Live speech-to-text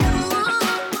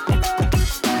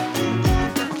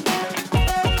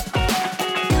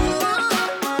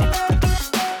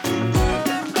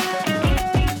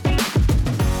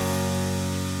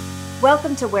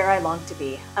Welcome to Where I Long to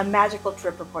Be, a magical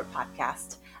trip report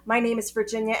podcast. My name is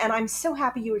Virginia, and I'm so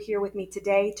happy you are here with me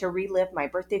today to relive my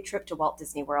birthday trip to Walt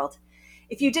Disney World.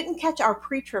 If you didn't catch our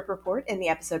pre-trip report in the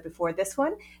episode before this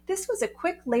one, this was a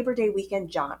quick Labor Day weekend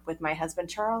jaunt with my husband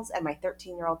Charles and my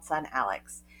 13-year-old son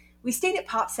Alex. We stayed at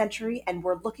Pop Century and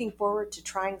we're looking forward to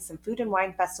trying some food and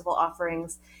wine festival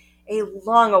offerings, a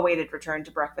long-awaited return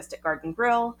to breakfast at Garden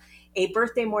Grill, a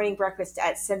birthday morning breakfast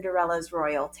at Cinderella's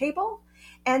Royal Table,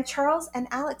 and Charles and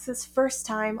Alex's first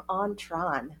time on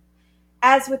Tron.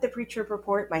 As with the pre-trip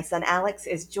report, my son Alex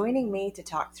is joining me to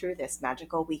talk through this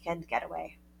magical weekend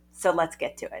getaway. So let's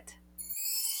get to it.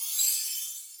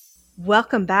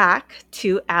 Welcome back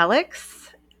to Alex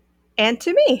and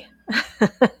to me.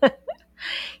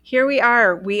 Here we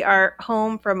are. We are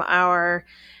home from our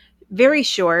very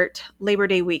short Labor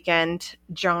Day weekend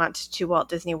jaunt to Walt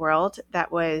Disney World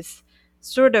that was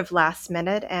sort of last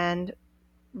minute and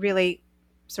really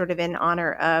sort of in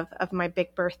honor of my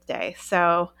big birthday.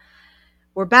 So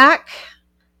we're back.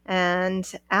 And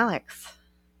Alex,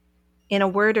 in a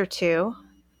word or two,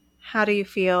 how do you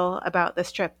feel about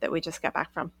this trip that we just got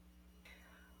back from?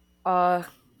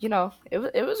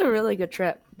 It was a really good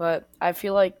trip, but I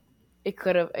feel like I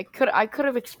could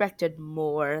have expected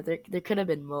more. There could have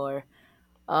been more.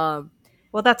 Um,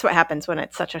 Well, that's what happens when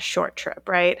it's such a short trip,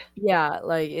 right? yeah,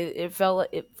 like it felt like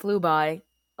it flew by,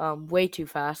 way too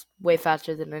fast, way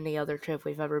faster than any other trip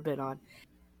we've ever been on.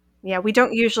 Yeah, we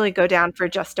don't usually go down for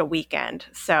just a weekend.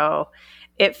 So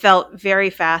it felt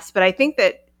very fast. But I think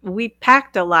that we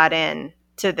packed a lot in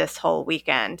to this whole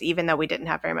weekend, even though we didn't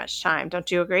have very much time.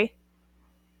 Don't you agree?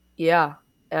 Yeah,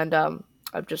 and I'm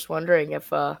just wondering if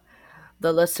the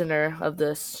listener of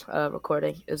this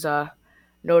recording is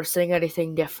noticing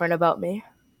anything different about me.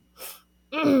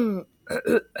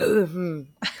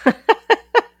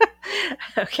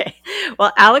 Okay.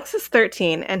 Well, Alex is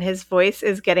 13 and his voice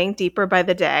is getting deeper by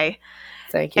the day.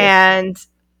 Thank you. And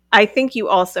I think you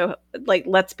also, like,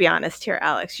 let's be honest here,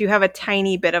 Alex, you have a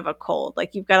tiny bit of a cold.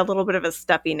 Like, you've got a little bit of a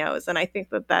stuffy nose. And I think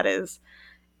that is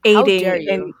How aiding dare in.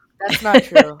 you? That's not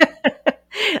true.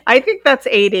 I think that's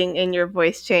aiding in your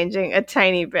voice changing a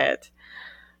tiny bit.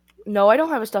 No, I don't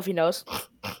have a stuffy nose.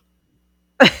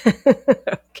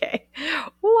 Okay.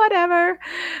 Whatever.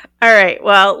 All right.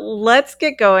 Well, let's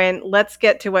get going. Let's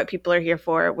get to what people are here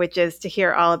for, which is to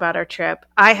hear all about our trip.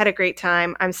 I had a great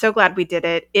time. I'm so glad we did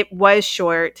it. It was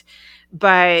short,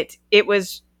 but it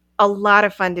was a lot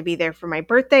of fun to be there for my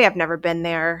birthday. I've never been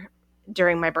there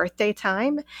during my birthday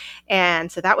time.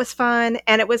 And so that was fun.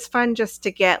 And it was fun just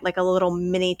to get like a little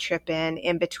mini trip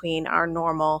in between our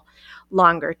normal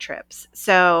longer trips.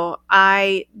 So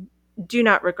I do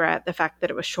not regret the fact that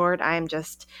it was short. I am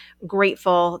just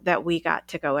grateful that we got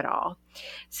to go at all.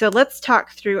 So let's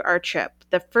talk through our trip.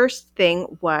 The first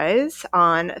thing was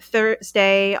on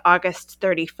Thursday, August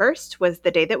 31st was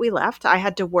the day that we left. I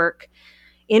had to work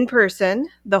in person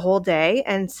the whole day.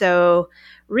 And so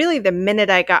really the minute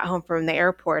I got home from the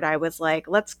airport, I was like,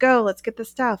 let's go, let's get the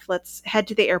stuff, let's head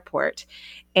to the airport.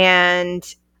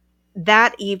 And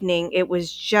that evening, it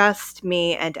was just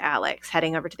me and Alex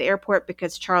heading over to the airport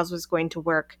because Charles was going to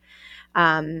work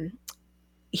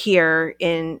here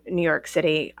in New York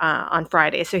City on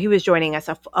Friday. So he was joining us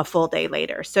a full day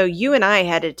later. So you and I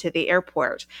headed to the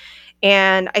airport.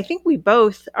 And I think we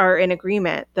both are in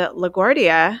agreement that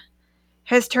LaGuardia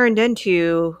has turned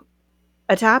into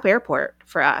a top airport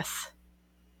for us.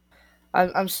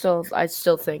 I still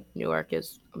think Newark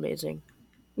is amazing.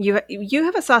 You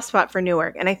have a soft spot for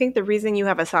Newark, and I think the reason you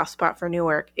have a soft spot for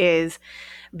Newark is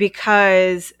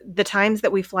because the times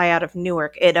that we fly out of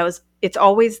Newark, it's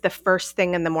always the first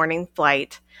thing in the morning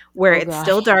flight where Oh it's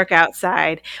still gosh. dark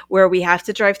outside, where we have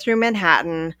to drive through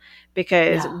Manhattan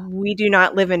because Yeah. we do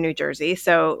not live in New Jersey.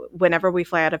 So whenever we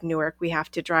fly out of Newark, we have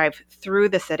to drive through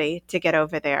the city to get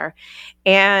over there.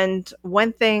 And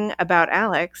one thing about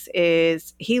Alex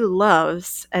is he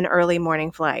loves an early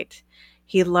morning flight.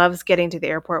 He loves getting to the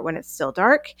airport when it's still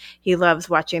dark. He loves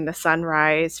watching the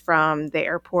sunrise from the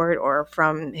airport or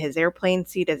from his airplane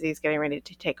seat as he's getting ready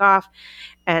to take off.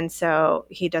 And so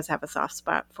he does have a soft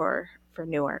spot for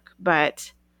Newark.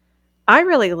 But I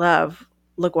really love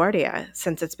LaGuardia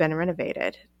since it's been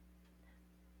renovated.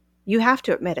 You have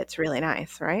to admit it's really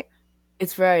nice, right?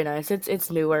 It's very nice. It's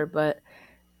newer, but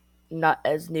not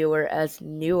as newer as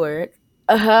Newark.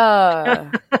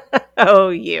 Uh-huh. Oh,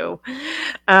 you.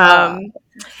 Uh, Um,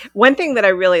 One thing that I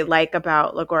really like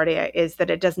about LaGuardia is that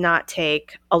it does not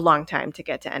take a long time to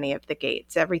get to any of the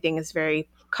gates. Everything is very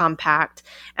compact,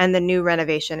 and the new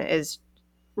renovation is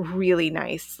really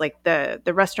nice. Like the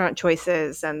restaurant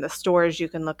choices and the stores you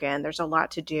can look in. There's a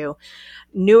lot to do.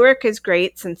 Newark is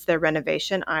great since their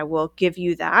renovation. I will give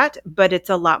you that, but it's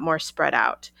a lot more spread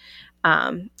out.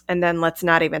 And then let's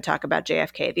not even talk about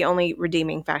JFK. The only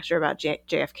redeeming factor about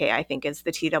JFK, I think, is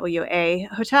the TWA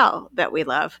hotel that we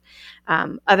love.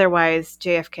 Otherwise,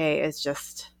 JFK is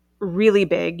just really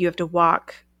big. You have to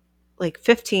walk like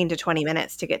 15 to 20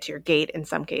 minutes to get to your gate in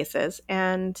some cases.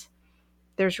 And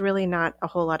there's really not a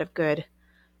whole lot of good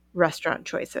restaurant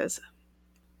choices.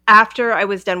 After I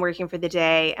was done working for the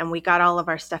day and we got all of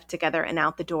our stuff together and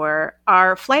out the door,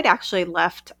 our flight actually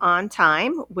left on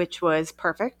time, which was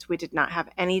perfect. We did not have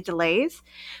any delays.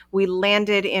 We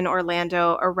landed in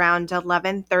Orlando around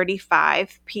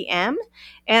 11:35 p.m.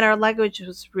 and our luggage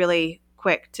was really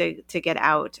quick to get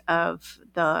out of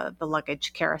the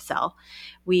luggage carousel.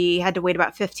 We had to wait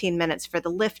about 15 minutes for the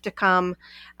lift to come,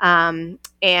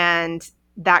 and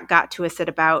that got to us at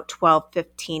about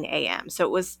 12:15 a.m.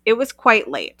 So it was quite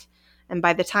late. And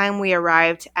by the time we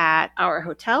arrived at our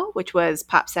hotel, which was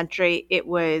Pop Century, it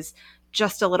was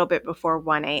just a little bit before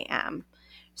 1 a.m.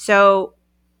 So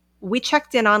we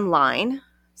checked in online.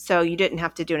 So you didn't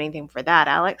have to do anything for that,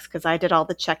 Alex, because I did all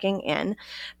the checking in.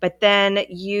 But then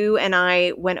you and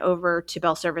I went over to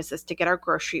Bell Services to get our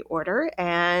grocery order.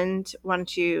 And why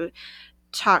don't you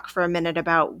talk for a minute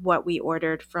about what we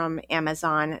ordered from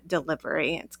Amazon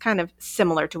delivery? It's kind of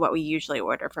similar to what we usually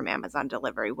order from Amazon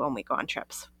delivery when we go on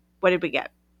trips. What did we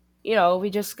get? We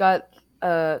just got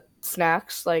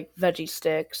snacks like veggie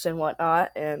sticks and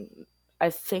whatnot, and I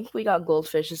think we got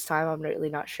goldfish this time. I'm really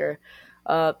not sure.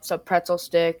 Some pretzel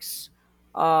sticks,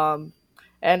 um,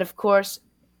 and of course,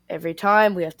 every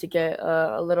time we have to get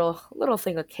a little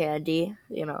thing of candy,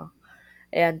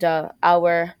 and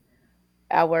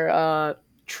our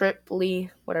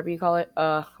triply, whatever you call it,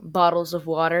 bottles of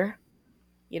water.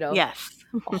 Yes.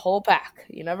 A whole pack.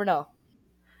 You never know.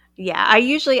 Yeah, I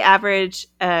usually average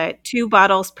 2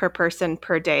 bottles per person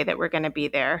per day that we're going to be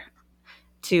there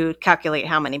to calculate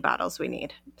how many bottles we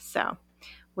need. So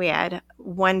we had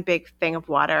one big thing of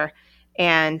water,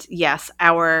 and yes,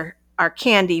 our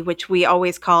candy, which we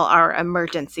always call our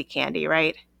emergency candy,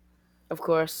 right? Of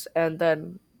course, and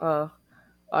then our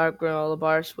granola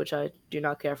bars, which I do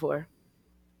not care for.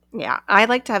 Yeah, I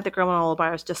like to have the granola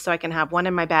bars just so I can have one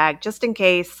in my bag just in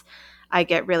case I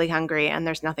get really hungry and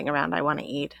there's nothing around I want to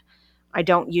eat. I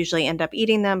don't usually end up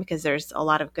eating them because there's a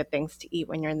lot of good things to eat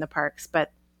when you're in the parks,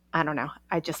 but I don't know.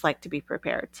 I just like to be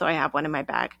prepared. So I have one in my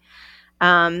bag.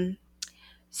 Um,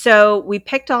 so we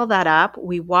picked all that up.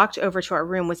 We walked over to our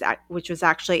room, which was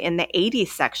actually in the 80s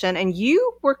section. And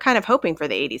you were kind of hoping for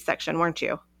the 80s section, weren't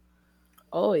you?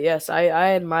 Oh yes, I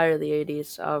admire the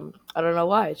 '80s. I don't know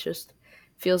why. It just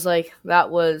feels like that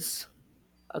was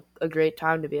a great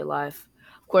time to be alive.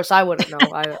 Of course, I wouldn't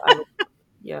know. I would,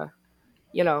 yeah,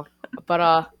 you know.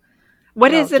 But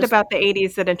What is it just about the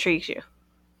 80s that intrigues you?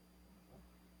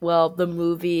 well, the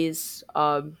movies.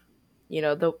 The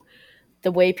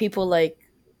way people like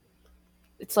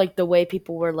it's like the way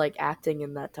people were like acting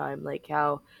in that time, like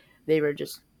how they were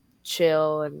just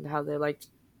chill and how they liked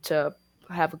to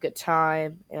have a good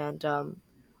time, and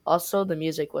also the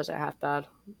music wasn't half bad,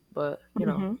 but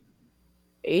Hmm.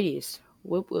 80s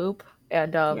whoop whoop,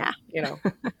 and Yeah.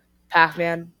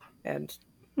 Pac-Man and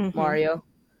Hmm. Mario,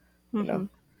 you know.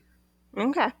 Hmm.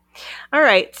 Okay. All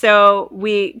right. So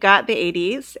we got the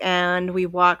 80s and we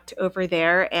walked over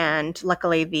there, and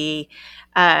luckily we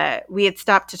had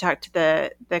stopped to talk to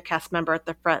the cast member at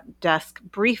the front desk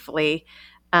briefly,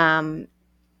 um,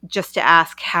 just to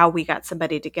ask how we got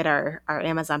somebody to get our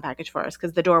Amazon package for us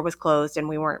because the door was closed and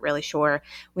we weren't really sure.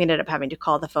 We ended up having to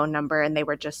call the phone number and they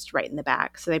were just right in the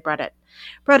back. So they brought it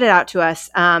out to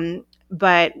us.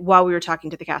 But while we were talking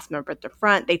to the cast member at the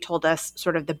front, they told us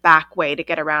sort of the back way to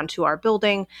get around to our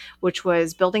building, which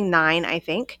was building 9, I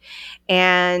think.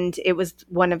 And it was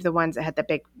one of the ones that had the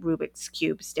big Rubik's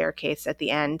Cube staircase at the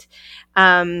end.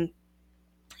 Um,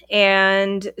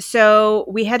 and so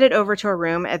we headed over to our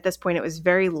room. At this point, it was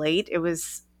very late. It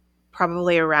was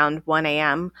probably around 1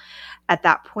 a.m. at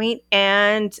that point.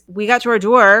 And we got to our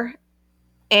door.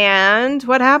 And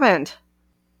what happened?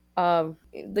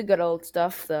 The good old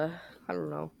stuff, the I don't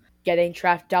know, getting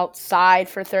trapped outside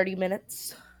for 30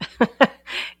 minutes.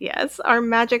 Yes, our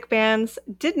magic bands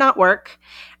did not work.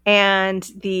 And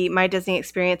the My Disney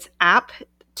Experience app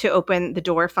to open the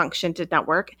door function did not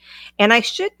work. And I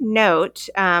should note,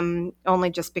 only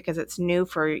just because it's new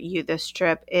for you this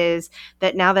trip, is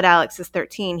that now that Alex is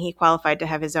 13, he qualified to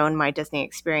have his own My Disney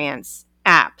Experience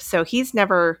app. So he's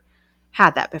never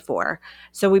had that before.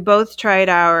 So we both tried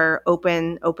our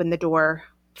open the door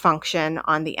function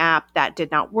on the app. That did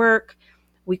not work.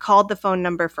 We called the phone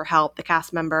number for help. The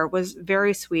cast member was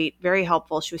very sweet, very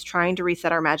helpful. She was trying to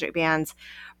reset our magic bands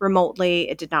remotely.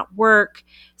 It did not work.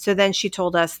 So then she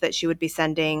told us that she would be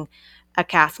sending a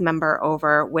cast member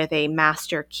over with a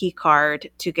master key card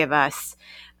to give us.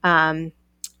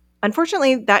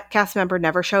 Unfortunately, that cast member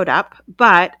never showed up,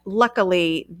 but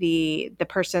luckily, the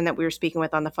person that we were speaking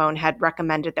with on the phone had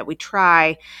recommended that we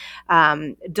try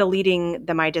deleting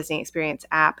the My Disney Experience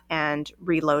app and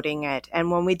reloading it. And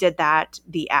when we did that,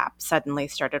 the app suddenly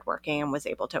started working and was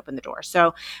able to open the door.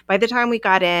 So by the time we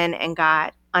got in and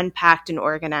got unpacked and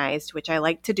organized, which I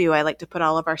like to do, I like to put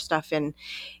all of our stuff in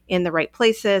the right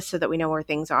places so that we know where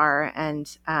things are, and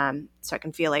so I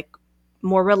can feel like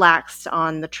more relaxed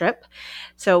on the trip.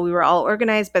 So we were all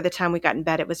organized. By the time we got in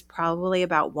bed, it was probably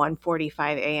about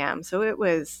 1:45 a.m. So it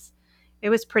was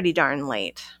pretty darn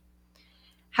late.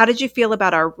 How did you feel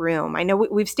about our room? I know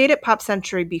we've stayed at Pop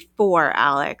Century before,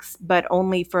 Alex, but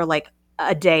only for like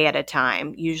a day at a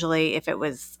time. Usually if it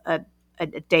was a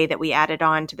day that we added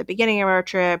on to the beginning of our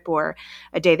trip or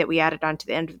a day that we added on to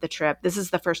the end of the trip. This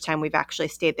is the first time we've actually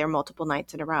stayed there multiple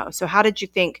nights in a row. So how did you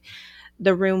think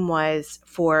the room was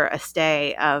for a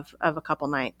stay of a couple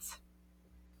nights?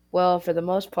 Well, for the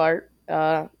most part,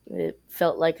 it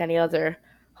felt like any other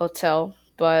hotel,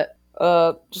 but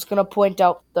just gonna point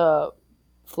out the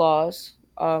flaws.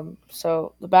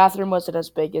 So the bathroom wasn't as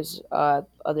big as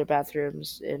other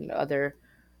bathrooms in other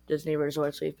Disney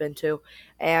resorts we've been to,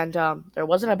 and there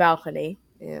wasn't a balcony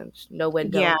and no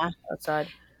window Yeah. outside.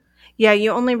 Yeah,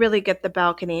 you only really get the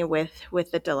balcony with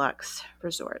the deluxe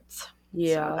resorts. So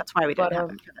Yeah, that's why we but didn't have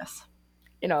it for this.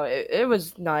 it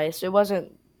was nice. It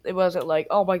wasn't like,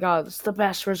 oh my god, it's the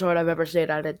best resort I've ever stayed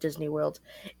at Disney World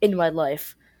in my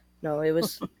life. No, it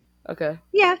was okay.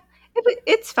 Yeah,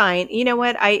 it's fine. You know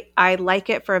what? I like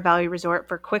it for a value resort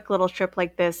for a quick little trip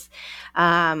like this.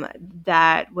 Um,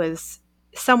 that was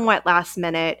somewhat last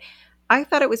minute. I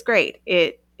thought it was great.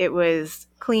 It was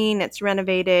clean. It's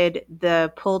renovated.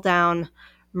 The pull down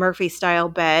Murphy style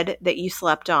bed that you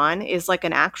slept on is like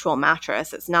an actual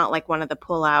mattress. It's not like one of the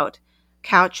pull out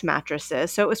couch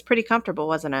mattresses. So it was pretty comfortable,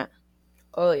 wasn't it?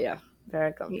 Oh yeah,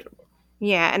 very comfortable.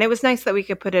 Yeah, and it was nice that we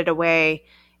could put it away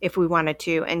if we wanted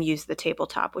to and use the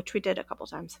tabletop, which we did a couple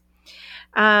times.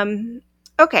 Um,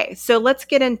 okay, so let's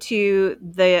get into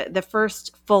the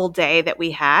first full day that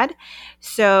we had.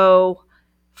 So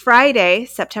Friday,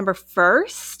 September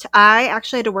 1st, I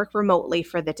actually had to work remotely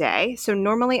for the day. So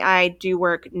normally I do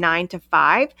work 9 to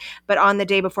 5, but on the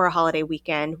day before a holiday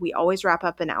weekend, we always wrap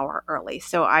up an hour early.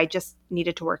 So I just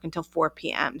needed to work until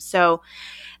 4 p.m. So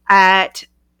at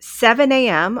 7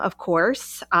 a.m., of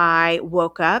course, I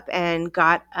woke up and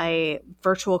got a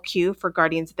virtual queue for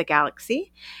Guardians of the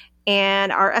Galaxy.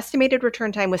 And our estimated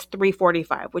return time was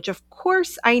 3:45, which of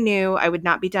course I knew I would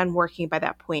not be done working by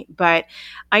that point. But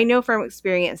I know from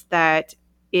experience that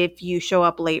if you show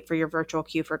up late for your virtual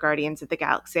queue for Guardians of the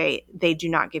Galaxy, they do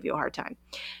not give you a hard time.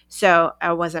 So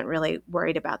I wasn't really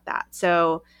worried about that.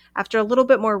 So after a little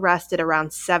bit more rest at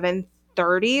around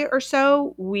 7:30 or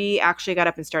so, we actually got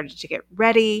up and started to get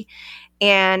ready.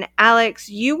 And Alex,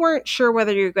 you weren't sure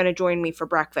whether you were going to join me for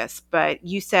breakfast, but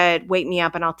you said, wake me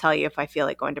up and I'll tell you if I feel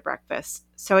like going to breakfast.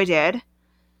 So I did.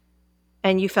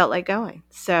 And you felt like going.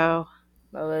 So,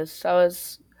 I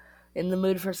was in the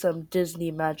mood for some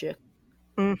Disney magic.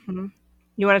 hmm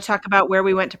you want to talk about where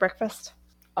we went to breakfast?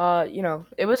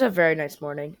 It was a very nice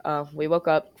morning. We woke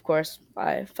up, of course.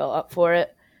 I fell up for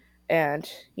it, and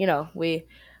we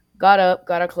got up,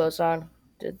 got our clothes on,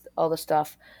 did all the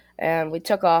stuff, and we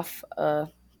took off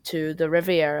to the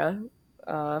Riviera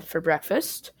for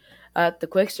breakfast at the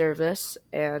quick service,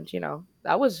 and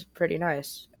that was pretty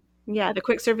nice. Yeah, the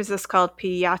quick service is called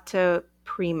Piatto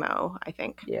Primo, I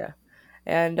think. Yeah,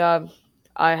 and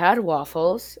I had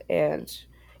waffles, and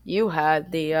you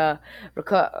had the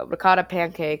ricotta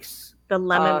pancakes. The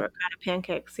lemon Uh, ricotta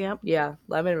pancakes. Yep. yeah,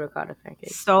 lemon ricotta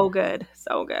pancakes. So good.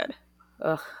 So good.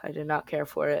 Ugh, I did not care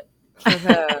for it. and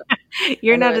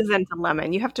You're not then as into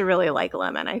lemon. You have to really like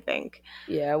lemon, I think.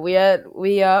 yeah,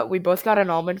 we both got an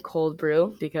almond cold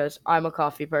brew because I'm a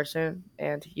coffee person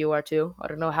and you are too. I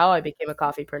don't know how I became a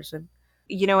coffee person.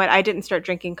 You know what? I didn't start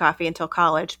drinking coffee until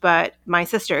college, but my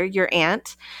sister, your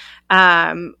aunt,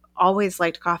 always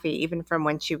liked coffee, even from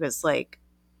when she was like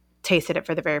tasted it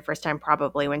for the very first time,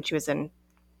 probably when she was in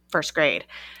first grade.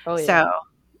 Oh yeah. So,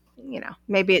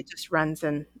 maybe it just runs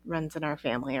in our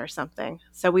family or something.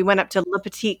 So we went up to Le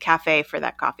Petit Cafe for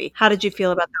that coffee. How did you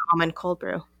feel about the almond cold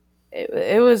brew?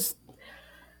 It was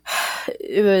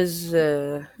it was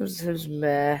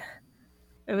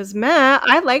It was meh.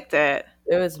 I liked it.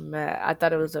 it was meh. I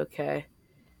thought it was okay.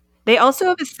 They also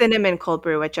have a cinnamon cold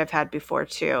brew, which I've had before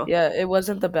too. Yeah, it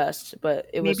wasn't the best, but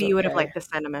it was Maybe you would have okay. liked the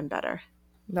cinnamon better.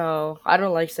 No, I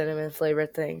don't like cinnamon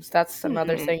flavored things. That's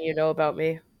another Hmm. thing you know about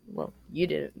me. Well, you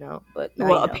didn't know, but now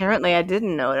Well, you know. apparently I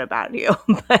didn't know it about you,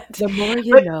 but The more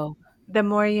you but know. the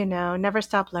more you know, never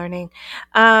stop learning.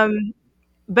 Um,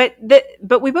 but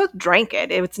we both drank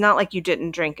it. It's not like you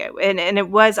didn't drink it, and it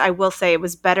was, I will say, it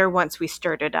was better once we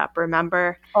stirred it up.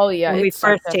 Remember Oh yeah, when we it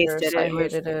first sucked at tasted first. it? I It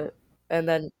was hated it, and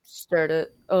then stirred it.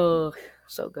 Oh,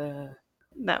 so good.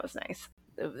 that was nice.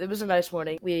 It was a nice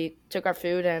morning. We took our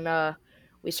food and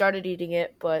we started eating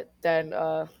it, but then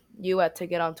you had to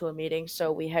get onto a meeting,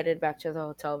 so we headed back to the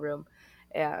hotel room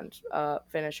and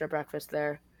finished our breakfast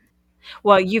there.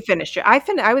 Well, you finished it.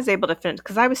 I was able to finish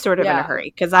because I was sort of in a Yeah,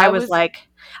 hurry because I was.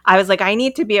 I was like, I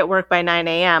need to be at work by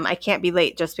 9 a.m. I can't be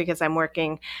late just because I'm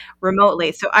working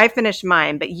remotely. So I finished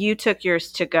mine, but you took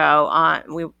yours to go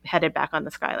on. We headed back on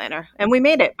the Skyliner, and we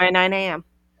made it by 9 a.m.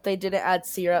 They didn't add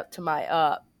syrup to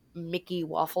my Mickey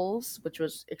waffles, which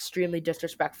was extremely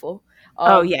disrespectful.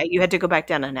 Oh Um, yeah, you had to go back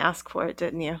down and ask for it,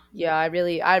 didn't you? yeah, I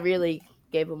really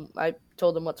gave them. I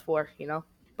told them what's for, you know.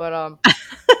 But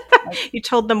I, You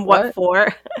told them what what?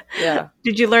 for. Yeah,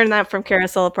 Did you learn that from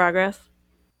Carousel of Progress?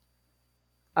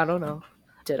 I don't know.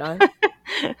 Did I?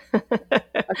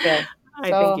 Okay,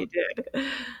 I think so you did.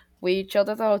 we chilled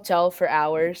at the hotel for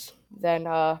hours. Then,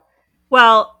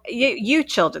 Well, you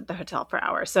chilled at the hotel for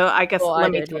hours. So I guess well, I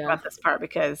let me did, talk yeah. about this part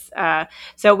because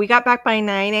so we got back by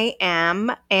 9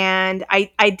 a.m. and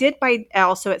I did by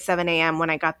also at 7 a.m. when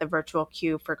I got the virtual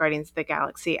queue for Guardians of the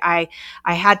Galaxy. I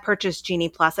had purchased Genie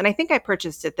Plus and I think I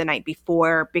purchased it the night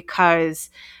before because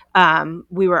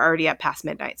we were already up past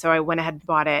midnight. So I went ahead and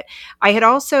bought it. I had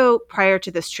also prior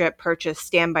to this trip purchased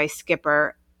Standby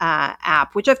Skipper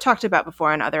app, which I've talked about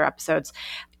before in other episodes,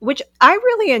 which I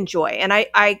really enjoy. And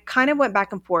I kind of went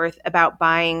back and forth about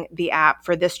buying the app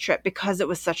for this trip because it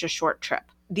was such a short trip.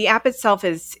 The app itself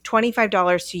is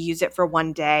 $25 to use it for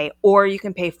one day, or you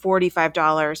can pay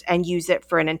 $45 and use it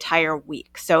for an entire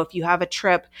week. So if you have a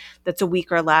trip that's a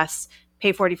week or less,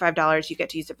 pay $45, you get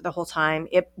to use it for the whole time.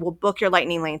 It will book your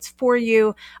lightning lanes for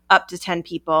you, up to 10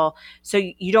 people. So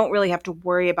you don't really have to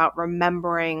worry about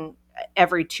remembering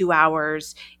every 2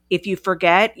 hours. If you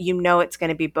forget, you know it's going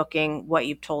to be booking what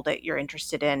you've told it you're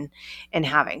interested in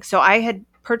having. So I had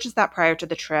purchased that prior to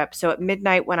the trip. So at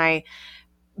midnight when I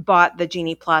bought the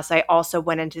Genie Plus, I also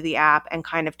went into the app and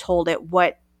kind of told it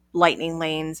what lightning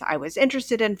lanes I was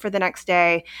interested in for the next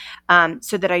day,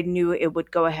 so that I knew it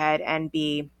would go ahead and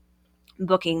be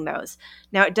booking those.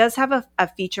 Now it does have a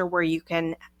feature where you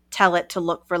can tell it to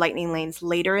look for lightning lanes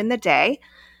later in the day.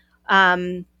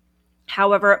 Um,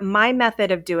 However, my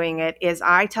method of doing it is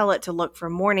I tell it to look for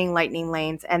morning lightning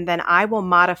lanes and then I will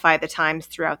modify the times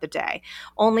throughout the day.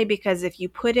 Only because if you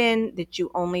put in that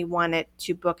you only want it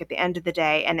to book at the end of the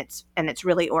day and it's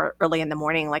really early in the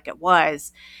morning like it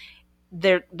was,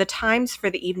 the times for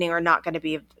the evening are not going to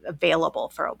be available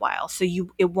for a while, so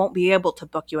it won't be able to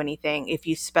book you anything if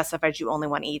you specified you only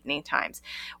want evening times.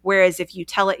 Whereas if you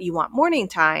tell it you want morning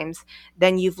times,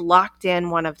 then you've locked in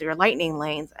one of your lightning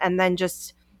lanes, and then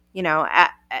just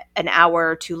at an hour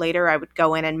or two later I would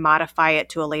go in and modify it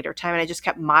to a later time, and I just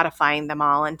kept modifying them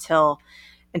all until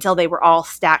they were all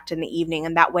stacked in the evening,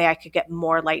 and that way I could get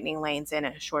more lightning lanes in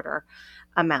a shorter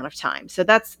amount of time. So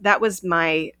that was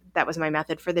my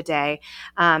method for the day.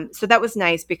 So that was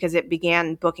nice because it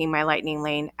began booking my lightning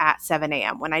lane at 7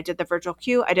 a.m. When I did the virtual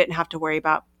queue, I didn't have to worry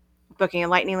about booking a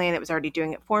lightning lane. It was already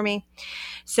doing it for me.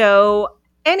 So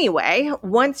anyway,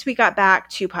 once we got back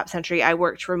to Pop Century, I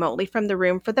worked remotely from the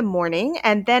room for the morning.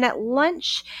 And then at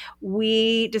lunch,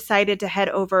 we decided to head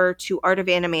over to Art of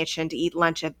Animation to eat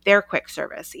lunch at their quick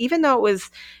service. Even though it was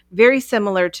very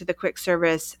similar to the quick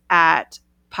service at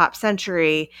Pop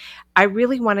Century, I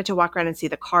really wanted to walk around and see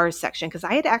the cars section because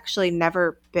I had actually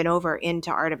never been over into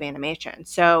Art of Animation.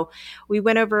 So we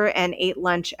went over and ate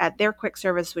lunch at their quick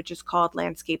service, which is called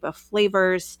Landscape of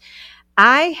Flavors.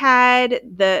 I had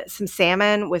the some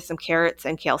salmon with some carrots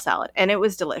and kale salad, and it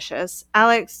was delicious.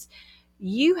 Alex,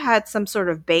 you had some sort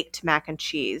of baked mac and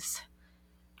cheese,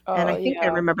 and Oh I think I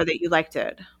yeah. remember that you liked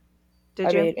it.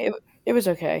 Did I you? mean, it was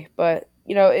okay, but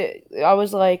I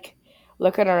was like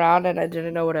looking around and I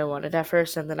didn't know what I wanted at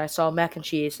first, and then I saw mac and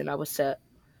cheese and I was set,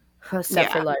 set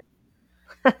for Yeah. life.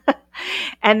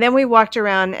 And then we walked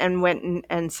around and went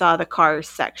and saw the cars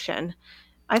section.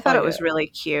 I Oh thought it yeah, was really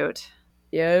cute.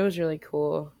 yeah, it was really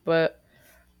cool. But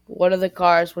one of the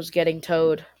cars was getting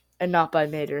towed, and not by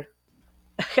Mater.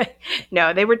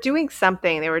 No, they were doing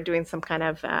something. They were doing some kind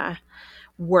of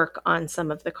work on some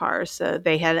of the cars. So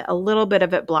they had a little bit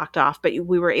of it blocked off, but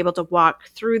we were able to walk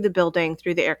through the building,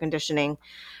 through the air conditioning,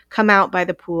 come out by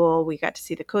the pool. We got to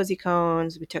see the cozy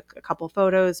cones. We took a couple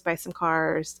photos by some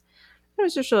cars. It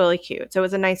was just really cute. So it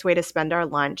was a nice way to spend our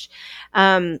lunch.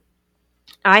 Um,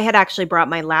 I had actually brought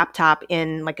my laptop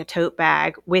in like a tote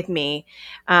bag with me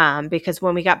because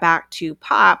when we got back to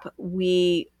Pop,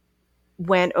 we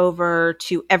went over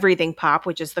to Everything Pop,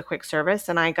 which is the quick service,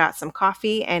 and I got some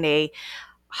coffee and a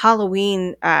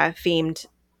Halloween themed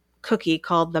cookie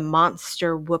called the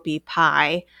Monster Whoopie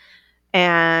Pie.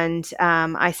 And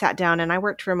I sat down and I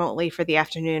worked remotely for the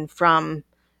afternoon from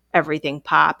Everything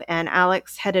Pop. And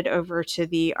Alex headed over to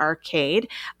the arcade.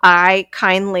 I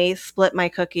kindly split my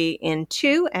cookie in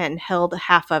two and held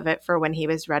half of it for when he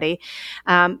was ready.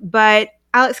 But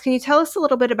Alex, can you tell us a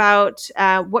little bit about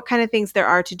what kind of things there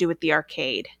are to do with the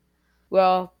arcade?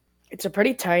 Well, it's a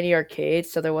pretty tiny arcade,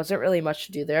 so there wasn't really much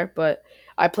to do there. But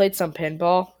I played some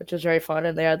pinball, which was very fun,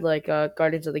 and they had like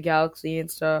Guardians of the Galaxy and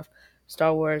stuff,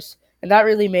 Star Wars, and that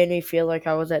really made me feel like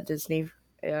I was at Disney.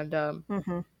 And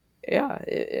Mm-hmm. yeah,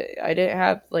 I didn't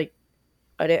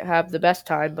have the best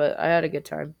time, but I had a good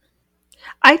time.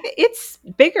 It's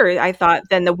bigger, I thought,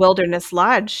 than the Wilderness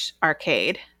Lodge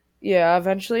arcade. Yeah,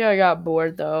 eventually I got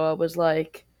bored though. I was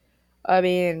like, I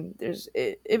mean,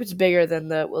 it was bigger than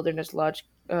the Wilderness Lodge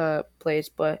place,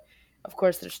 but of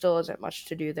course there still isn't much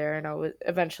to do there. And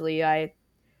eventually I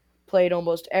played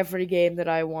almost every game that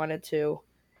I wanted to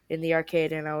in the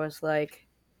arcade, and I was like,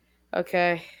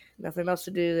 okay, nothing else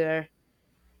to do there.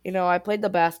 You know, I played the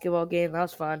basketball game. That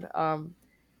was fun.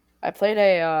 I played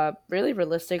a really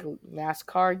realistic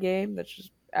NASCAR game, that's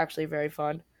just actually very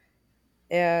fun.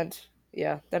 And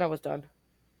yeah, then I was done.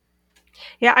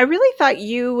 Yeah, I really thought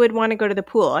you would want to go to the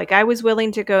pool. Like I was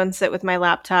willing to go and sit with my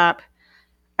laptop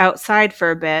outside for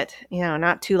a bit,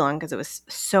 not too long because it was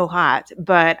so hot,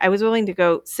 but I was willing to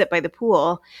go sit by the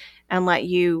pool and let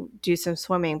you do some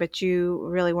swimming, but you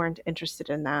really weren't interested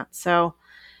in that.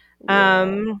 Yeah.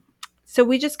 Um so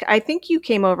I think you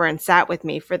came over and sat with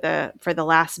me for the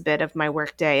last bit of my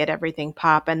work day at Everything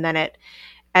Pop, and then at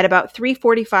about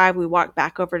 3:45 we walked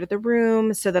back over to the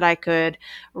room so that I could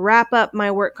wrap up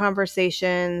my work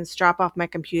conversations, drop off my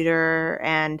computer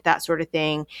and that sort of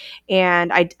thing.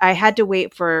 And I had to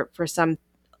wait for some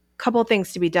couple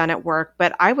things to be done at work,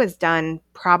 but I was done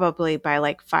probably by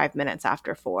like 5 minutes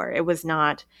after 4. It was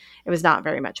not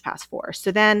very much past 4.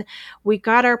 So then we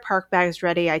got our park bags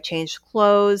ready. I changed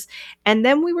clothes, and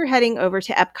then we were heading over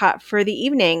to Epcot for the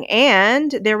evening.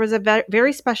 And there was a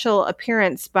very special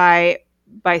appearance by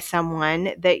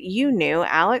someone that you knew.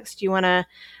 Alex, do you want to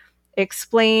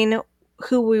explain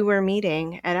who we were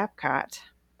meeting at Epcot?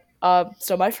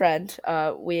 So my friend,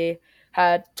 we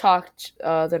had talked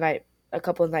a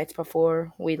couple of nights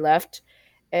before we left,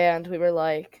 and we were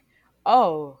like,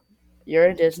 "Oh, you're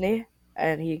in Disney?"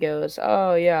 And he goes,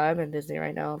 "Oh yeah, I'm in Disney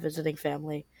right now, visiting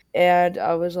family." And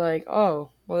I was like,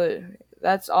 "Oh, well,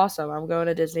 that's awesome. I'm going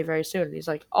to Disney very soon." And he's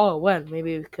like, "Oh, when?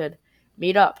 Maybe we could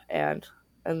meet up." And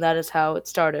that is how it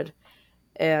started.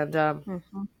 And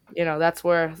Mhm. you know, that's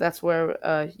where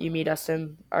you meet us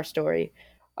in our story.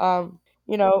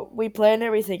 You know, we planned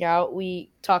everything out.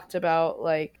 We talked about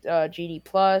like GD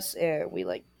Plus, and we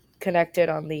like connected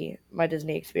on the My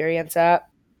Disney Experience app.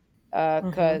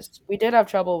 Mhm. Cause we did have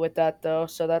trouble with that though,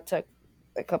 so that took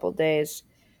a couple days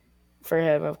for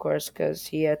him, of course, because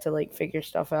he had to like figure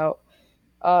stuff out.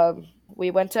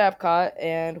 We went to Epcot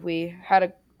and we had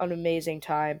an amazing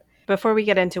time. Before we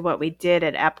get into what we did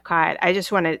at Epcot, I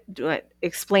just want to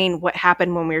explain what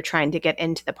happened when we were trying to get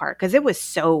into the park because it was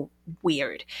so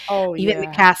weird. Oh Even the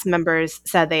yeah. cast members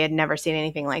said they had never seen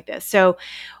anything like this. So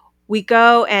we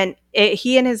go, and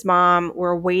he and his mom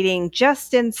were waiting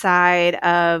just inside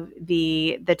of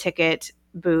the ticket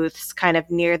booths, kind of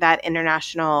near that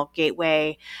International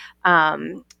Gateway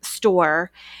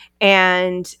store,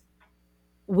 and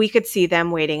we could see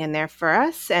them waiting in there for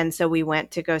us. And so we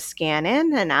went to go scan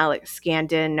in, and Alex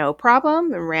scanned in no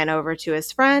problem and ran over to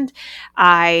his friend.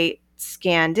 I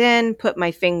scanned in, put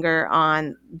my finger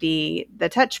on the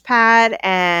touchpad,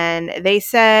 and they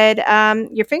said,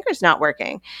 your finger's not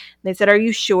working. They said, are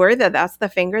you sure that that's the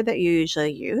finger that you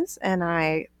usually use? And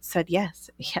I said, yes,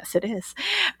 yes, it is.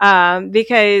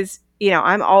 Because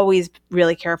I'm always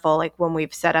really careful, like when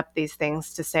we've set up these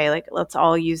things, to say, like, let's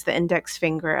all use the index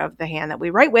finger of the hand that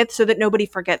we write with so that nobody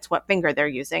forgets what finger they're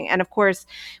using. And of course,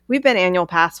 we've been annual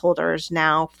pass holders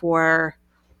now for,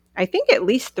 I think, at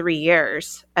least 3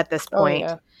 years at this Oh point.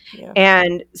 yeah. Yeah.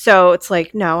 And so it's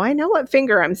like, no, I know what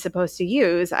finger I'm supposed to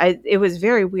use. It was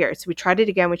very weird. So we tried it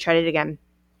again.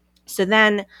 So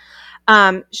then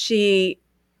she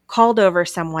called over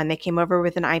someone. They came over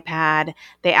with an iPad.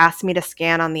 They asked me to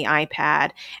scan on the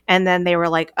iPad. And then they were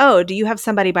like, "Oh, do you have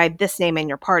somebody by this name in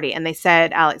your party?" And they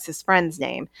said Alex's friend's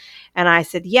name. And I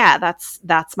said, "Yeah,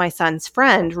 that's my son's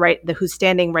friend, right? Who's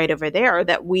standing right over there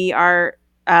that we are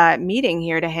meeting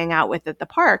here to hang out with at the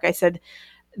park." I said,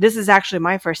 "This is actually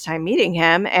my first time meeting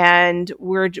him, and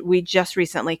we just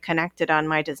recently connected on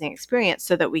my Disney experience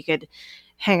so that we could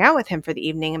hang out with him for the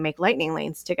evening and make lightning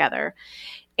lanes together."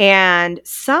 And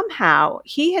somehow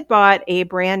he had bought a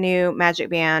brand new Magic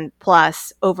Band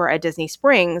Plus over at Disney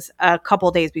Springs a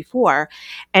couple days before.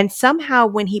 And somehow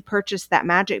when he purchased that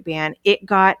Magic Band, it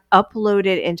got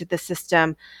uploaded into the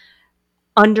system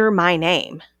under my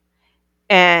name.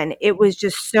 And it was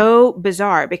just so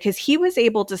bizarre because he was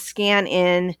able to scan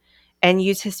in and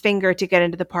use his finger to get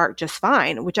into the park just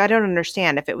fine, which I don't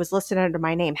understand. If it was listed under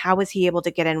my name, how was he able to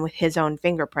get in with his own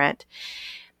fingerprint?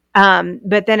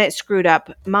 But then it screwed up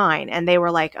mine, and they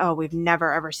were like, "Oh, we've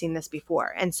never ever seen this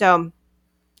before." And so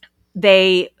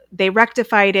they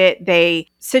rectified it. They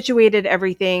situated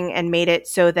everything and made it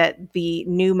so that the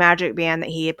new Magic Band that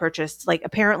he had purchased, like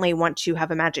apparently once you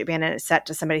have a Magic Band and it's set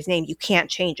to somebody's name, you can't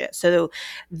change it. So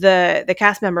the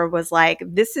cast member was like,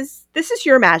 this is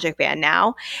your Magic Band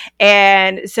now.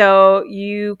 And so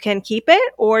you can keep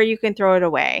it or you can throw it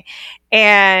away.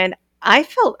 And I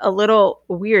felt a little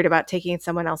weird about taking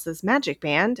someone else's Magic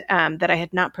Band that I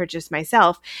had not purchased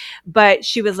myself. But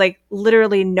she was like,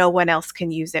 literally no one else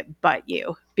can use it but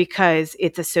you because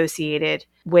it's associated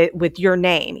with your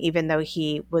name, even though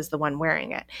he was the one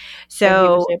wearing it. And he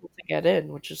was So able to get in,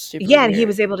 which is super yeah, and he weird.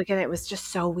 was able to get it. It was just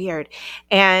so weird.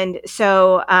 And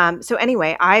so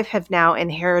anyway, I have now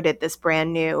inherited this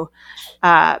brand new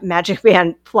Magic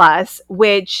Band Plus,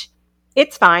 which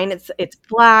it's fine. It's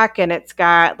black and it's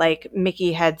got like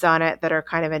Mickey heads on it that are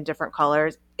kind of in different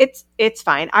colors. It's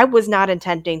fine. I was not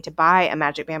intending to buy a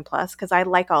Magic Band Plus because I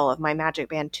like all of my Magic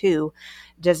Band 2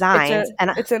 designs.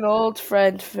 And It's an old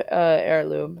friend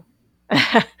heirloom.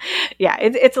 yeah,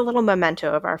 it's a little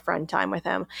memento of our fun time with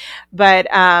him. But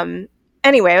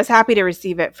anyway, I was happy to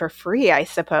receive it for free, I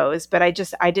suppose. But I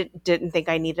didn't think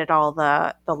I needed all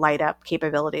the light up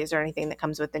capabilities or anything that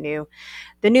comes with the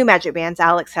new Magic Bands.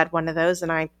 Alex had one of those,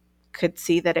 and I could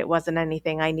see that it wasn't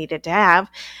anything I needed to have.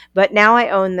 But now I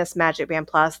own this Magic Band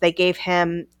Plus. They gave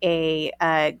him a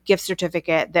gift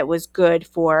certificate that was good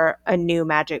for a new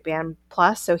Magic Band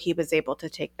Plus, so he was able to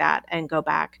take that and go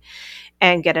back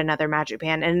and get another Magic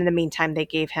Band. And in the meantime, they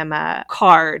gave him a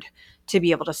card to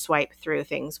be able to swipe through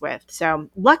things with. So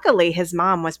luckily his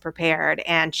mom was prepared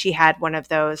and she had one of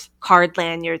those card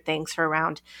lanyard things for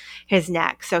around his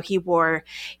neck. So he wore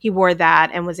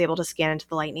that and was able to scan into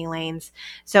the lightning lanes.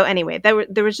 So anyway,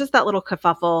 there was just that little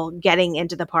kerfuffle getting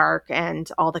into the park and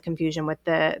all the confusion with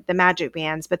the Magic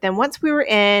Bands. But then once we were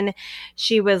in,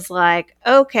 she was like,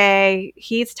 "Okay,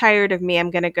 he's tired of me.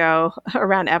 I'm going to go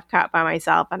around Epcot by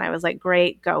myself." And I was like,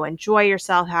 "Great, go enjoy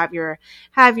yourself, have your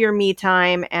me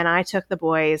time." And I took the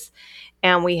boys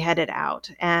and we headed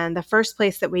out. And the first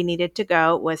place that we needed to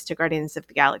go was to Guardians of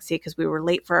the Galaxy because we were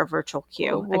late for our virtual Oh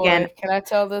queue. Again, boy, can I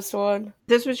tell this one?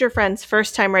 this was your friend's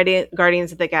first time riding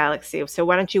Guardians of the Galaxy. So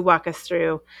why don't you walk us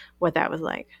through what that was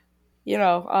like? It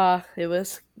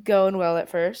was going well at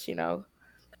first,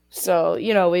 So,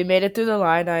 we made it through the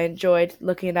line. I enjoyed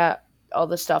looking at all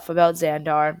the stuff about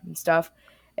Xandar and stuff.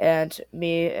 And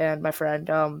me and my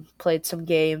friend played some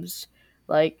games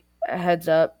like Heads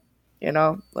Up,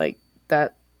 like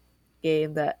that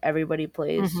game that everybody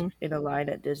plays Hmm. in a line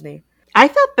at Disney. I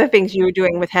thought the things you were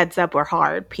doing with Heads Up were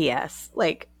hard, PS.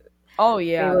 Like Oh they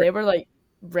yeah, were, they were like it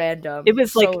random,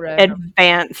 was so like random.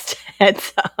 advanced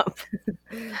Heads Up.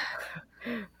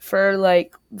 For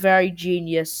like very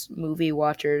genius movie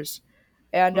watchers.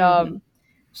 And Hmm.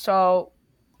 so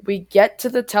we get to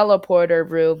the teleporter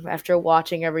room after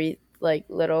watching every like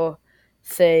little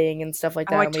thing and stuff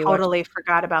like Oh, that, I and we went. totally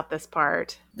forgot about this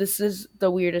part. This is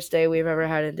the weirdest day we've ever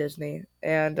had in Disney,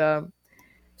 and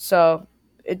so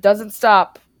it doesn't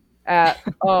stop at,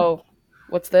 oh,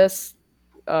 what's this?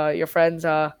 Your friend's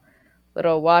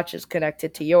little watch is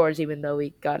connected to yours, even though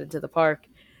we got into the park.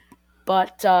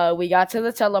 But we got to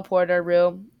the teleporter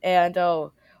room, and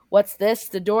oh, what's this?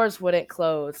 The doors wouldn't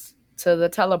close to the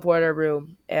teleporter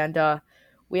room, and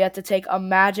we had to take a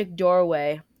magic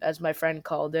doorway, as my friend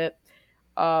called it,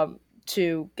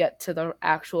 to get to the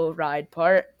actual ride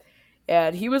part.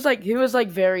 And he was like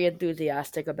very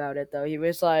enthusiastic about it, though. He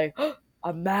was like, "Oh,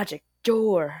 a magic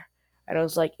door," and I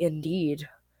was like, "Indeed,"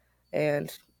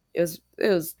 and it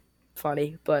was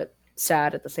funny but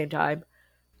sad at the same time.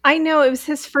 I know it was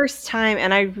his first time,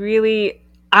 and I really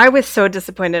I was so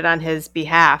disappointed on his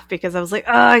behalf because I was like,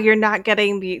 "Oh, you're not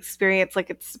getting the experience like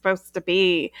it's supposed to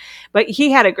be." But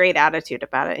he had a great attitude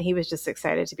about it. He was just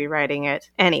excited to be writing it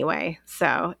anyway.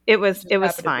 So, Just it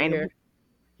was happened to be fine. here.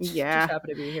 Just Yeah. happened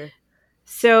to be here.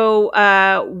 So,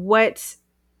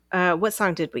 what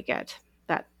song did we get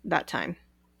that time?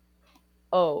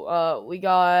 Oh, we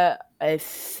got. I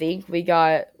think we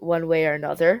got One Way or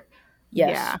Another. Yeah.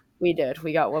 Yes, we did.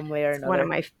 We got One Way or It's one of Another.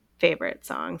 my favorite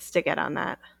songs to get on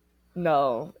that.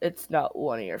 No, it's not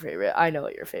one of your favorite. I know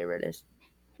what your favorite is.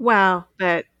 Well,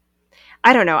 but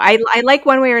I don't know. I like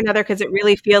One Way or Another because it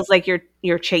really feels like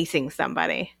you're chasing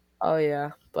somebody. Oh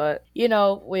yeah, but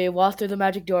we walked through the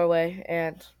magic doorway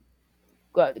and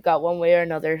got one way or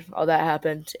another. All that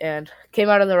happened and came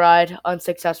out of the ride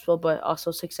unsuccessful, but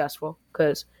also successful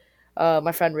because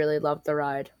my friend really loved the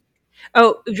ride.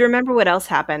 Oh, do you remember what else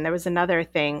happened? There was another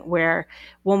thing where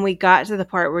when we got to the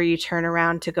part where you turn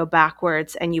around to go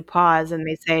backwards and you pause and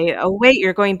they say, "Oh, wait,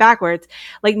 you're going backwards."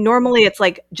 Like normally it's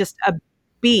like just a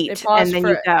They beat and paused then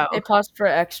you for go. they paused for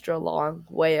extra long,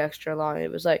 way extra long.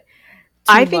 It was like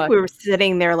I too think much. we were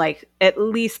sitting there like at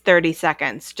least 30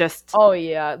 seconds just Oh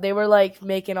yeah, they were like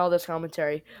making all this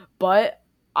commentary, but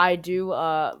I do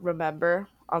remember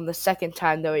on the second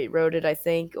time that we wrote it, I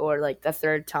think, or like the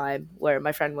third time where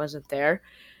my friend wasn't there,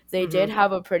 they did mhm.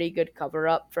 have a pretty good cover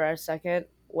up for a second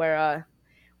where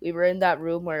we were in that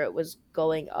room where it was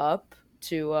going up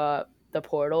to the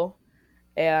portal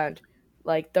and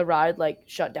like the ride like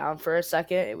shut down for a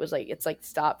second. It was like it's like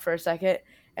stopped for a second,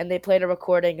 and they played a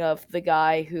recording of the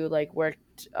guy who like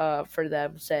worked for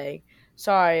them saying,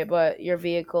 "Sorry, but your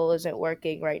vehicle isn't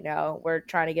working right now. We're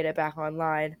trying to get it back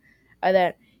online." And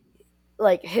then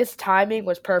like his timing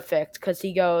was perfect because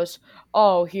he goes,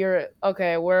 "Oh, here,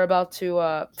 okay, we're about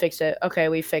to fix it. Okay,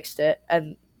 we fixed it,"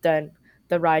 and then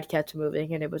the ride kept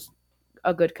moving, and it was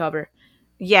a good cover.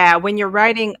 Yeah, when you're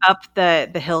riding up the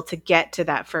hill to get to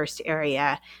that first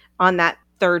area on that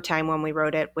third time when we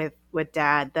rode it with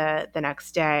dad the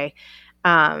next day,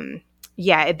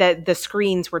 yeah, the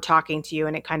screens were talking to you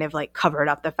and it kind of like covered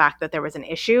up the fact that there was an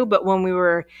issue. But when we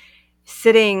were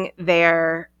sitting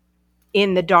there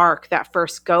in the dark that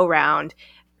first go round,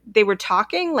 they were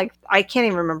talking like I can't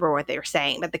even remember what they were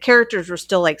saying, but the characters were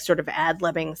still like sort of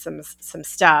ad-libbing some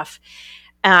stuff.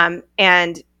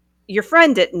 And your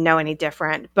friend didn't know any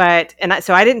different, but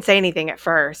so I didn't say anything at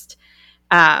first,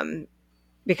 um,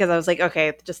 because I was like,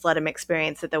 okay, just let him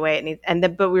experience it the way it needs. And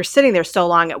then, but we were sitting there so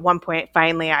long. At one point,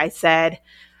 finally, I said,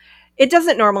 "It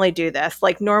doesn't normally do this.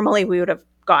 Like normally, we would have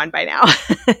gone by now."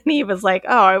 And he was like,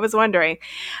 "Oh, I was wondering."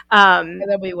 Um, And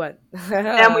then we went.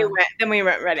 then we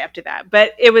went right after that,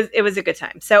 but it was a good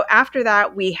time. So after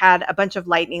that we had a bunch of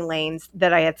lightning lanes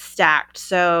that I had stacked.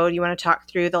 So you want to talk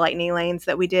through the lightning lanes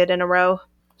that we did in a row?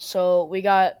 So we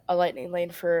got a lightning lane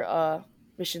for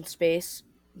Mission Space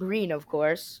green, of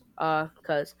course,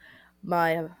 because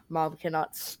my mom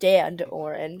cannot stand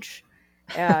orange,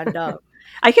 and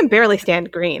I can barely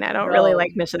stand green. I don't really no,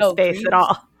 like mission no space at greens.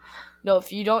 all. No,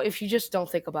 if you just don't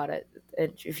think about it,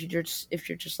 and if you're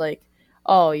just like,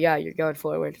 oh yeah, you're going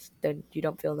forward, then you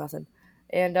don't feel nothing,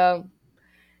 and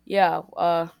yeah,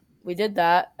 we did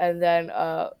that, and then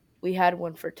we had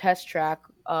one for test track,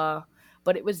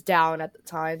 but it was down at the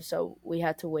time, so we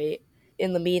had to wait.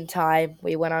 In the meantime,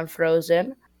 we went on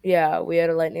Frozen. Yeah, we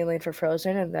had a lightning lane for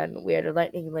Frozen, and then we had a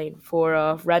lightning lane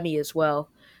for Remy as well.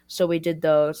 So we did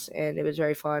those, and it was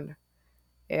very fun.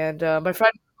 And my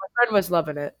friend was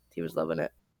loving it. He was loving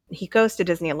it. He goes to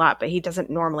Disney a lot, but he doesn't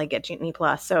normally get Genie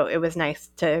Plus. So it was nice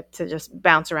to just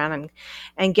bounce around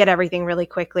and get everything really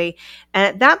quickly. And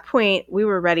at that point, we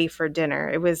were ready for dinner.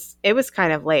 It was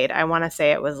kind of late. I want to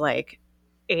say it was like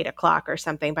 8 o'clock or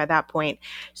something by that point.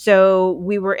 So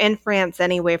we were in France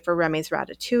anyway for Remy's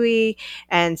Ratatouille.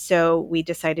 And so we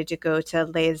decided to go to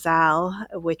Les Halles,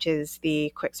 which is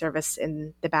the quick service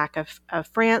in the back of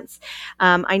France.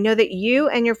 I know that you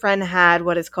and your friend had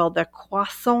what is called the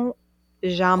croissant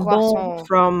jambon Croissant.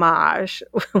 fromage,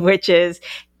 which is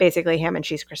basically ham and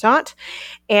cheese croissant.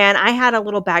 And I had a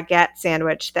little baguette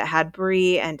sandwich that had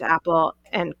brie and apple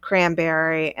and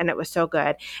cranberry, and it was so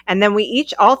good. And then we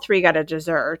each, all three, got a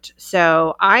dessert.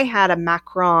 So I had a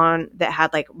macaron that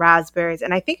had like raspberries,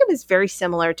 and I think it was very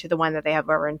similar to the one that they have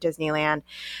over in Disneyland.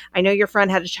 I know your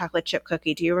friend had a chocolate chip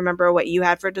cookie. Do you remember what you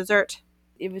had for dessert?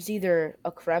 It was either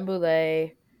a creme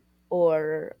brulee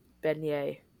or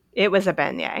beignet. It was a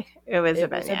beignet. It was a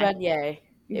It was a beignet. beignet.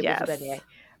 It was a Yes. beignet.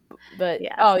 But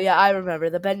Yes. oh yeah, I remember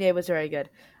the beignet was very good.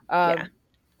 Yeah.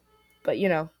 But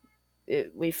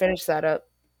we finished that up.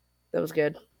 That was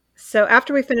good. So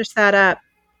after we finished that up,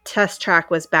 Test Track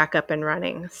was back up and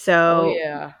running. Oh So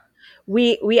yeah,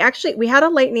 We had a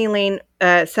lightning lane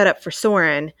set up for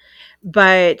Soren,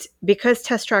 but because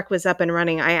Test Track was up and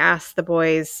running, I asked the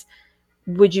boys,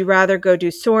 would you rather go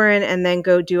do Soren and then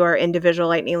go do our individual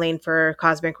lightning lane for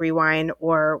Cosmic Rewind,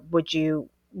 or would you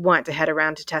want to head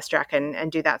around to Test Track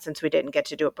and do that since we didn't get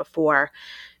to do it before?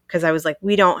 Because I was like,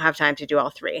 we don't have time to do all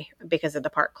three because of the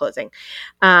park closing.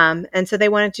 And so they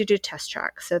wanted to do Test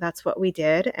Track. So that's what we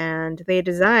did. And they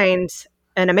designed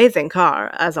an amazing car,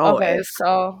 as Okay, always.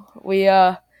 so we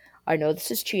I know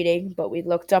this is cheating, but we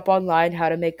looked up online how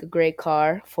to make a great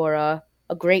car for a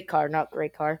great car, not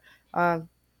great car, um,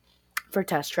 for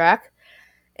test track.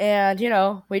 And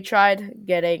we tried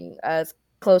getting as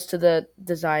close to the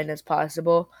design as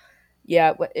possible.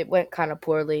 Yeah, it went kind of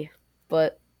poorly,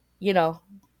 but you know,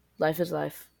 life is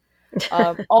life.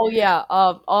 Oh yeah.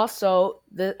 Also,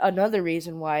 another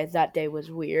reason why that day was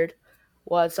weird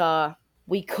was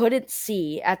we couldn't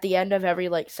see at the end of every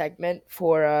like segment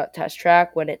for a test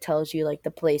track when it tells you like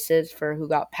the places for who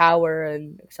got power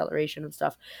and acceleration and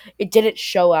stuff. It didn't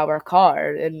show our car,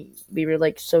 and we were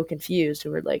like so confused.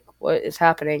 We were like, "What is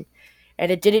happening?"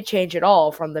 And it didn't change at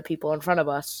all from the people in front of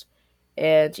us,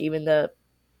 and even the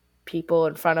people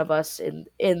in front of us in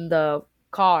the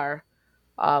car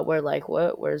were like,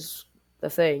 "What? Where's the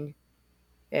thing?"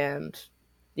 And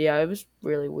yeah, it was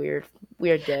really weird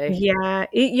day. Yeah.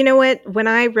 You know what? When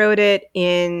I wrote it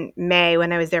in May,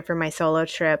 when I was there for my solo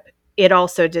trip, it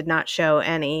also did not show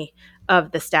any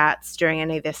of the stats during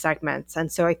any of the segments. And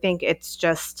so I think it's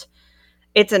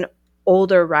an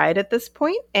older ride at this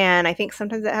point, and I think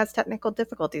sometimes it has technical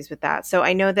difficulties with that. So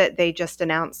I know that they just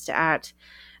announced at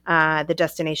the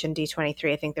Destination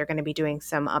D23. I think they're going to be doing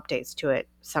some updates to it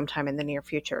sometime in the near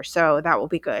future. So that will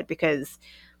be good because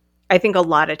I think a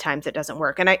lot of times it doesn't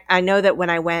work. And I know that when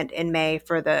I went in May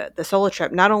for the solo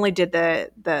trip, not only did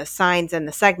the signs and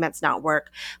the segments not work,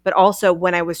 but also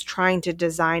when I was trying to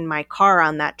design my car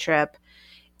on that trip,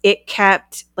 it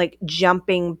kept like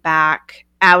jumping back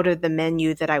out of the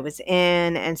menu that I was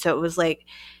in. And so it was like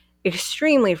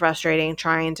extremely frustrating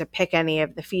trying to pick any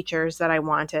of the features that I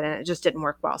wanted, and it just didn't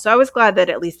work well. So I was glad that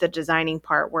at least the designing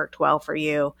part worked well for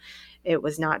you. It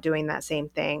was not doing that same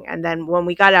thing. And then when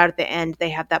we got out at the end, they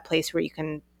have that place where you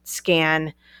can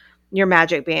scan your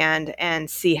magic band and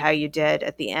see how you did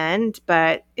at the end.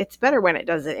 But it's better when it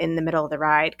does it in the middle of the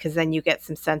ride, because then you get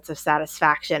some sense of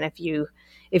satisfaction if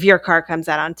your car comes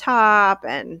out on top.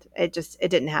 And it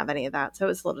didn't have any of that, so it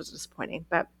was a little disappointing.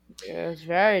 But It was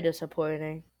very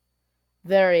disappointing.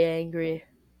 Very angry.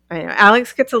 I know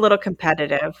Alex gets a little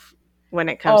competitive when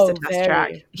it comes to Oh, test track.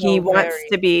 very. He No, wants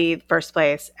to very. be first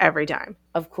place every time.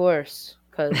 Of course,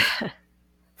 because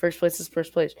first place is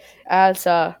first place. As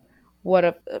one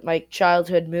of my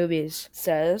childhood movies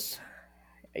says,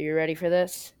 are you ready for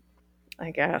this? I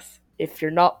guess. If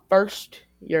you're not first,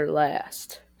 you're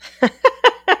last.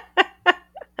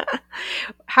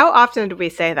 How often do we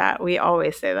say that? We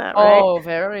always say that, right? Oh,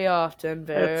 very often, It's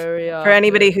very for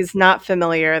anybody often. who's not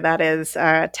familiar. That is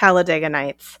Talladega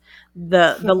Nights,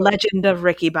 the legend of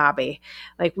Ricky Bobby.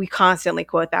 Like we constantly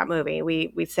quote that movie.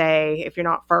 We say if you're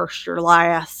not first, you're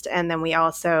last, and then we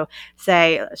also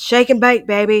say shake and bake,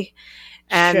 baby.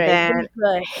 And Shake then and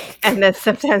bake. and then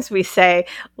sometimes we say,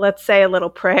 let's say a little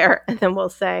prayer, and then we'll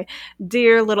say,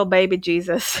 dear little baby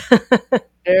Jesus.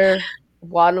 There,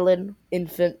 waddling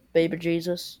infant baby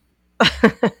Jesus,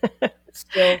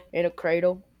 still in a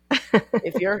cradle.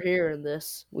 If you're hearing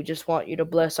this, we just want you to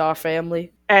bless our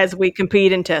family. As we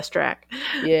compete in test track.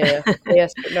 Yeah,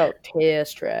 test no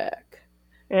test track.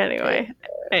 Test.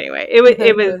 Anyway,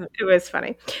 it was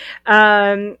funny.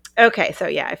 Okay, so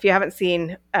yeah, if you haven't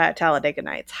seen Talladega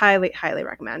Nights, highly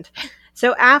recommend.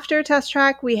 So after Test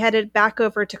Track, we headed back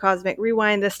over to Cosmic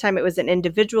Rewind. This time it was an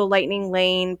individual lightning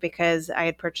lane because I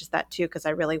had purchased that too because I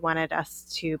really wanted us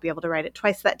to be able to ride it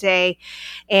twice that day.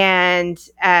 And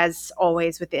as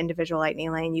always with the individual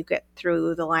lightning lane, you get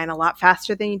through the line a lot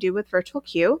faster than you do with virtual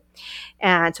queue.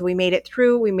 And so we made it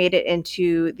through. We made it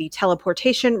into the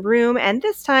teleportation room. And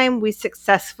this time we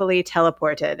successfully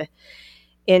teleported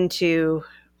into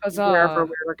wherever Huzzah!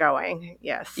 we were going.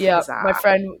 Yes, Yeah, huzzah.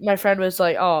 my friend was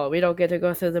like, "Oh, we don't get to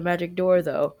go through the magic door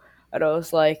though," and I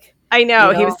was like, I you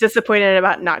know. He was know, disappointed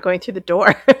about not going through the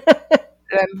door.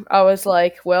 and I was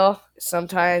like, well,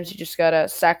 sometimes you just gotta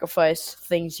sacrifice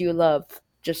things you love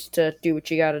just to do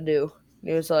what you gotta do. And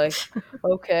he was like,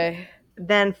 okay,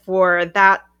 Then for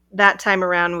that time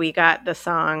around, we got the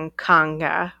song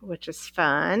Conga, which is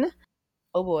fun.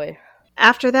 oh boy,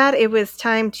 After that, it was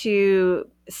time to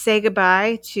say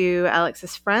goodbye to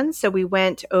Alex's friends. So we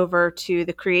went over to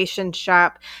the creation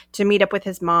shop to meet up with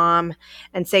his mom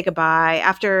and say goodbye.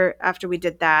 After we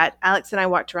did that, Alex and I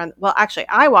walked around. Well, actually,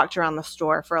 I walked around the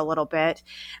store for a little bit,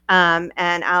 and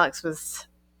Alex was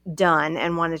done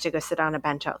and wanted to go sit on a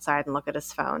bench outside and look at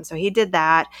his phone. So he did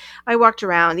that. I walked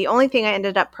around. The only thing I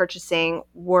ended up purchasing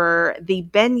were the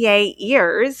beignet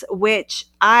ears, which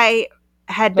I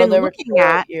had No, been there were looking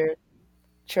at.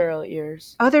 churro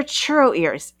ears. Oh, they're churro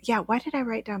ears. Yeah, why did I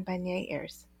write down beignet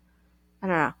ears? I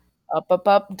don't know. Up, up,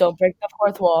 up! Don't break the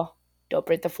fourth wall. Don't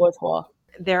break the fourth wall.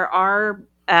 There are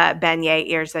beignet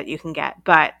ears that you can get,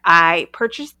 but I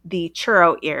purchased the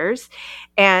churro ears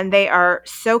and they are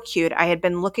so cute. I had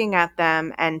been looking at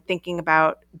them and thinking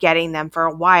about getting them for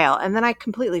a while, and then I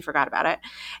completely forgot about it.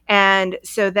 And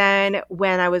so then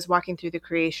when I was walking through the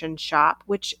creation shop,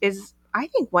 which is I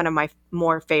think one of my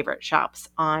more favorite shops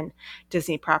on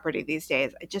Disney property these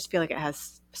days, I just feel like it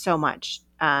has so much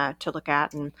to look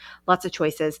at and lots of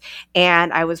choices.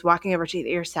 And I was walking over to the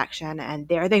ear section, and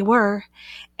there they were.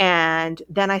 And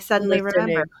then I suddenly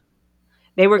remembered Listening,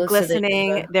 they were listening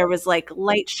glistening. to There was like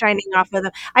light shining off of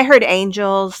them. I heard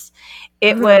angels.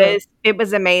 It the. was it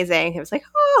was amazing. It was like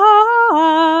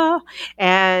ah,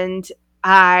 and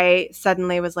I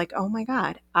suddenly was like, oh my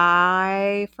god,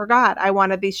 I forgot I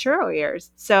wanted these churro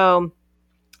ears. So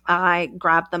I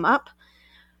grabbed them up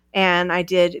and I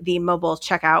did the mobile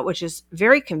checkout, which is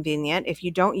very convenient. If you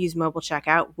don't use mobile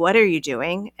checkout, what are you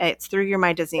doing? It's through your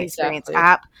My Disney Experience Exactly.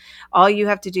 app. All you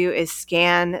have to do is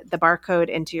scan the barcode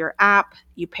into your app.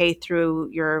 You pay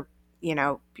through your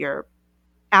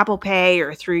Apple Pay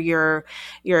or through your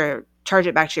charge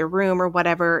it back to your room or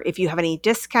whatever. If you have any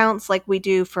discounts like we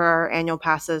do for our annual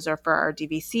passes or for our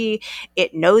DVC,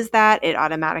 it knows that. It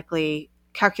automatically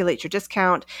calculates your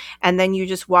discount, and then you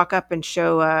just walk up and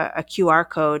show a QR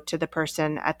code to the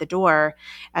person at the door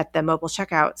at the mobile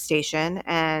checkout station,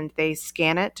 and they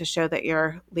scan it to show that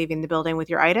you're leaving the building with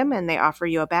your item, and they offer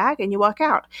you a bag and you walk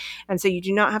out. And so you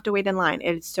do not have to wait in line.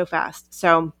 It's so fast.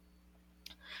 So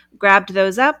grabbed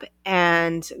those up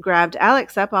and grabbed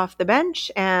Alex up off the bench,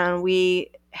 and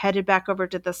we headed back over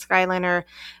to the Skyliner,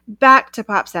 back to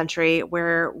Pop Century,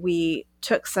 where we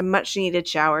took some much needed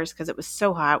showers because it was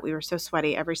so hot. We were so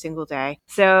sweaty every single day.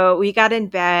 So we got in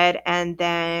bed, and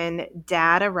then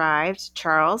Dad arrived.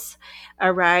 Charles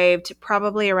arrived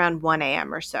probably around 1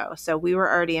 a.m. or so. So we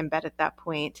were already in bed at that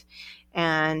point.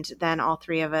 And then all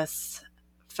three of us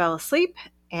fell asleep,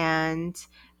 and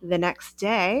the next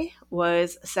day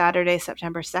was Saturday,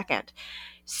 September 2nd.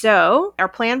 So, our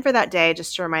plan for that day,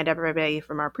 just to remind everybody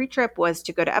from our pre trip, was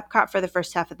to go to Epcot for the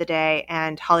first half of the day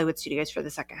and Hollywood Studios for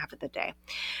the second half of the day.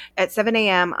 At 7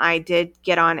 a.m., I did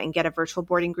get on and get a virtual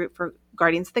boarding group for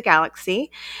Guardians of the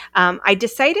Galaxy. I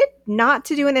decided not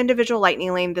to do an individual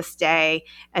lightning lane this day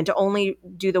and to only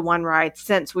do the one ride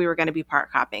since we were going to be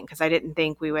park hopping, because I didn't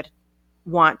think we would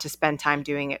want to spend time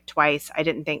doing it twice. I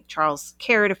didn't think Charles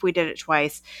cared if we did it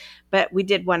twice, but we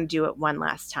did want to do it one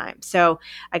last time. So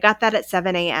I got that at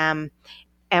 7 a.m.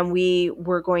 and we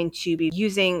were going to be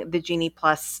using the Genie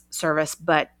Plus service,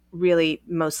 but really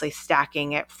mostly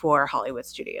stacking it for Hollywood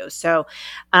Studios. So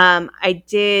I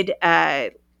did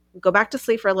go back to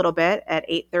sleep for a little bit. At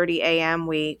 8:30 a.m.,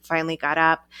 we finally got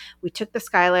up. We took the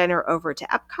Skyliner over to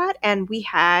Epcot, and we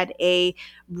had a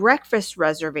breakfast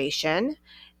reservation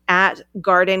at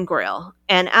Garden Grill.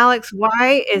 And Alex,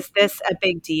 why is this a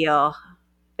big deal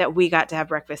that we got to have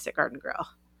breakfast at Garden Grill?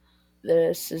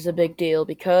 This is a big deal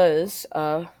because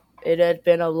it had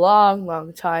been a long,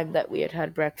 long time that we had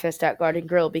had breakfast at Garden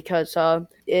Grill because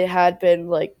it had been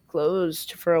like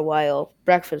closed for a while.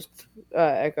 Breakfast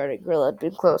at Garden Grill had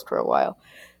been closed for a while,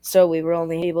 so we were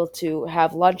only able to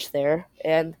have lunch there,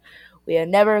 and we had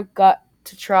never got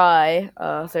to try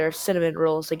their cinnamon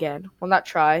rolls again. Well, not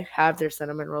try, have their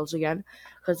cinnamon rolls again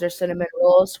because their cinnamon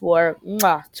rolls were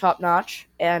top notch,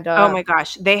 and Oh my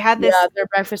gosh, yeah, their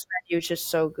breakfast menu is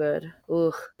just so good.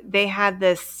 Ugh. they had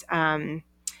this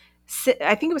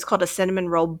I think it was called a cinnamon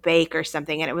roll bake or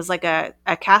something, and it was like a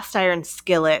cast iron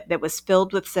skillet that was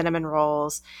filled with cinnamon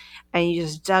rolls, and you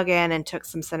just dug in and took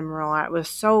some cinnamon roll out. It was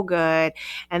so good.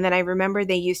 And then I remember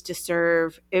they used to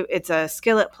serve it's a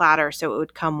skillet platter, so it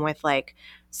would come with like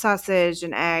sausage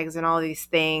and eggs and all these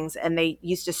things, and they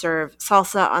used to serve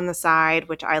salsa on the side,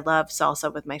 which I love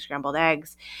salsa with my scrambled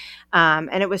eggs.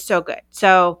 And it was so good.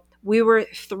 So we were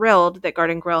thrilled that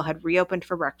Garden Grill had reopened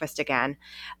for breakfast again.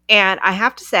 And I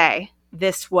have to say,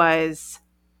 this was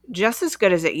just as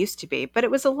good as it used to be, but it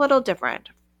was a little different.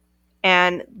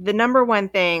 And the number one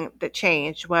thing that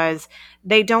changed was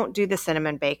they don't do the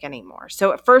cinnamon bake anymore.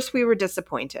 So at first we were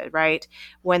disappointed, right?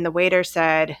 When the waiter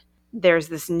said there's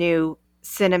this new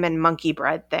cinnamon monkey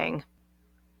bread thing,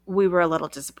 we were a little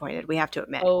disappointed, we have to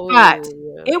admit. But Oh,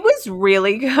 yeah. it was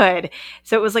really good.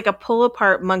 So it was like a pull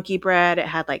apart monkey bread. It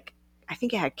had like, I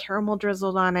think it had caramel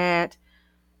drizzled on it.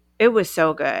 It was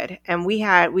so good. And we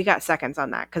got seconds on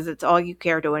that because it's all you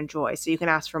care to enjoy. So you can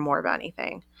ask for more of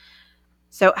anything.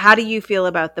 So how do you feel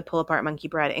about the pull apart monkey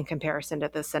bread in comparison to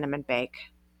the cinnamon bake?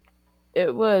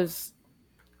 It was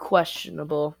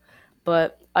questionable,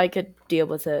 but I could deal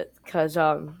with it because,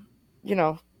 you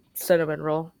know, cinnamon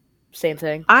roll, same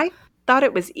thing. I thought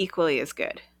it was equally as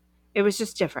good. It was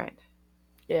just different.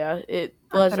 Yeah, I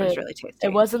thought it was really it tasty.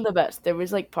 wasn't the best. There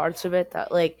was like parts of it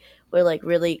that like were like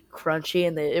really crunchy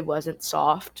and it wasn't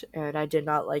soft, and I did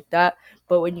not like that.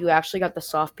 But when you actually got the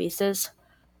soft pieces,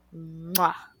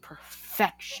 mwah,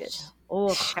 perfection.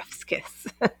 Oh, Chef's kiss.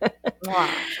 mwah,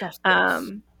 chef's kiss.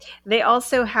 Um, they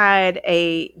also had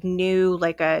a new,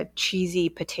 like a cheesy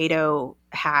potato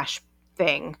hash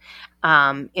thing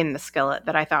in the skillet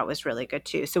that I thought was really good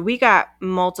too. So we got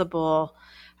multiple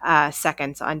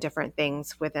seconds on different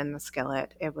things within the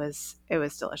skillet. It was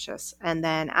delicious. And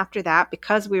then after that,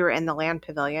 because we were in the land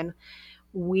pavilion,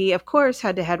 we of course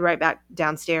had to head right back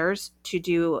downstairs to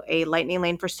do a lightning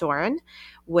lane for Soren,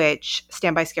 which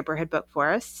Standby Skipper had booked for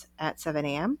us at 7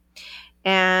 a.m.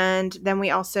 And then we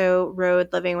also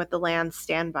rode Living with the Land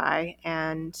Standby,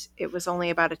 and it was only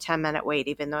about a 10-minute wait,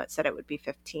 even though it said it would be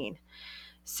 15.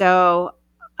 So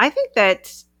I think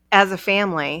that as a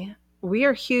family, we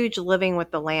are huge Living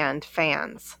with the Land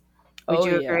fans. Would Oh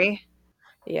you yeah, agree?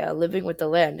 yeah. Living with the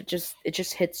land, it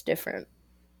just hits different.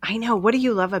 I know. What do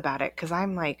you love about it? Because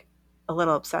I'm like a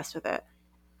little obsessed with it.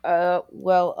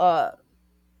 Well,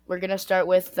 we're gonna start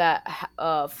with that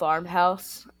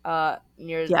farmhouse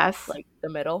near Yes. like the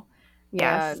middle,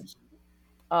 Yes. and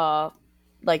uh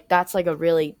like that's like a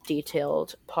really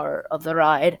detailed part of the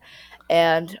ride,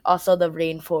 and also the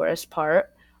rainforest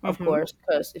part, of Mm-hmm. course,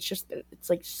 because it's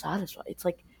like satisfying. It's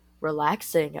like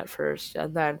relaxing at first,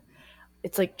 and then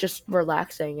it's like just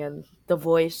relaxing, and the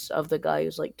voice of the guy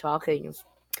who's like talking is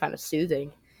kind of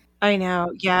soothing. I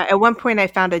know. Yeah. At one point, I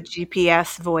found a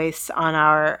GPS voice on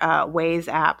our Waze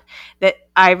app that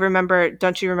I remember.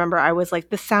 Don't you remember? I was like,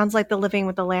 this sounds like the Living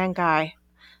with the Land guy.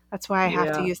 That's why I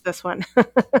have to Yeah. use this one.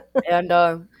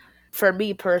 And for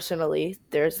me personally,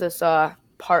 there's this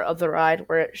part of the ride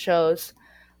where it shows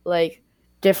like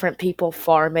different people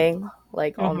farming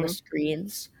like on the Hmm.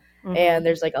 screens, Hmm. and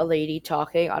there's like a lady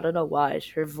talking. I don't know why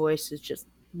her voice is just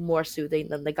more soothing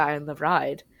than the guy on the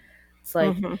ride. It's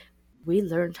like Hmm. we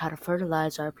learned how to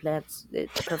fertilize our plants.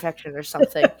 It's perfection or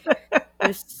something.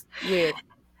 It's weird,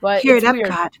 but Here at it's weird.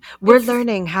 Epcot, we're It's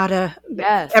learning how to.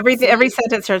 yes. Every See,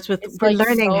 sentence starts with it's "We're like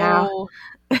learning how."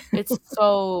 it's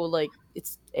so like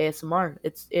it's ASMR.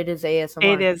 It is It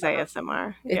ASMR. is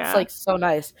ASMR. It's Yeah. like so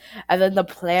nice. And then the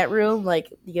plant room, like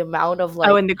the amount of Oh,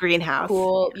 like in the greenhouse.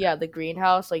 cool, yeah, the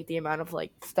greenhouse, like the amount of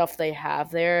like stuff they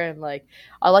have there, and like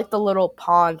I like the little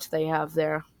pond they have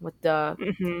there with the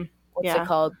Hmm. what's it Yeah.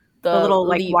 called? The The little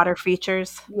like leaf. water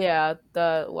features. Yeah,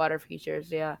 the water features,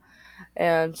 yeah.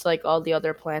 And it's like all the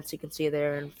other plants you can see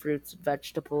there, and fruits and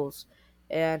vegetables.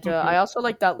 And Hmm. I also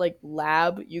like that like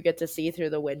lab you get to see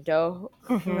through the window.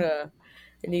 Hmm.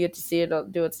 And you get to see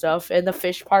it doing stuff. And the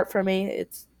fish part for me,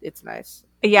 it's nice.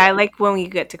 Yeah, I Yeah. like when we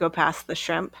get to go past the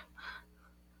shrimp.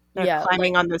 They're Yeah, like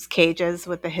climbing on those cages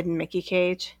with the hidden Mickey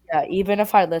cage. yeah, even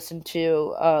if I listen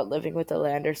to Living with the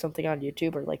Land or something on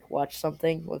YouTube, or like watch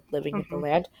something with Living with the Hmm.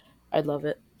 Land, I love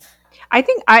it. I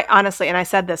think I honestly, and I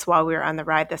said this while we were on the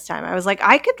ride this time, I was like,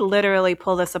 I could literally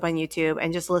pull this up on YouTube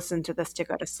and just listen to this to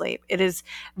go to sleep. It is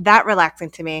that relaxing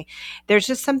to me. There's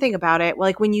just something about it.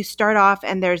 Like when you start off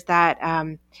and there's that,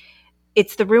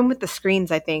 it's the room with the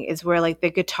screens, I think, is where like the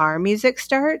guitar music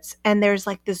starts. And there's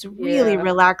like this really Yeah.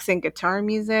 relaxing guitar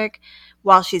music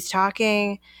while she's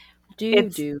talking. Do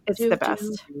It's, do it's do the do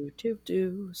best. do do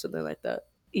do something like that.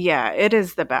 Yeah, it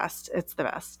is the best. It's the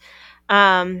best.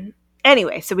 Um,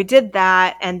 anyway, so we did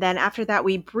that. And then after that,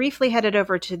 we briefly headed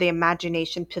over to the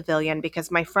Imagination Pavilion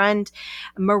because my friend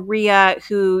Maria,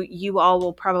 who you all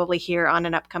will probably hear on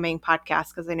an upcoming podcast,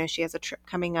 because I know she has a trip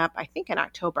coming up, I think in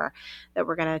October, that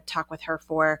we're going to talk with her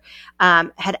for,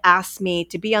 had asked me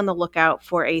to be on the lookout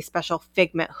for a special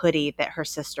Figment hoodie that her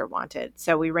sister wanted.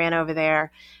 So we ran over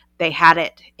there. They had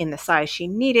it in the size she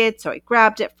needed, so I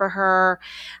grabbed it for her.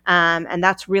 And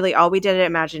that's really all we did at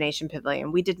Imagination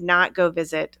Pavilion. We did not go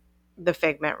visit the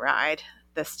Figment ride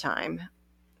this time.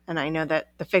 And I know that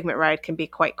the Figment ride can be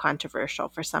quite controversial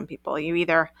for some people. You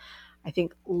either I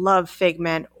think love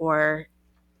Figment or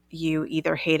you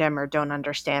either hate him or don't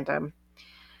understand him.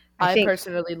 I I think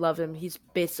personally love him. He's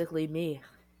basically me.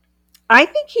 I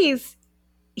think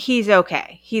he's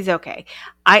okay. He's okay.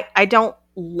 I don't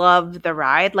love the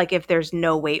ride. Like if there's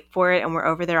no wait for it and we're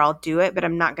over there, I'll do it, but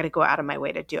I'm not going to go out of my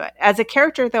way to do it. As a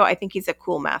character, though, I think he's a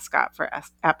cool mascot for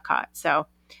Epcot. So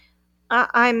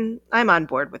I'm on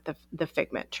board with the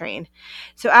Figment train.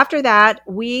 So after that,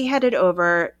 we headed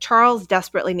over. Charles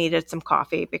desperately needed some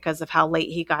coffee because of how late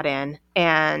he got in,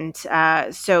 and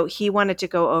so he wanted to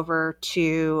go over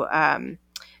to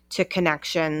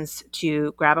Connections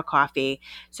to grab a coffee.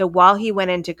 So while he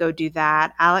went in to go do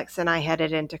that, Alex and I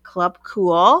headed into Club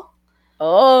Cool.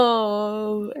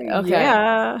 Oh, okay.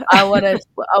 Yeah. I want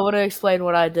to explain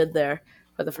what I did there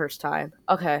for the first time.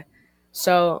 Okay,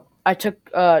 so I took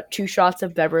 2 shots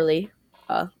of Beverly.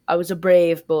 I was a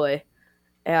brave boy,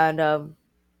 and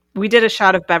We did a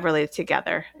shot of Beverly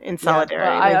together in yeah, but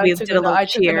solidarity. Like we did a little I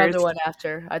took cheers. another one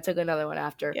after. I took another one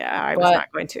after, Yeah, I was but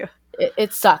not going to.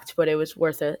 it sucked, but it was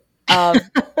worth it.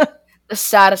 The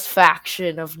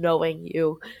satisfaction of knowing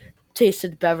you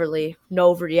tasted Beverly,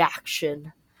 no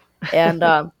reaction, and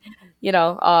had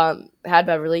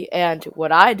Beverly. And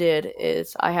what I did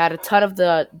is I had a ton of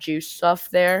the juice stuff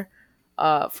there,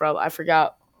 from I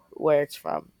forgot where it's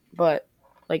from, but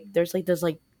like there's like this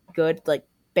like good like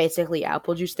basically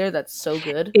apple juice there that's so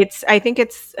good. It's I think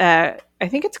it's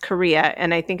Korea,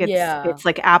 and I think Yeah, it's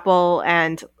like apple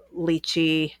and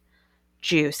lychee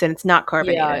juice, and it's not yeah,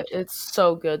 carbonated. it's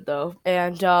so good though.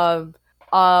 And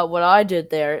what I did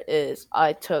there is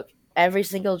I took every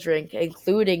single drink,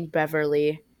 including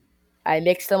Beverly. I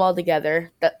mixed them all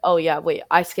together. Oh yeah, wait,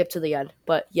 I skipped to the end.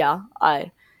 But yeah,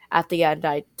 I at the end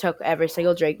I took every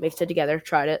single drink, mixed it together,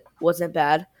 tried it. Wasn't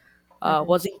bad. Mhm.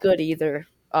 Wasn't good either.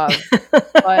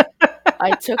 But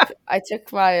I took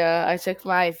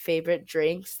my favorite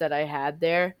drinks that I had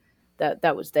there.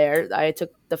 That was there. I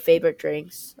took the favorite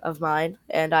drinks of mine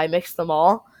and I mixed them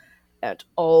all. And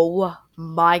oh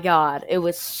my god, it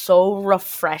was so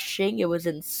refreshing. It was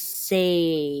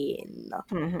insane.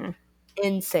 Mhm.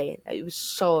 Insane. It was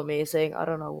so amazing. I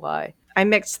don't know why. I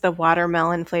mixed the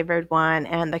watermelon flavored one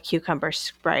and the cucumber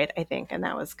Sprite, I think, and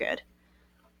that was good.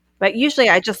 But usually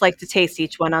I just like to taste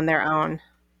each one on their own.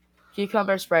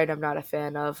 Cucumber Sprite, I'm not a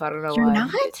fan of. I don't know You're why.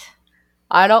 not?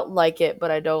 I don't like it,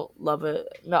 but I don't love it.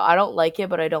 No, I don't like it,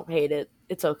 but I don't hate it.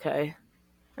 It's okay.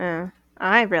 Uh,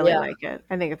 I really Yeah. like it.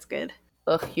 I think it's good.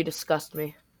 Ugh, you disgust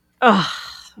me. Oh,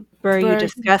 Burr, you Bird, you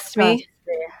disgust disgust me.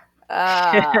 me.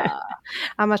 Ah.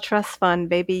 I'm a trust fund,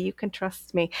 baby. You can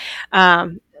trust me.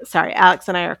 Sorry, Alex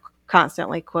and I are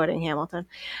constantly quoting Hamilton.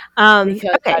 Because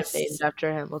Okay, I'm named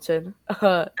after Hamilton.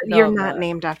 No, you're I'm not not.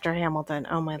 named after Hamilton.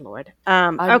 Oh my lord.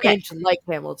 I'm Okay. named like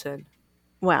Hamilton.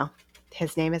 Well,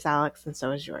 his name is Alex, and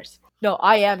so is yours. No,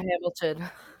 I am Hamilton.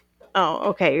 Oh,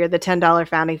 okay. You're the $10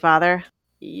 founding father.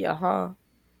 Yeah, huh?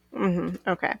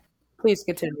 Okay. Please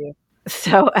continue.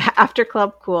 So after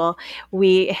Club Cool,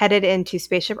 we headed into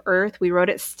Spaceship Earth. We rode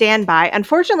it standby.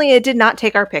 Unfortunately, it did not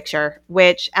take our picture,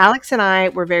 which Alex and I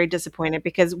were very disappointed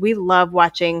because we love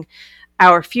watching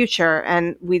our future,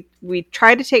 and we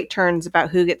try to take turns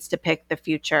about who gets to pick the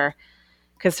future.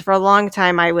 Because for a long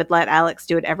time, I would let Alex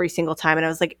do it every single time, and I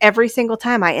was like, every single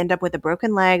time I end up with a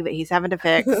broken leg that he's having to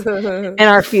fix in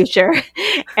our future.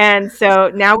 And so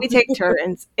now we take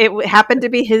turns. Happened to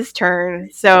be his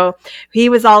turn. So he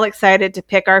was all excited to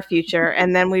pick our future.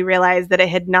 And then we realized that it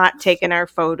had not taken our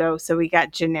photo. So we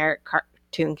got generic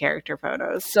cartoon character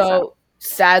photos. So So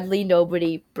sadly,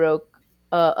 nobody broke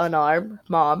an arm,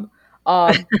 Mom.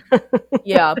 Um,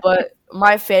 yeah, but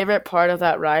my favorite part of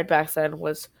that ride back then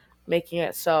was making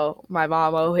it so my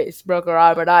mom always broke her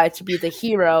arm and I to be the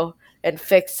hero and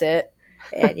fix it.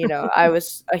 And I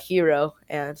was a hero,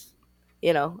 and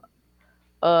you know,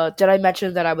 did I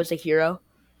mention that I was a hero?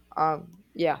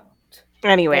 Yeah.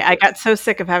 anyway, Thank I you. got so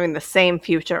sick of having the same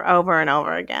future over and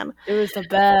over again. It was the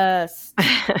best.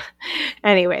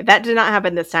 Anyway, that did not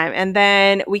happen this time. And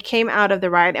then we came out of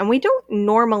the ride, and we don't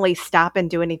normally stop and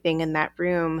do anything in that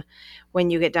room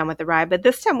when you get done with the ride. But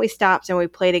this time we stopped and we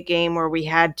played a game where we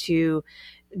had to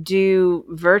do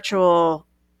virtual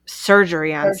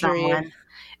surgery on Surgery, someone.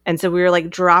 And so we were like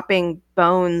dropping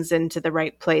bones into the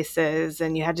right places,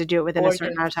 and you had to do it within a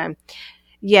certain amount organs. of time.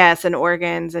 Yes, and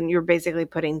organs, and you're basically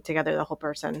putting together the whole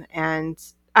person. And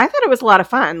I thought it was a lot of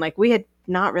fun. Like we had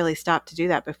not really stopped to do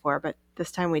that before, but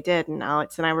this time we did, and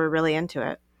Alex and I were really into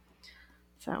it.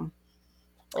 So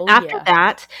Oh after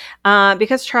yeah. that,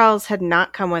 because Charles had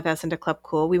not come with us into Club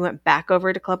Cool, we went back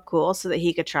over to Club Cool so that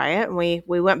he could try it, and we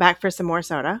went back for some more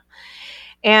soda.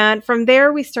 And from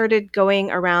there, we started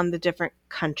going around the different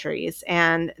countries.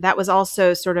 And that was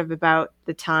also sort of about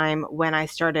the time when I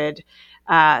started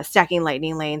stacking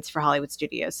lightning lanes for Hollywood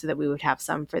Studios, so that we would have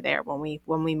some for there when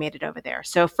we made it over there.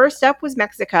 So first up was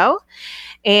Mexico,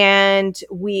 and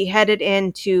we headed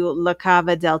into La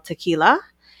Cava del Tequila.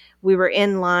 We were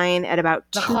in line at about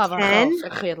The Clavajel 2:10.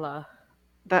 Tequila.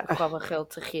 The The Clavajel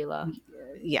Tequila.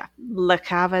 Yeah, La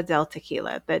Cava del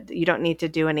Tequila. That you don't need to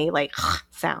do any like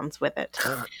sounds with it.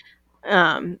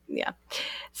 Yeah.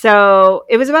 So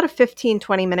it was about a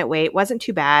 15-20 minute wait. Wasn't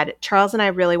too bad. Charles and I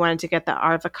really wanted to get the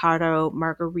avocado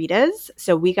margaritas,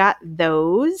 so we got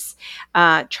those.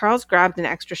 Charles grabbed an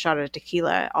extra shot of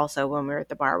tequila also when we were at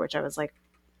the bar, which I was like,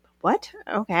 what?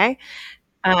 Okay.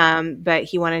 But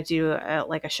he wanted to do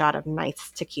like a shot of nice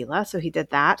tequila, so he did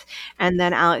that. And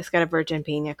then Alex got a virgin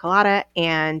pina colada,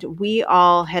 and we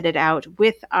all headed out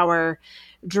with our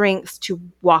drinks to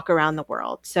walk around the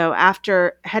world. So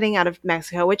after heading out of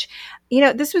Mexico, which,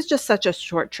 this was just such a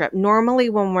short trip. Normally,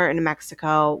 when we're in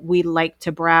Mexico, we like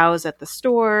to browse at the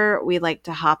store. We like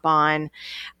to hop on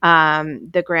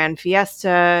the Grand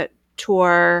Fiesta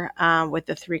tour with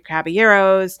the Three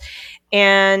Caballeros,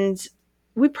 and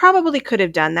we probably could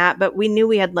have done that, but we knew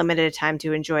we had limited time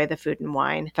to enjoy the food and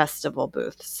wine festival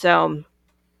booth. So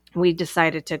we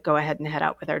decided to go ahead and head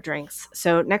out with our drinks.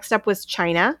 So next up was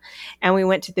China, and we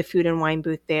went to the food and wine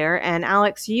booth there. And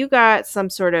Alex, you got some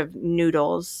sort of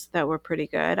noodles that were pretty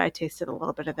good. I tasted a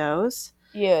little bit of those.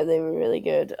 Yeah, they were really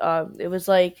good. It was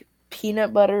like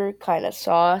peanut butter kind of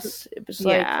sauce. It was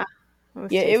like, Yeah, it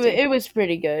was yeah, tasty. it was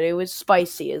pretty good. It was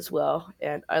spicy as well,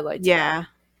 and I liked that. Yeah.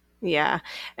 Yeah.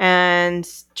 And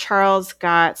Charles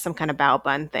got some kind of bao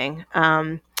bun thing.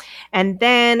 And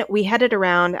then we headed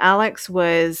around. Alex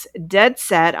was dead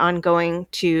set on going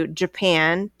to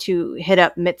Japan to hit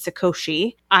up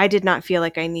Mitsukoshi. I did not feel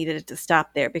like I needed to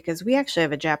stop there because we actually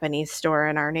have a Japanese store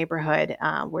in our neighborhood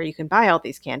where you can buy all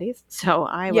these candies. So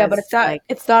I Yeah, but was like,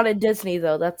 it's not in Disney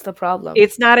though. That's the problem.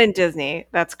 it's not in Disney.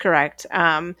 That's correct.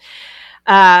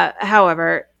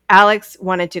 However, Alex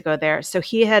wanted to go there, so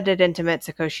he headed into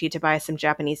Mitsukoshi to buy some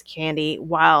Japanese candy,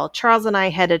 while Charles and I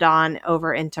headed on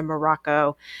over into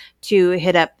Morocco to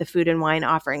hit up the food and wine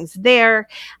offerings there,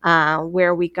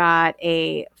 where we got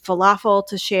a falafel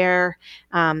to share,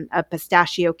 a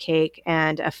pistachio cake,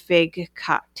 and a fig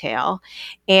cocktail.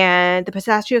 And the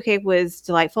pistachio cake was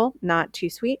delightful, not too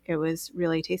sweet. It was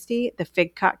really tasty. The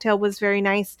fig cocktail was very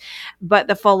nice, but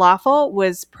the falafel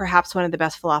was perhaps one of the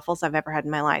best falafels I've ever had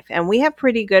in my life. And we have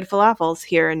pretty good falafels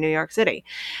here in New York City.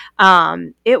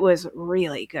 It was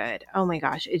really good. Oh my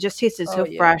gosh. It just tasted Oh so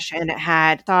yeah. fresh, and it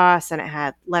had sauce and it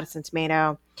had lettuce and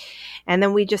tomato. And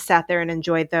then we just sat there and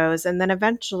enjoyed those. And then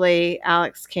eventually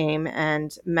Alex came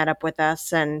and met up with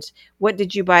us. And what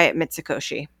did you buy at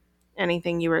Mitsukoshi?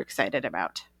 Anything you were excited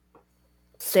about?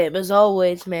 Same as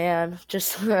always, man.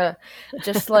 Just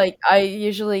like I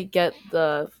usually get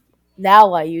the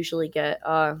now I usually get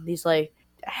these like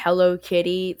Hello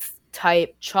Kitty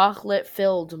type chocolate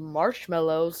filled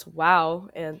marshmallows. Wow,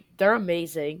 and they're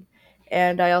amazing.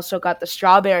 And I also got the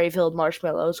strawberry filled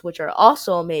marshmallows, which are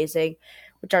also amazing,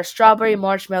 which are strawberry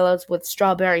marshmallows with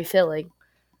strawberry filling.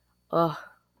 Ugh,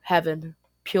 heaven,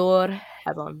 pure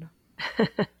heaven.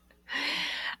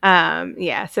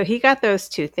 Yeah, so he got those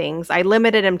two things. I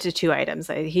limited him to two items.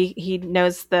 He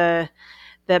knows the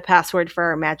password for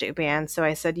our magic band, so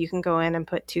I said you can go in and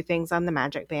put two things on the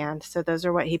magic band. So those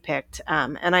are what he picked.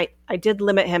 And I did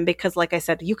limit him because, like I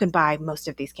said, you can buy most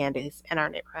of these candies in our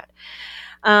neighborhood.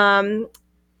 Um,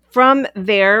 from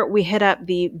there, we hit up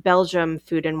the Belgium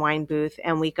food and wine booth,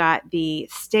 and we got the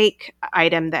steak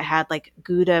item that had like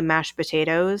Gouda mashed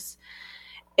potatoes,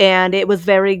 and it was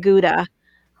very Gouda.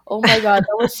 Oh my god,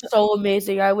 that was so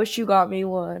amazing. I wish you got me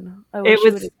one. I It wish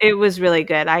you would. was really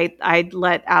good. I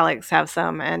let Alex have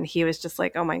some, and he was just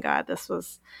like, "Oh my god, this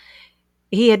was."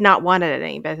 He had not wanted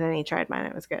any, but then he tried mine.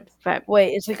 It was good, but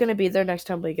Wait, is it gonna be there next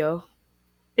time we go?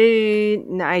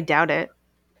 no, I doubt it.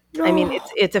 I mean, No.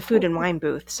 it's a food and wine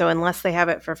booth, so unless they have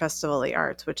it for Festival of the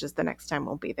Arts, which is the next time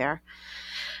we'll be there.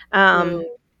 Ew. Um,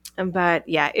 but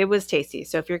yeah, it was tasty.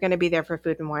 So if you're going to be there for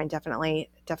food and wine, definitely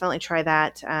try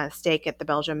that steak at the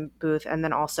Belgium booth, and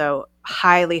then also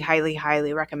highly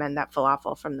recommend that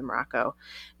falafel from the Morocco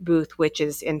booth, which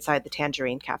is inside the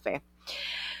Tangerine Cafe.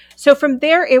 So from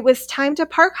there, it was time to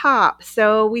park hop.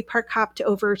 So we park hopped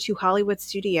over to Hollywood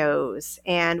Studios,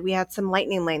 and we had some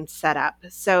lightning lanes set up.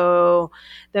 So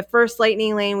the first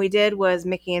lightning lane we did was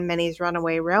Mickey and Minnie's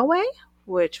Runaway Railway,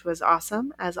 which was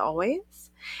awesome as always.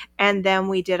 And then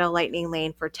we did a lightning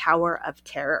lane for Tower of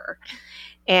Terror.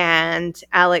 And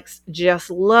Alex just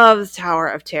loves Tower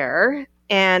of Terror.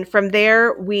 And from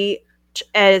there, we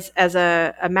as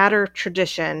a matter of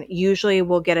tradition, usually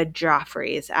we'll get a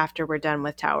Joffrey's after we're done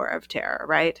with Tower of Terror,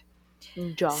 right?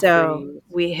 So Joffrey.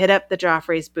 we hit up the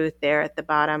Joffrey's booth there at the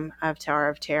bottom of Tower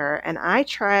of Terror, and I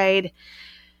tried.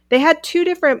 They had two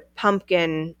different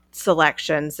pumpkin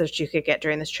selections that you could get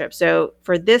during this trip. So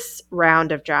for this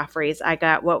round of Joffrey's, I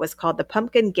got what was called the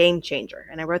Pumpkin Game Changer,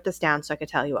 and I wrote this down so I could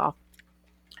tell you all.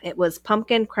 It was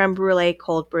pumpkin creme brulee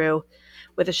cold brew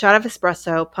with a shot of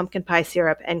espresso, pumpkin pie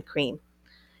syrup, and cream.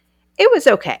 It was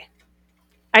okay.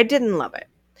 I didn't love it,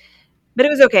 but it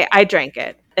was okay. I drank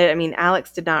it. I mean,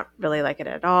 Alex did not really like it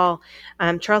at all.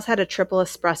 Charles had a triple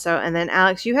espresso, and then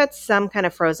Alex, you had some kind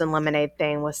of frozen lemonade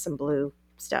thing with some blue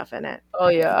stuff in it. Oh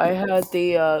yeah, I had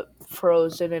the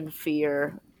Frozen in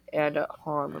Fear, and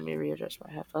hold on, let me readjust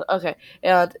my headphones. Okay,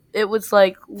 and it was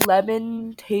like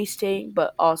lemon tasting,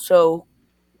 but also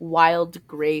wild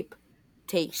grape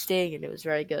tasting, and it was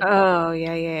very good. Oh,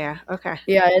 yeah, yeah, yeah. Okay.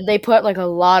 Yeah, and they put like a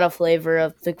lot of flavor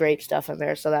of the grape stuff in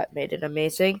there, so that made it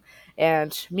amazing.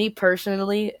 And me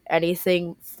personally,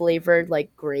 anything flavored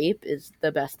like grape is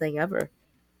the best thing ever.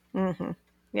 Hmm.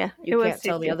 Yeah, You it was can't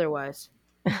tell me tasty. otherwise.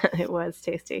 It was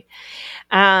tasty.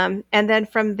 And then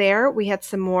from there, we had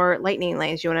some more lightning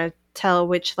lanes. You want to tell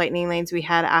which lightning lanes we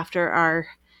had after our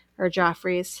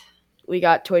Joffreys? We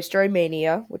got Toy Story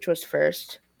Mania, which was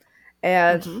first,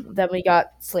 and Hmm. then we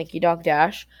got Slinky Dog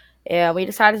Dash, and we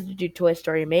decided to do Toy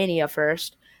Story Mania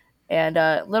first. And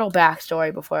a little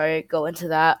backstory before I go into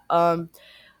that.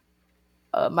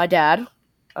 My dad,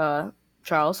 uh,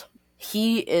 Charles,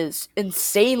 he is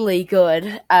insanely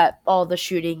good at all the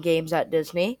shooting games at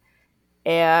Disney,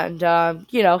 and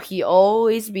he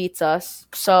always beats us.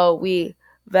 So we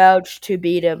vowed to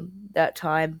beat him that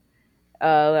time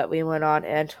that we went on,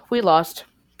 and we lost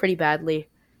pretty badly.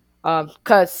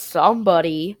 Cause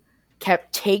somebody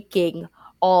kept taking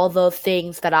all the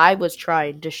things that I was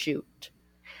trying to shoot.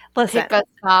 Listen. Pick a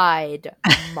side,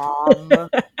 mom.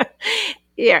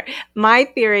 Yeah, my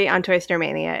theory on Toy Story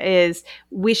Mania is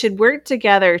we should work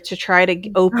together to try to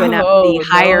open up the Oh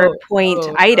higher no! point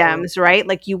Oh no! items, right?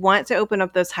 Like you want to open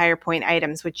up those higher point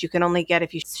items, which you can only get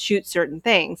if you shoot certain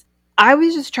things. I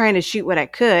was just trying to shoot what I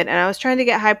could, and I was trying to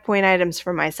get high point items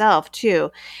for myself too.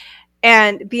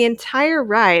 And the entire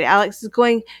ride, Alex is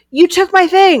going, "You took my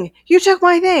thing! You took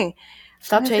my thing!"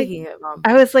 Stop I was like, taking it, mom.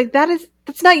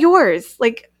 that's not yours.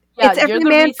 Like Yeah, it's every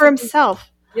man for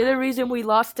himself. you're the reason we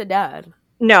lost to dad.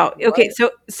 No, Like okay,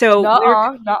 what? so we're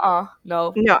Nuh-uh, nuh-uh,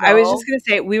 no, no, I was just no. gonna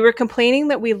say we were complaining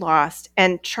that we lost,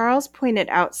 and Charles pointed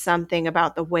out something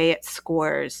about the way it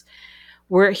scores,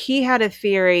 where he had a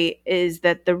theory is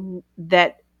that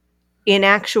in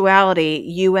actuality,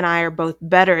 you and I are both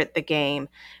better at the game,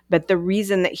 but the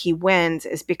reason that he wins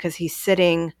is because he's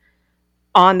sitting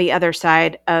on the other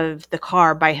side of the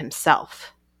car by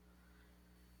himself.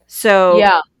 So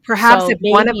Yeah. perhaps So if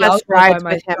one of maybe I'll us go by rides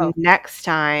with him myself. next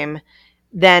time,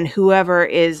 then whoever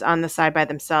is on the side by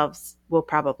themselves will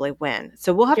probably win.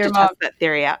 So we'll have Here, to mom. test that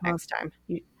theory out Mom. next time.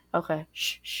 You, okay.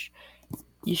 Shh, shh.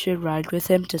 You should ride with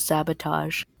him to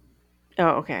sabotage. Oh,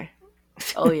 okay.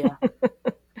 Oh yeah,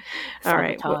 All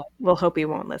right. sabotage. We'll hope he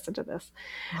won't listen to this.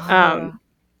 Um,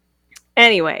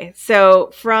 Anyway,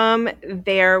 so from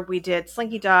there, we did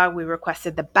Slinky Dog. We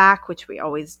requested the back, which we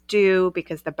always do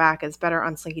because the back is better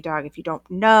on Slinky Dog if you don't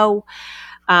know.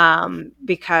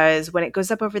 Because when it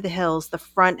goes up over the hills, the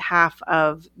front half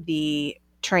of the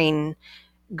train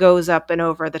goes up and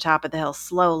over the top of the hill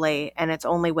slowly, and it's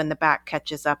only when the back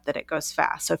catches up that it goes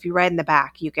fast. So if you ride in the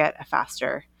back, you get a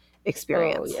faster Oh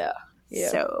experience. yeah, yeah,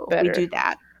 So we better. do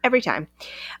that every time.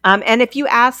 And if you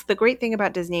ask, the great thing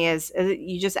about Disney is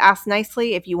you just ask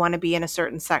nicely if you want to be in a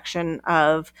certain section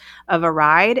of a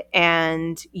ride,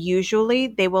 and usually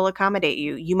they will accommodate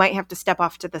you. You might have to step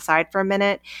off to the side for a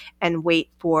minute and wait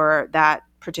for that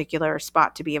particular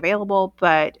spot to be available,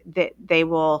 but they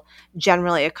will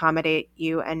generally accommodate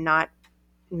you and not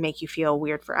make you feel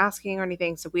weird for asking or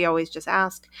anything. So we always just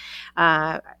ask.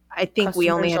 I think we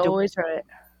only Customer's had to always right.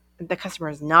 the customer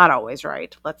is not always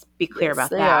right. Let's be clear Yes, about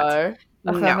they that. are.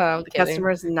 No, I'm the kidding. customer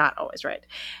is not always right.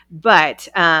 But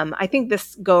I think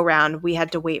this go around, we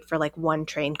had to wait for like one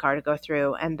train car to go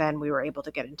through, and then we were able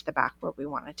to get into the back where we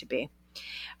wanted to be.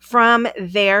 From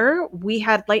there, we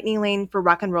had Lightning Lane for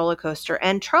Rock and Roller Coaster,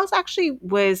 and Charles actually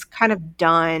was kind of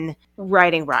done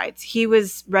riding rides. He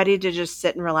was ready to just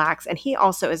sit and relax, and he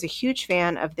also is a huge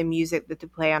fan of the music that they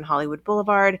play on Hollywood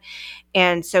Boulevard.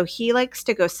 And so he likes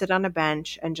to go sit on a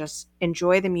bench and just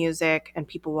enjoy the music and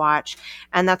people watch.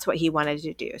 And that's what he wanted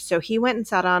to do. So he went and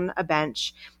sat on a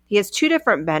bench. He has two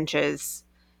different benches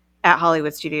at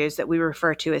Hollywood Studios that we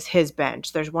refer to as his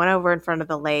bench. There's one over in front of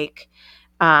the lake,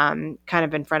 kind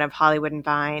of in front of Hollywood and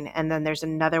Vine. And then there's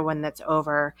another one that's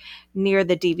over near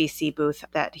the DVC booth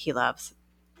that he loves.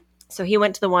 So he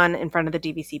went to the one in front of the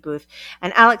DVC booth,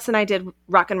 and Alex and I did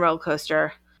Rock and Roller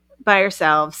Coaster by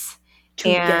ourselves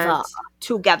and Together.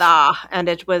 together, and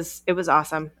it was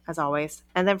awesome as always.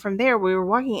 And then from there we were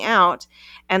walking out,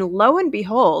 and lo and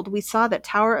behold, we saw that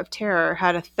Tower of Terror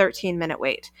had a 13-minute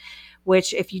wait,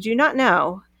 which, if you do not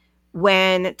know,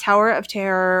 when Tower of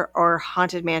Terror or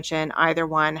Haunted Mansion, either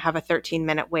one, have a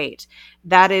 13-minute wait,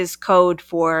 that is code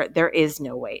for there is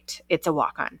no wait. It's a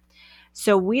walk-on.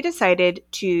 So we decided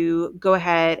to go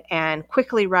ahead and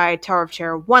quickly ride Tower of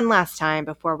Terror one last time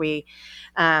before we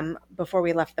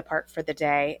left the park for the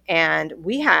day. And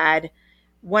we had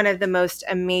one of the most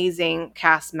amazing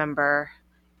cast member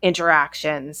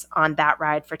interactions on that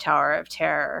ride for Tower of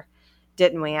Terror,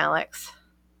 didn't we, Alex?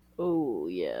 Oh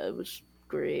yeah, it was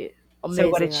great, So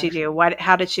what did amazing she actually. do?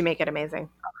 How did she make it amazing?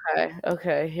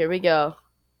 Okay, here we go.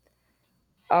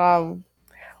 Um,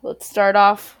 let's start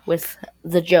off with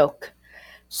the joke.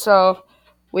 So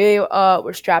we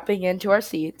were strapping into our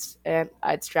seats, and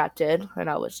I'd strapped in, and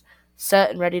I was set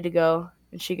and ready to go.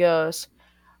 And she goes,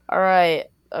 "All right,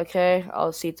 okay, all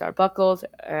the seats are buckled."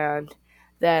 And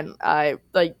then I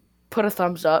like put a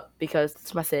thumbs up because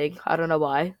it's my thing. I don't know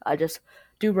why. I just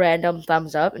do random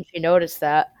thumbs up, and she noticed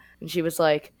that, and she was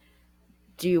like,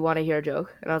 "Do you want to hear a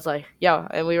joke?" And I was like, "Yeah."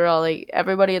 And we were all like,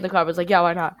 everybody in the car was like, "Yeah,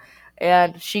 why not?"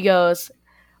 And she goes,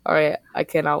 "All right, I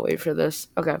cannot wait for this."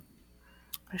 Okay.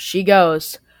 She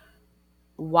goes,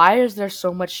 "Why is there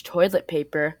so much toilet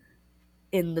paper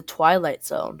in the Twilight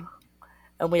Zone?"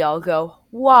 And we all go,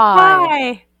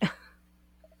 "Why?" Why?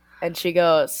 And she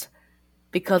goes,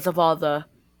 "Because of all the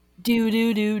do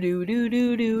do do do do do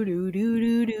do do do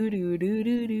do do do do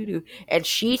do do do." And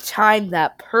she timed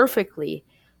that perfectly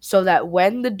so that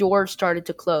when the door started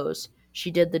to close,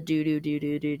 she did the do do do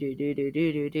do do do do do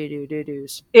do do do do do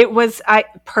do's. It was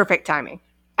perfect timing.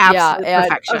 Yeah, Absolute and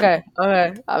perfection.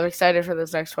 okay, I'm excited for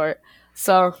this next part.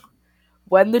 So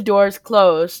when the doors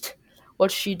closed,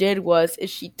 what she did was is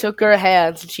she took her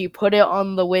hands and she put it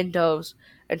on the windows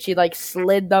and she like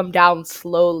slid them down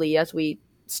slowly as we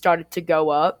started to go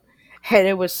up, and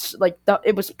it was like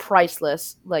it was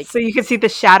priceless. So Like you could see the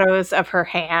shadows of her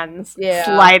hands yeah,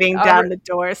 sliding down the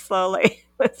door slowly.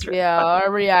 It's really yeah, funny.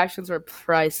 our reactions were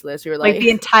priceless. We were Like like the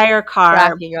entire car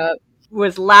cracking up.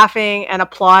 was laughing and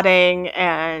applauding,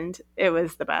 and it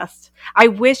was the best. I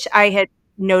wish I had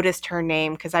noticed her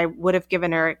name because I would have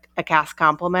given her a cast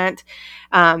compliment,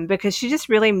 because she just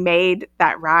really made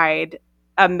that ride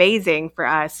amazing for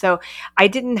us. So I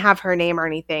didn't have her name or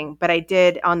anything, but I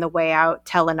did on the way out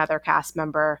tell another cast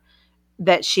member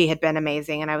that she had been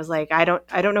amazing, and I was like, I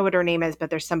don't know what her name is, but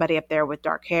there's somebody up there with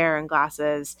dark hair and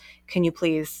glasses. Can you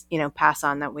please, pass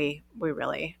on that we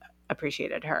really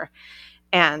appreciated her.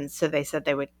 And so they said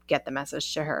they would get the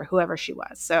message to her, whoever she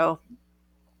was. So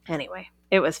anyway,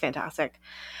 it was fantastic.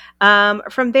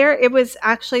 From there, it was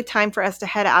actually time for us to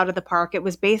head out of the park. It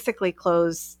was basically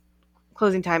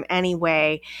closing time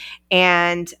anyway,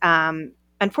 and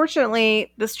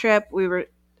unfortunately, this trip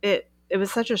it was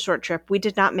such a short trip. We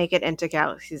did not make it into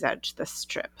Galaxy's Edge this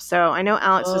trip. So I know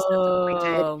Alex was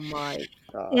disappointed Oh my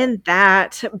god. in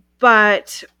that,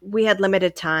 but we had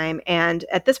limited time. And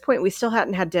at this point, we still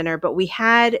hadn't had dinner, but we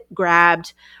had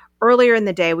grabbed earlier in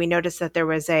the day. We noticed that there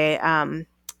was a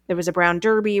Brown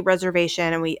Derby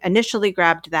reservation, and we initially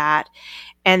grabbed that.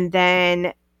 And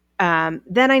then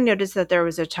I noticed that there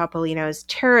was a Topolino's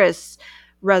Terrace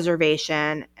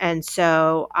reservation, and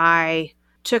so I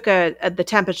took the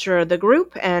temperature of the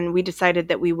group, and we decided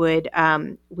that we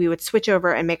would switch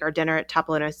over and make our dinner at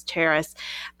Topolino's Terrace,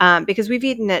 because we've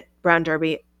eaten at Brown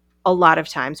Derby a lot of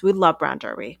times. We love Brown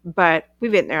Derby, but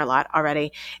we've eaten there a lot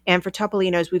already. And for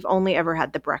Topolino's, we've only ever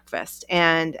had the breakfast.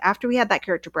 And after we had that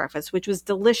character breakfast, which was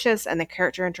delicious and the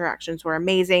character interactions were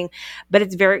amazing, but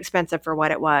it's very expensive for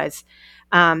what it was.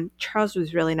 Charles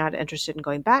was really not interested in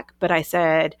going back, but I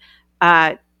said,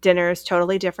 dinner is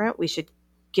totally different. We should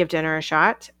give dinner a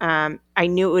shot. I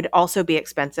knew it would also be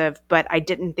expensive, but I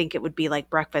didn't think it would be like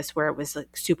breakfast where it was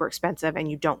like super expensive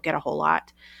and you don't get a whole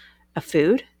lot of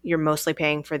food. You're mostly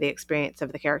paying for the experience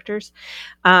of the characters.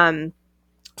 Um,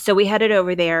 so we headed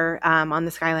over there, on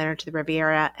the Skyliner to the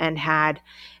Riviera, and had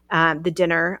the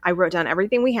dinner. I wrote down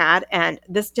everything we had, and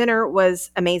this dinner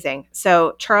was amazing.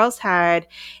 So Charles had,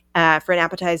 for an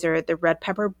appetizer, the red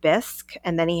pepper bisque,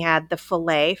 and then he had the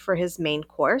filet for his main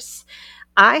course.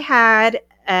 I had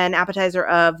an appetizer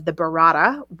of the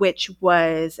burrata, which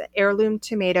was heirloom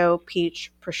tomato,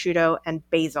 peach, prosciutto, and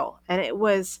basil, and it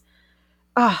was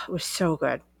so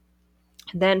good.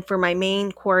 Then for my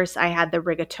main course, I had the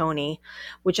rigatoni,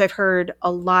 which I've heard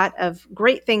a lot of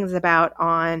great things about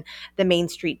on the Main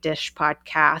Street Dish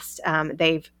podcast.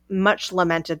 They've much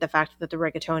lamented the fact that the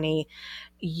rigatoni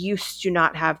used to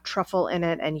not have truffle in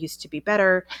it and used to be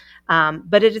better,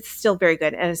 but it is still very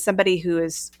good. And as somebody who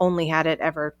has only had it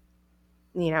ever,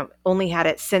 only had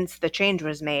it since the change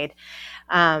was made,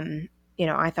 um,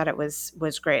 I thought it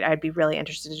was great. I'd be really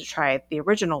interested to try the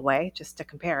original way just to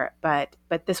compare it,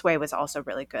 but this way was also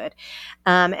really good.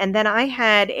 And then I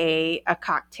had a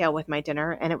cocktail with my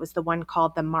dinner, and it was the one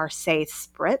called the Marseille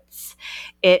Spritz.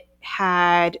 It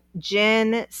had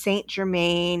gin, Saint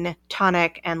Germain,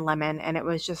 tonic, and lemon, and it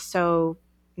was just so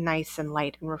nice and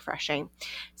light and refreshing.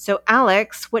 So,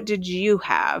 Alex, what did you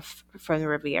have from the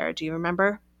Riviera? Do you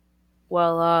remember?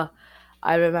 Well,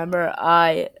 I remember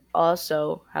I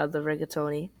also had the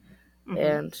rigatoni, Hmm.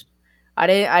 and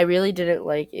I really didn't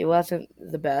like. It wasn't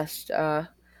the best. It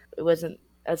wasn't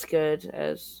as good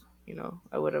as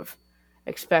I would have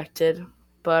expected.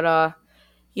 But I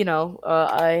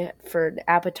for an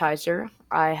appetizer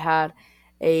I had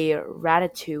a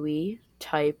ratatouille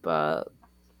type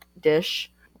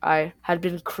dish. I had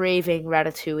been craving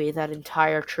ratatouille that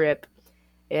entire trip,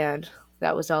 and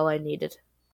that was all I needed.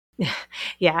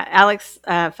 Yeah, Alex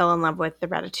fell in love with the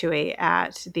ratatouille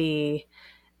at the,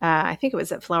 I think it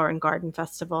was at Flower and Garden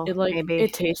Festival, It maybe.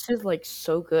 tasted like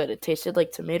so good. It tasted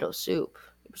like tomato soup.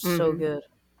 It was so Hmm. good.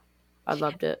 I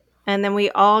loved it. And then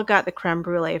we all got the creme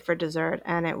brulee for dessert,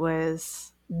 and it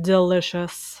was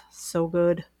delicious. So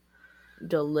good.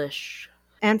 Delish.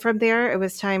 And from there, it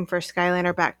was time for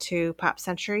Skyliner back to Pop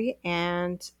Century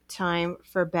and time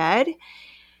for bed.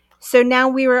 So now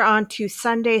we were on to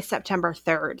Sunday, September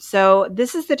 3rd. So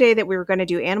this is the day that we were going to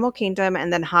do Animal Kingdom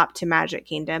and then hop to Magic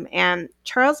Kingdom. And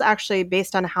Charles actually,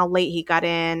 based on how late he got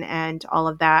in and all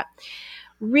of that,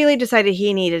 really decided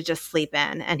he needed to just sleep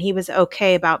in. And he was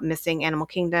okay about missing Animal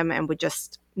Kingdom and would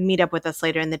just meet up with us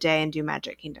later in the day and do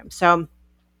Magic Kingdom. So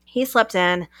he slept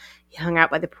in, he hung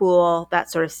out by the pool, that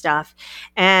sort of stuff.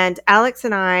 And Alex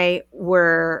and I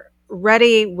were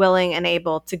ready, willing, and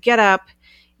able to get up,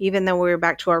 even though we were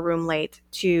back to our room late,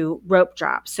 to rope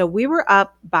drop. So we were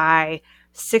up by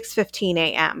 6:15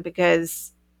 a.m.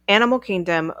 because Animal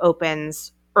Kingdom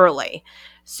opens early.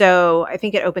 So I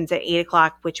think it opens at 8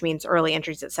 o'clock, which means early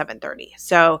entries at 7:30.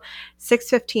 So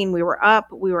 6:15, we were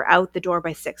up. We were out the door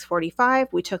by 6:45.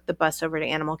 We took the bus over to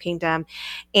Animal Kingdom,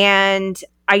 and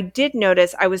I did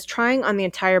notice I was trying on the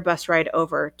entire bus ride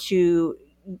over to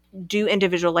do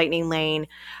individual lightning lane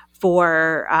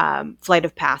for Flight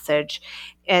of Passage.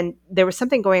 And there was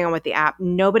something going on with the app.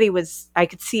 I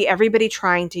could see everybody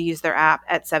trying to use their app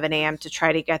at 7 a.m. to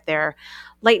try to get their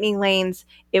lightning lanes.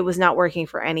 It was not working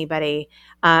for anybody.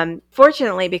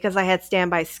 Fortunately, because I had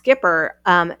Standby Skipper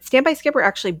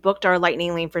actually booked our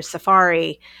lightning lane for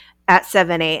Safari at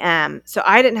 7 a.m. So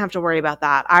I didn't have to worry about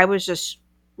that. I was just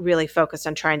really focused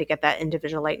on trying to get that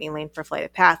individual lightning lane for Flight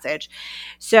of Passage.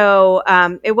 So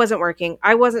it wasn't working.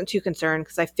 I wasn't too concerned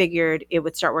because I figured it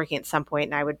would start working at some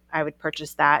point, and I would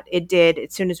purchase that. It did.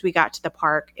 As soon as we got to the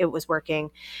park, it was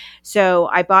working. So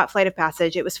I bought Flight of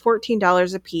Passage. It was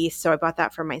 $14 a piece. So I bought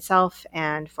that for myself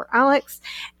and for Alex.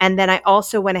 And then I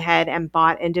also went ahead and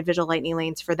bought individual lightning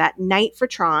lanes for that night for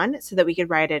Tron so that we could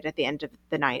ride it at the end of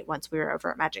the night once we were over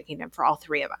at Magic Kingdom for all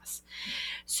three of us.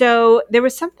 So there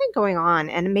was something going on,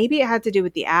 and maybe it had to do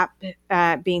with the app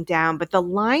being down. But the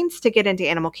lines to get into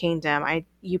Animal Kingdom,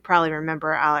 you probably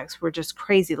remember, Alex, were just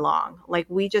crazy long. Like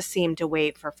we just seemed to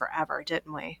wait for forever,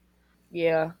 didn't we?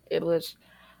 Yeah, it was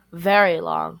very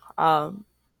long.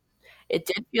 It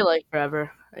did feel like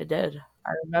forever. It did.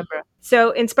 I remember.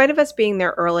 So in spite of us being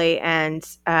there early and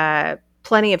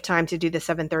plenty of time to do the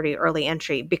 7:30 early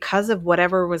entry, because of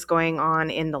whatever was going on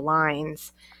in the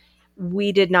lines,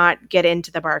 we did not get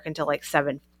into the park until like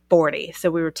 7:40. So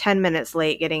we were 10 minutes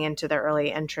late getting into the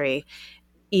early entry,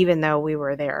 even though we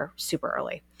were there super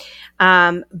early.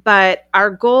 But our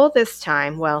goal this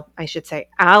time, well, I should say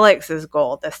Alex's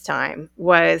goal this time,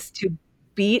 was to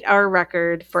beat our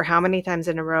record for how many times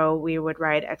in a row we would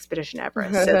ride Expedition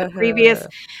Everest. So the previous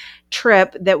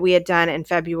trip that we had done in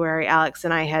February, Alex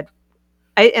and I had,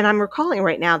 and I'm recalling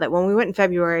right now that when we went in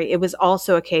February, it was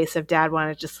also a case of Dad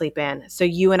wanted to sleep in. So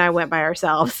you and I went by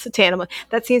ourselves to Animal.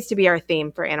 That seems to be our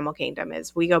theme for Animal Kingdom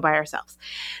is we go by ourselves.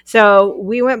 So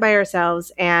we went by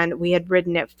ourselves, and we had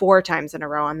ridden it 4 times in a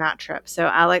row on that trip. So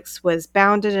Alex was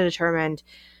bound and determined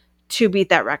to beat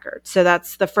that record. So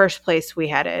that's the first place we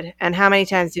headed. And how many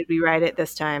times did we ride it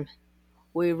this time?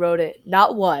 We wrote it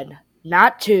not one,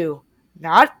 not two,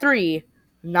 not three,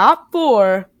 not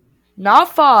four,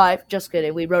 Not five. Just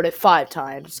kidding. We wrote it 5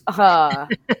 times.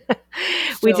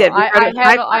 We So did. We I, wrote I it five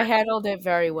handled I times. handled it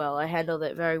very well. I handled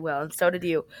it very well, and so did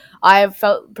you. I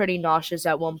felt pretty nauseous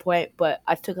at one point, but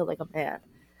I took it like a man.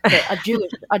 Okay,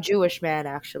 a Jewish man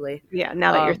actually. Yeah,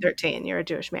 now that you're Um, 13, you're a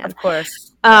Jewish man. of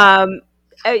course, yeah. Um,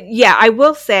 yeah, I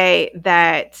will say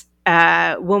that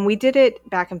when we did it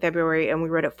back in February and we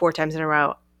rode it 4 times in a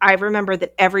row, I remember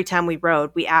that every time we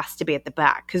rode, we asked to be at the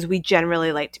back because we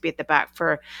generally like to be at the back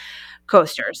for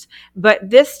coasters. But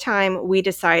this time we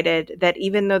decided that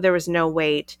even though there was no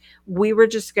wait, we were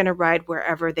just going to ride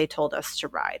wherever they told us to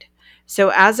ride. So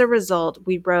as a result,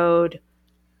 we rode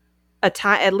a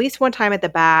time at least one time at the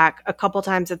back, a couple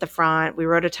times at the front. We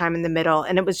rode a time in the middle,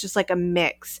 and it was just like a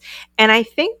mix. And I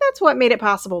think that's what made it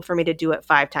possible for me to do it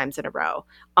 5 times in a row,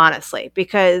 honestly,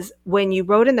 because when you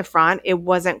rode in the front, it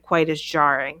wasn't quite as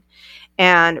jarring.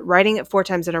 And riding it 4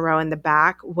 times in a row in the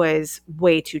back was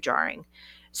way too jarring.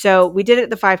 So we did it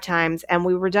the 5 times, and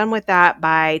we were done with that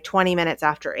by 20 minutes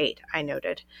after 8, I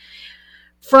noted.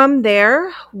 From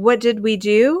there, what did we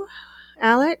do,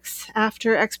 Alex,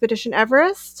 after Expedition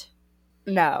Everest?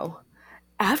 Now,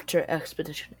 after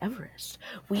Expedition Everest,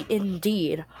 we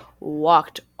indeed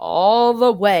walked all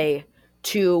the way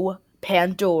to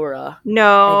Pandora. And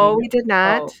No, we did oh,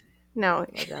 not. No.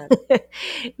 oh my god.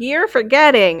 You're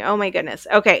forgetting. Oh my goodness.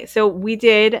 Okay, so we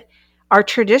did our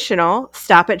traditional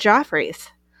stop at Joffrey's.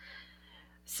 Of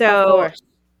So course.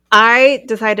 I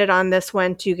decided on this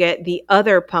one to get the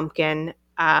other pumpkin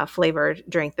flavored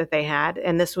drink that they had.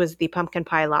 And this was the pumpkin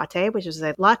pie latte, which is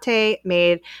a latte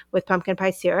made with pumpkin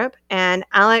pie syrup. And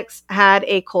Alex had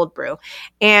a cold brew.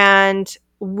 And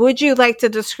would you like to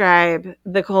describe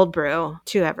the cold brew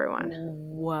to everyone?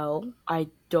 Well, I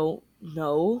don't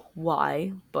know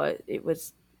why, but it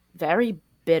was very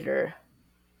bitter.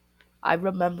 I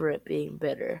remember it being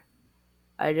bitter.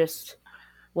 I just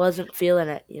wasn't feeling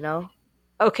it.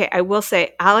 Okay, I will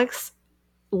say Alex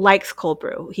likes cold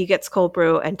brew. He gets cold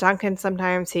brew at Dunkin'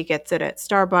 sometimes. He gets it at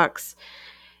Starbucks.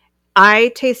 I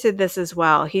tasted this as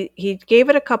well. He gave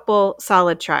it a couple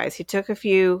solid tries. He took a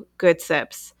few good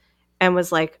sips and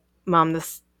was like, "Mom,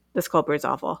 this cold brew is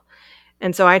awful."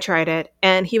 And so I tried it,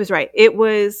 and he was right. It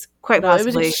was quite No, it was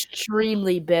possibly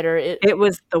extremely bitter. it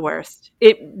was the worst.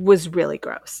 It was really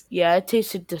gross. Yeah, it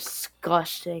tasted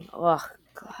disgusting. Oh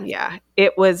god. Yeah,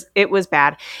 it was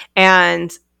bad.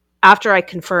 And after I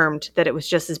confirmed that it was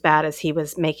just as bad as he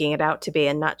was making it out to be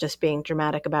and not just being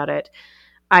dramatic about it,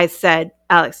 I said,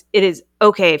 "Alex, it is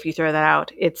okay if you throw that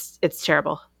out. It's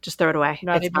terrible. Just throw it away.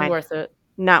 Not It's even fine. worth it.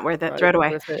 Not worth it. Not Throw it even away."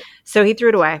 worth it. So he threw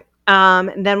it away.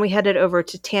 And then we headed over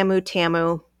to Tamu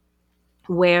Tamu,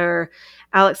 where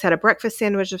Alex had a breakfast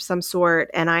sandwich of some sort,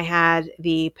 and I had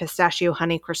the pistachio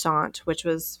honey croissant, which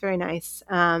was very nice,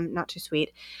 not too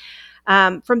sweet.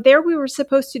 From there, we were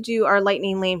supposed to do our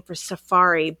lightning lane for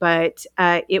safari, but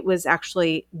it was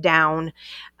actually down.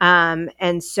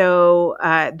 And so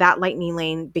that lightning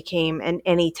lane became an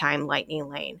anytime lightning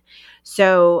lane.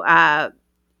 So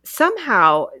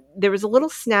somehow there was a little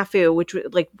snafu, which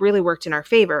like really worked in our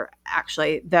favor,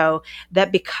 actually, though,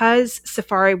 that because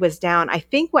safari was down, I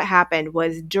think what happened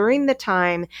was during the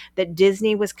time that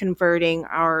Disney was converting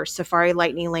our safari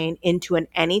lightning lane into an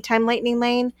anytime lightning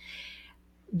lane,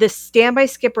 the standby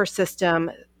skipper system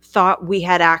thought we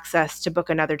had access to book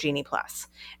another Genie Plus.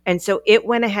 And so it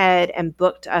went ahead and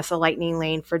booked us a lightning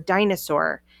lane for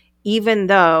Dinosaur, even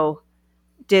though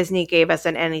Disney gave us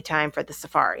an anytime for the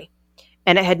safari.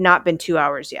 And it had not been 2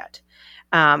 hours yet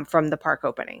from the park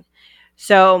opening.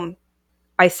 So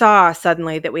I saw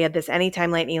suddenly that we had this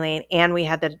anytime lightning lane and we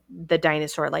had the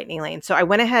dinosaur lightning lane. So I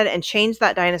went ahead and changed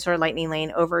that dinosaur lightning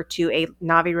lane over to a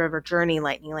Navi River Journey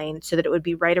lightning lane so that it would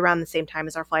be right around the same time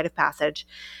as our Flight of Passage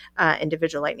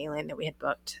individual lightning lane that we had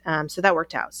booked. So that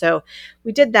worked out. So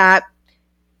we did that.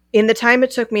 In the time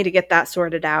it took me to get that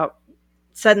sorted out,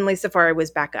 suddenly Safari was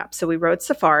back up. So we rode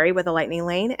Safari with a lightning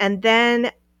lane. And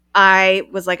then I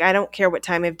was like, I don't care what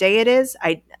time of day it is.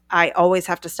 I always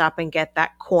have to stop and get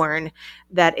that corn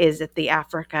that is at the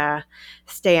Africa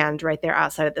stand right there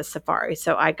outside of the safari.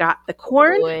 So I got the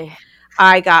corn. Boy.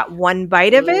 I got one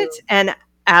bite of it, Uh, and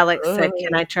Alex said,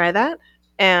 "Can uh, I try that?"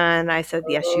 And I said,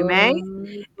 "Yes, you may."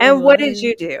 And what did uh,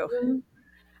 you do?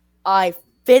 I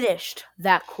finished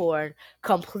that corn,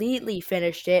 completely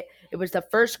finished it. It was the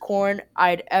first corn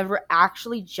I'd ever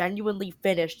actually genuinely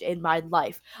finished in my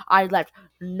life. I left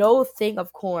no thing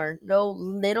of corn, no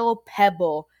little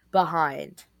pebble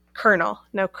behind. Kernel.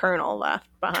 No kernel left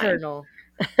behind. Kernel.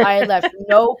 I left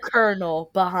no kernel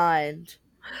behind.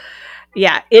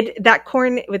 Yeah, it that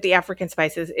corn with the African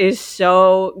spices is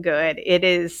so good. It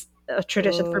is a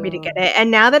tradition for me to get Uh, it.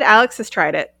 And now that Alex has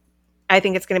tried it, I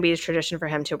think it's going to be a tradition for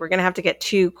him too. We're going to have to get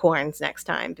two corns next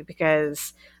time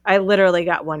because I literally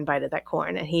got one bite of that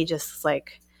corn and he just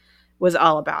like was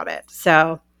all about it.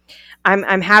 So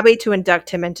I'm happy to induct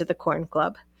him into the corn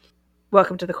club.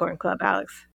 Welcome to the corn club,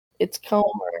 Alex. It's corn.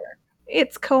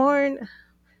 It's corn.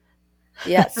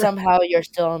 Yeah, somehow you're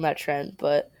still on that trend,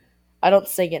 but I don't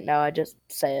sing it now. I just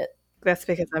say it. That's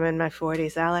because I'm in my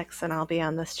 40s, Alex, and I'll be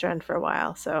on this trend for a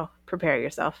while. So prepare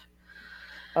yourself.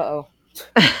 Uh oh.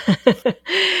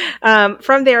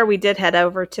 From there, we did head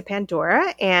over to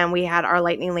Pandora and we had our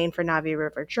lightning lane for Navi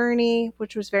River Journey,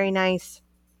 which was very nice.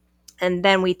 And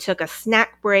then we took a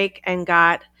snack break and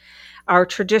got our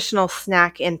traditional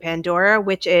snack in Pandora,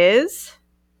 which is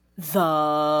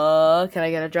The Can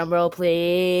I get a drum roll,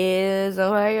 please?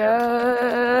 Oh my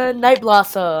god! Night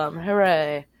Blossom!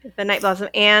 Hooray! the Night Blossom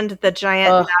and the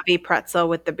giant Ugh. Navi pretzel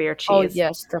with the beer Oh cheese.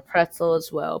 yes, the pretzel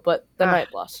as well, but the Ugh, Night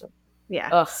Blossom. yeah,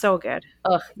 Ugh. so good.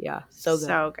 Ugh. Yeah. So good.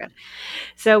 So good.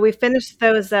 So we finished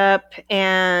those up,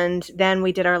 and then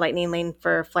we did our lightning lane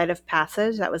for Flight of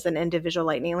Passage. That was an individual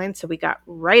lightning lane, so we got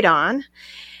right on.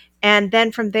 And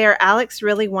then from there, Alex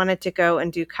really wanted to go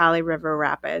and do Kali River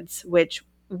Rapids, which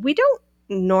we don't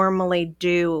normally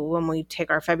do when we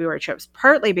take our February trips,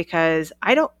 partly because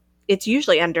it's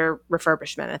usually under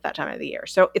refurbishment at that time of the year.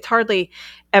 So it's hardly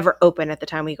ever open at the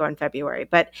time we go in February.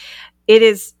 But it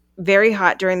is very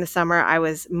hot during the summer. I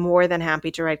was more than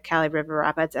happy to ride Kali River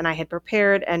Rapids, and I had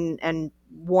prepared and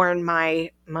worn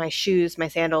my shoes, my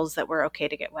sandals that were okay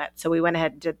to get wet. So we went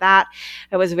ahead and did that.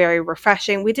 It was very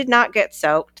refreshing. We did not get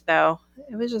soaked though.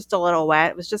 It was just a little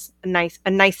wet. It was just a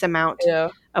nice amount Yeah.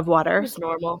 of It water. was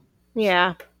normal.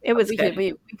 Yeah, it was good.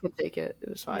 We could take it. It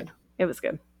was Yeah, fine. it was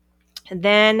good. And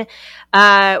then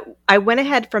I went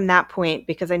ahead from that point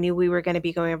because I knew we were going to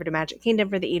be going over to Magic Kingdom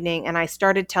for the evening, and I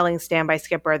started telling Standby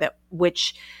Skipper that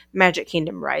which Magic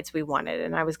Kingdom rides we wanted,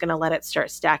 and I was going to let it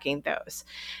start stacking those.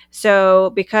 So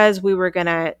because we were going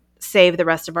to save the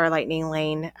rest of our Lightning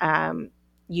Lane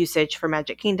usage for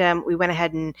Magic Kingdom, we went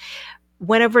ahead and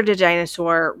went over to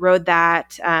Dinosaur, rode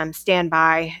that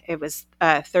standby. It was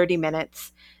 30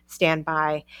 minutes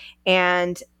standby.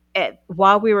 And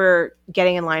while we were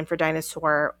getting in line for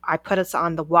Dinosaur, I put us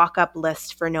on the walk up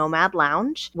list for Nomad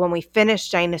Lounge. When we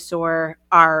finished Dinosaur,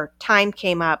 our time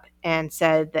came up and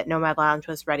said that Nomad Lounge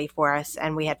was ready for us,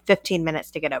 and we had 15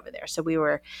 minutes to get over there. So we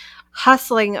were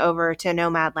hustling over to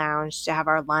Nomad Lounge to have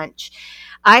our lunch.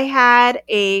 I had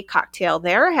a cocktail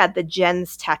there. I had the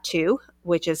Jen's Tattoo,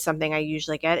 which is something I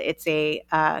usually get. It's a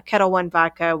Kettle One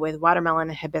vodka with watermelon,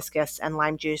 hibiscus, and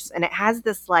lime juice, and it has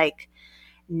this like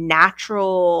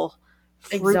natural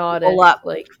fruit roll Exotic, up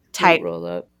like fruit type roll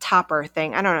up. topper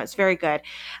thing. I don't know. It's very good.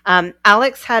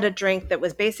 Alex had a drink that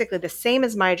was basically the same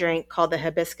as my drink called the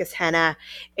hibiscus henna,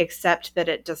 except that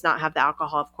it does not have the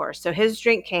alcohol, of course. So his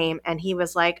drink came and he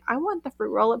was like, I want the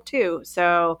fruit roll up too.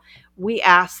 So we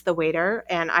asked the waiter,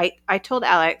 and I told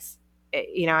Alex,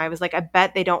 I was like, I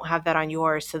bet they don't have that on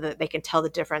yours so that they can tell the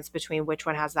difference between which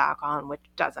one has the alcohol and which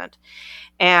doesn't.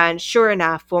 And sure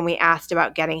enough, when we asked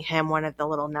about getting him one of the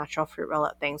little natural fruit roll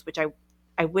up things, which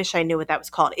I wish I knew what that was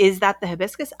called. Is that the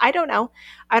hibiscus? I don't know.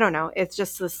 I don't know. It's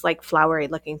just this like flowery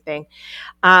looking thing.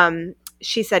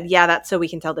 She said, yeah, that's so we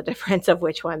can tell the difference of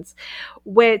which ones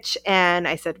which. And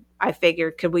I said, I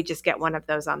figured, could we just get one of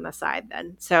those on the side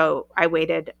then? So I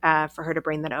waited for her to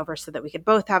bring that over so that we could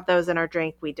both have those in our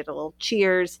drink. We did a little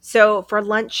cheers. So for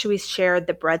lunch, we shared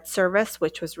the bread service,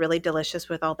 which was really delicious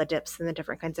with all the dips and the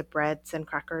different kinds of breads and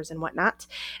crackers and whatnot.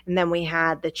 And then we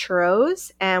had the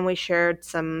churros and we shared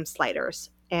some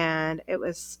sliders. And it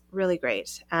was really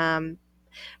great.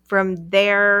 From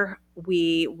there,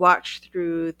 we walked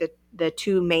through the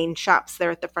two main shops there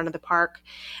at the front of the park,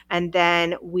 and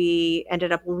then we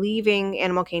ended up leaving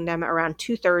Animal Kingdom around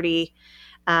 2:30.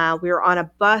 We were on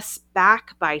a bus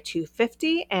back by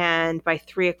 2:50, and by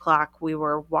 3 o'clock, we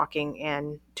were walking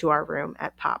in to our room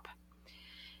at Pop.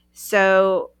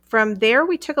 So from there,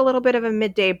 we took a little bit of a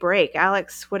midday break.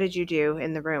 Alex, what did you do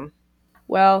in the room?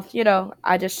 Well,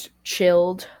 I just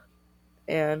chilled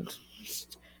and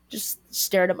just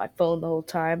stared at my phone the whole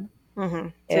time.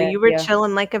 So And you were yeah,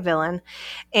 chilling like a villain.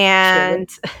 And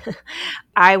chilling.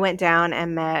 I went down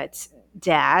and met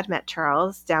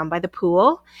Charles down by the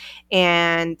pool.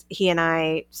 And he and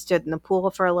I stood in the pool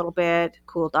for a little bit,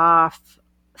 cooled off,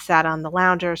 sat on the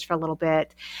loungers for a little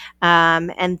bit.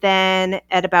 And then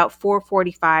at about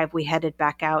 4:45, we headed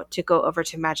back out to go over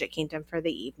to Magic Kingdom for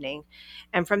the evening.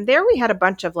 And from there, we had a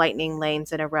bunch of lightning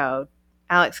lanes in a row.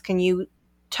 Alex, can you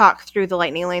talk through the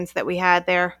lightning lanes that we had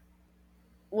there?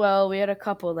 Well, we had a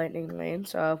couple lightning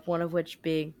lanes, one of which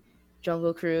being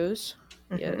Jungle Cruise.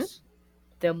 Mm-hmm. Yes.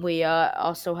 Then we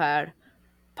also had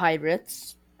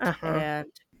Pirates, Uh-huh. and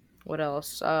what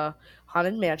else?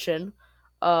 Haunted Mansion,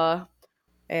 uh,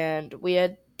 and we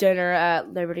had dinner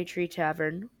at Liberty Tree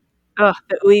Tavern. Oh,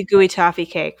 the ooey gooey toffee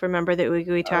cake. Remember the ooey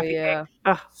gooey Oh toffee cake? yeah,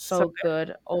 Oh, so so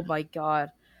good. Oh my god.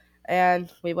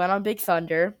 And we went on Big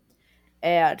Thunder,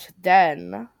 and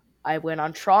then I went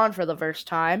on Tron for the first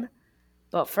time.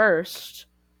 But first,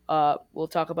 we'll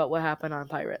talk about what happened on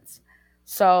Pirates.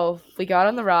 So we got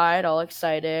on the ride, all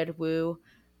excited. Woo,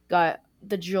 got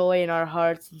the joy in our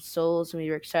hearts and souls, and we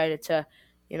were excited to,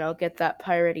 get that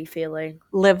piratey feeling.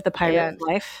 good. Live the pirate's And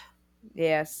life.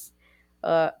 yes.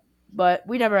 Uh, but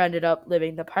we never ended up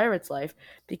living the pirate's life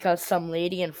because some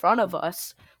lady in front of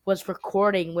us was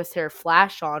recording with her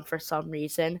flash on for some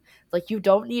reason. Like, you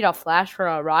don't need a flash for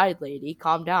a ride, lady.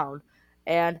 Calm down.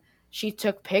 And she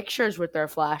took pictures with her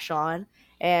flash on,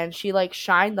 and she, like,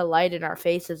 shined the light in our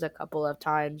faces a couple of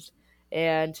times.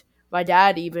 And my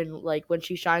dad, even, like, when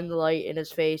she shined the light in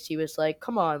his face, he was like,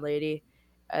 come on, lady.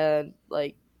 And,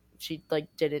 like, she, like,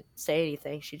 didn't say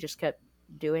anything. She just kept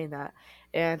doing that.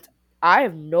 And I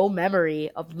have no memory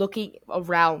of looking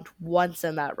around once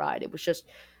in that ride. It was just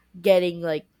getting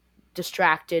like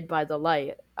distracted by the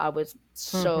light. I was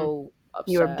Hmm. so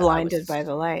You were upset. blinded by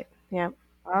the light. Yeah.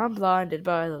 I'm blinded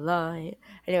by the light.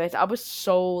 Anyways, I was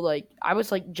so like I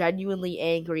was like genuinely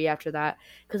angry after that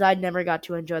because I never got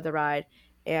to enjoy the ride,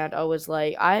 and I was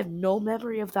like, I have no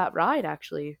memory of that ride.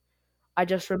 Actually, I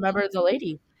just remember the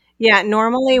lady. Yeah,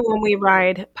 normally when we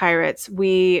ride pirates,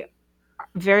 we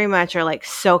very much are like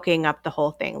soaking up the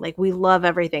whole thing. Like we love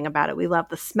everything about it. We love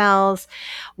the smells.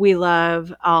 We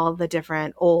love all the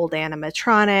different old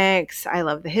animatronics. I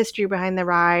love the history behind the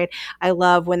ride. I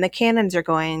love when the cannons are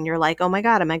going. You're like, oh my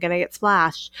God, am I going to get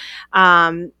splashed?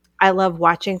 I love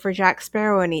watching for Jack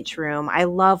Sparrow in each room. I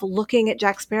love looking at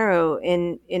Jack Sparrow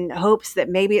in hopes that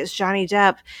maybe it's Johnny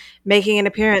Depp making an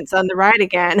appearance on the ride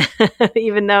again,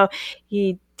 even though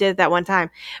he did that one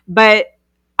time. But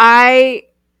I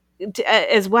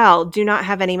as well do not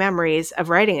have any memories of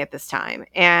writing at this time,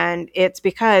 and it's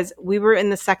because we were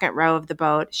in the second row of the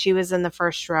boat, she was in the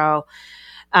first row,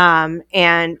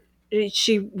 and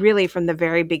she really from the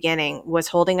very beginning was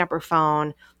holding up her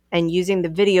phone and using the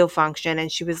video function,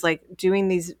 and she was like doing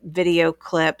these video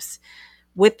clips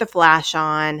with the flash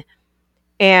on,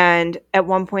 and at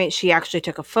one point she actually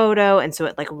took a photo, and so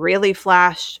it like really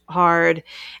flashed hard,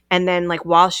 and then like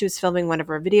while she was filming one of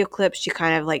her video clips, she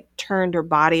kind of like turned her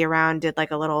body around, did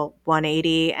like a little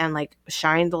 180, and like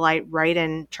shined the light right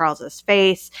in Charles's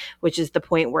face, which is the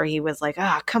point where he was like,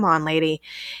 ah, come on, lady.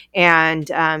 And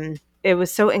it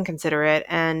was so inconsiderate.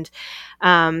 And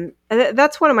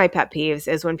that's one of my pet peeves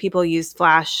is when people use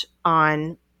flash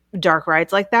on dark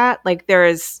rides like that. Like there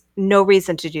is no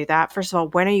reason to do that. First of all,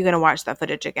 when are you going to watch that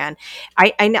footage again?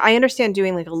 I understand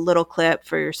doing like a little clip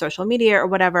for your social media or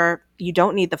whatever. You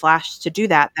don't need the flash to do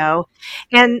that though.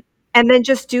 And and then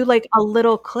just do like a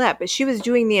little clip. She was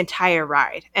doing the entire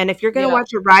ride. And if you're going to Yeah,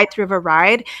 watch a ride through of a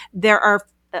ride, there are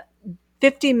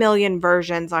 50 million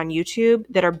versions on YouTube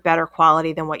that are better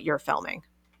quality than what you're filming,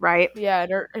 right? yeah.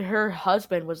 And her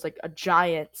husband was like a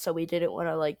giant, so we didn't want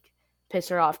to like piss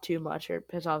her off too much or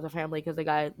piss off the family because the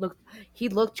guy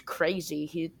looked crazy.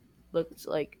 He looked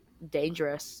like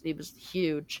dangerous. He was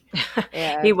huge,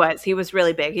 He and was. He was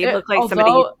really big. He it, looked like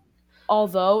somebody you.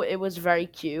 although it was very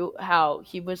cute how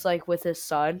he was like with his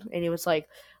son and he was like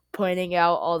pointing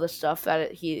out all the stuff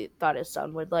that he thought his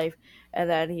son would like, and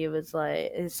then he was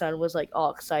like his son was like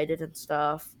all excited and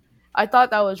stuff. I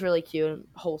thought that was really cute and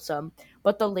wholesome.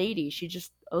 But the lady, she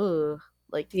just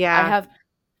like I Yeah. have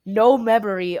no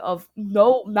memory of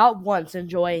no not once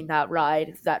enjoying that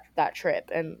ride, that trip.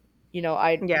 And you know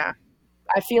Yeah.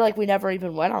 I feel like we never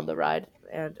even went on the ride,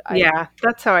 and Yeah.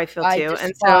 That's how I feel I too.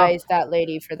 And so despise that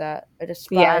lady for that. I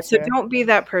yeah, despise so her. don't be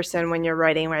that person when you're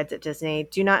writing rides at Disney.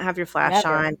 Do not have your flash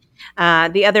Never.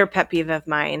 on. The other pet peeve of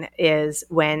mine is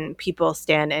when people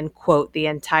stand and quote the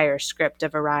entire script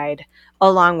of a ride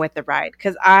along with the ride.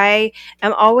 Because I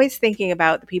am always thinking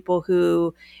about the people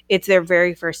who it's their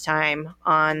very first time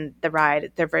on the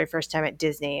ride, their very first time at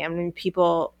Disney. I mean,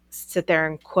 people sit there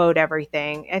and quote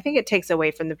everything. I think it takes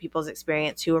away from the people's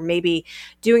experience who are maybe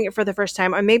doing it for the first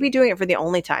time or maybe doing it for the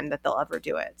only time that they'll ever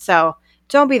do it. So,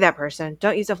 don't be that person.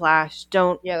 Don't use a flash.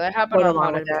 Don't Yeah, that happened quote on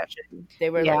along with Haunted it. Mansion. They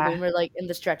were like Yeah. we were like in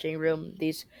the stretching room.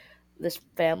 This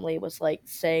family was like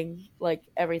saying like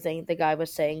everything the guy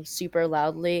was saying super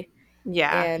loudly,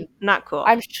 Yeah. and Not cool.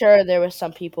 I'm sure there was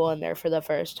some people in there for the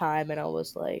first time, and I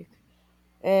was like,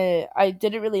 I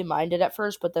didn't really mind it at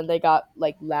first, but then they got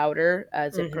like louder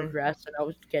as it Hmm. progressed, and I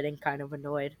was getting kind of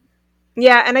annoyed.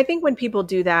 Yeah, and I think when people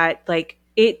do that, like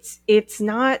it's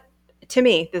not to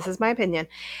me, this is my opinion,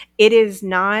 it is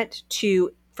not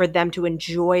to for them to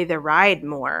enjoy the ride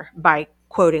more by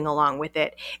quoting along with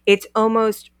it. It's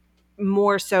almost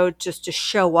more so just to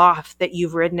show off that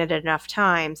you've ridden it enough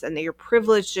times and that you're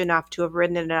privileged enough to have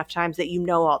ridden it enough times that you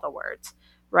know all the words,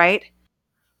 right?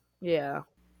 Yeah.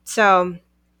 So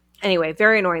anyway,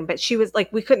 very annoying, but she was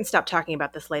like, we couldn't stop talking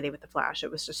about this lady with the flash.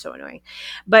 It was just so annoying.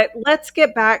 But let's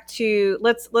get back to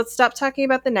let's stop talking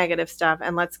about the negative stuff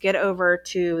and let's get over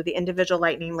to the individual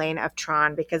lightning lane of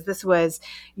Tron, because this was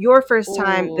your first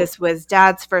time. Ooh. This was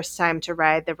Dad's first time to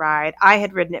ride the ride. I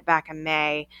had ridden it back in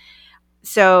May.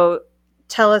 So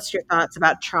tell us your thoughts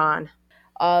about Tron.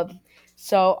 Um,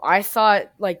 so I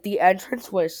thought like the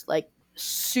entrance was like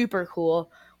super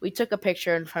cool. We took a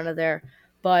picture in front of there,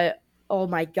 but oh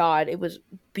my god, it was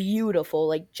beautiful,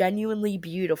 like genuinely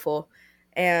beautiful.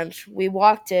 And we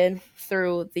walked in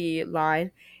through the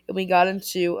line and we got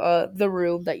into the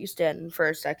room that you stand in for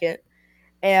a second.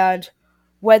 And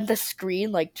when the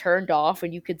screen like turned off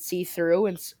and you could see through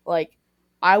and like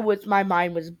my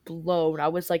mind was blown. I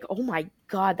was like, "Oh my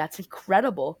god, that's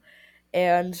incredible."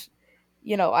 And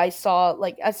I saw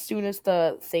like as soon as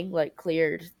the thing like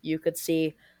cleared, you could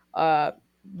see uh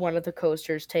one of the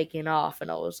coasters taking off,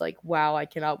 and I was like, wow, I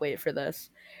cannot wait for this.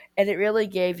 And it really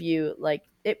gave you like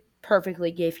it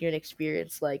perfectly gave you an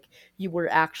experience like you were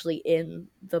actually in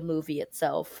the movie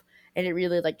itself, and it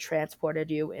really like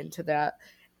transported you into that.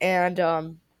 And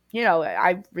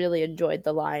I really enjoyed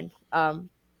the line.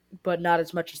 But not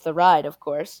as much as the ride, of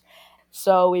course.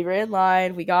 So we were in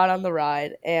line, we got on the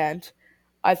ride, and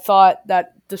I thought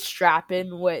that the strap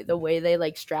in way, the way they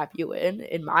like strap you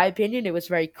in my opinion, it was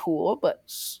very cool, but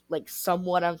like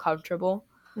somewhat uncomfortable.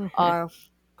 Mhm. Uh,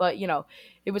 but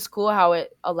it was cool how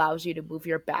it allows you to move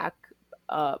your back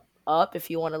up if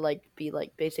you want to like be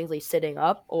like basically sitting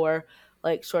up or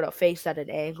like sort of face at an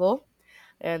angle,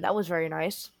 and that was very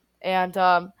nice. And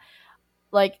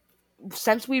like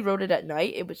since we wrote it at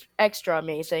night, it was extra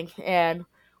amazing. And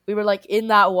we were like in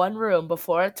that one room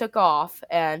before it took off,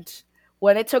 and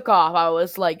when it took off, I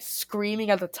was like screaming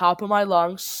at the top of my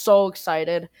lungs, so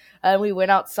excited. And we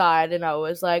went outside, and I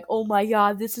was like, "Oh my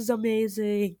god, this is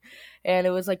amazing!" And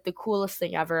it was like the coolest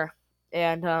thing ever.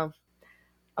 And I'm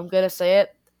gonna say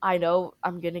it. I know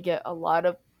I'm gonna get a lot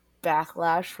of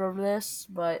backlash from this,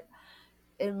 but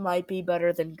it might be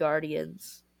better than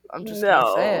Guardians. I'm just gonna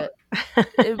say No. it.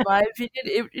 In my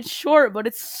opinion, it's short, but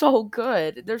it's so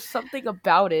good. There's something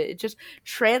about it. It just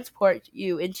transports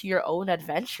you into your own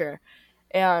adventure.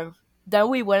 And then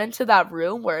we went into that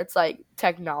room where it's like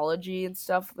technology and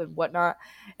stuff and whatnot.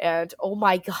 And oh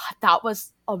my god, that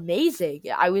was amazing.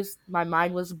 My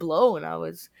mind was blown. I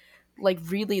was like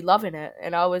really loving it.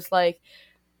 And I was like,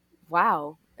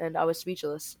 wow, and I was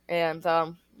speechless. And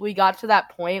we got to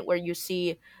that point where you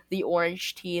see the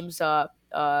orange team's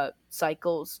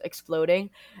cycles exploding,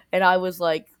 and I was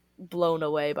like blown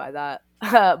away by that.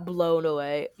 Blown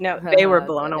away. No, they were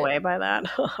blown away by that.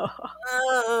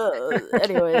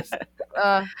 Anyways,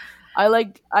 uh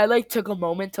I took a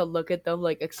moment to look at them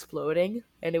like exploding,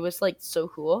 and it was like so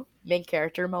cool. Main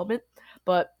character moment,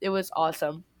 but it was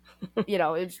awesome.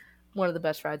 It's one of the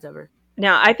best rides ever,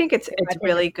 No, I think it's in my it's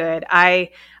opinion. really good. I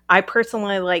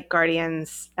personally like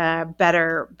Guardians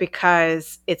better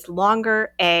because it's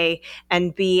longer, A,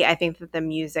 and B, I think that the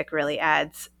music really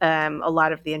adds a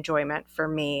lot of the enjoyment for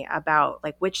me about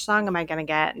like which song am I going to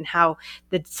get and how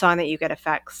the song that you get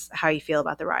affects how you feel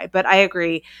about the ride. But I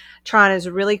agree, Tron is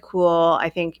really cool. I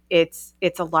think it's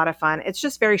a lot of fun. It's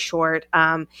just very short,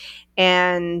 and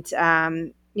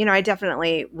I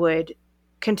definitely would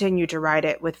continue to ride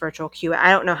it with virtual queue.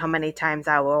 I don't know how many times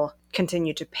I will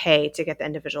continue to pay to get the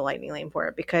individual lightning lane for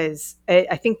it, because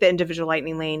I think the individual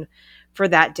lightning lane for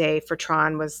that day for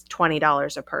Tron was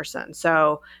 $20 a person.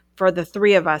 So for the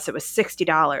three of us, it was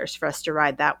 $60 for us to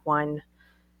ride that one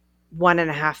and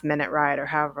a half minute ride or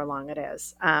however long it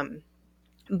is.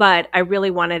 But I really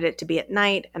wanted it to be at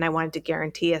night, and I wanted to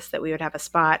guarantee us that we would have a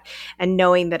spot. And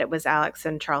knowing that it was Alex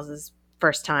and Charles's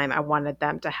first time, I wanted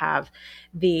them to have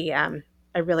the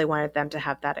I really wanted them to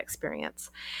have that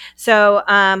experience. So,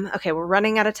 okay, we're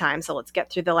running out of time, so let's get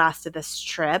through the last of this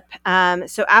trip.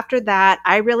 So after that,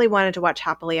 I really wanted to watch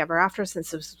Happily Ever After,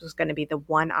 since this was going to be the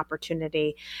one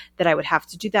opportunity that I would have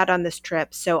to do that on this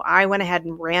trip. So I went ahead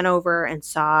and ran over and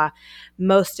saw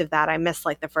most of that. I missed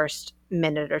like the first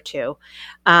minute or two,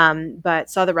 but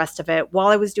saw the rest of it. While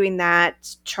I was doing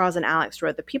that, Charles and Alex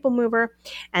rode the People Mover,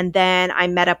 and then I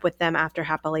met up with them after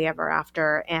Happily Ever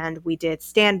After, and we did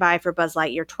Standby for Buzz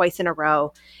Lightyear twice in a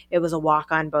row. It was a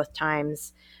walk on both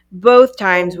times. Both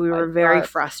times Oh we my were very god.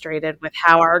 frustrated with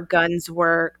how our guns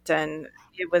worked, and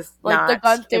It was Like the not.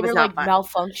 guns, It they was were not like fun.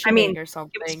 I mean, malfunctioning or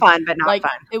it was something. fun, but not Like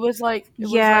fun. it was like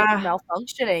Yeah,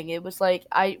 malfunctioning. It was like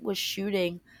I was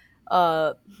shooting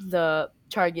the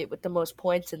target with the most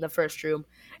points in the first room,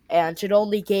 and it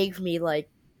only gave me like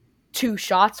 2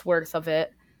 shots worth of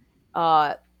it.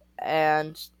 Uh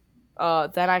and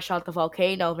then I shot the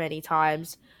volcano many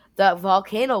times. That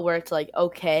volcano worked like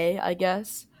okay, I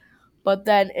guess. But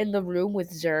then in the room with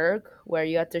Zerg, where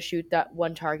you have to shoot that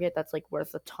one target that's like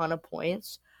worth a ton of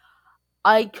points,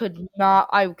 I could not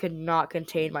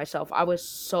contain myself. I was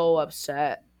so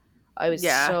upset. I was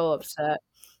yeah, so upset.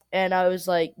 And I was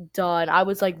like done. I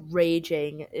was like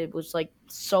raging. It was like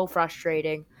so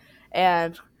frustrating.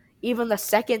 And even the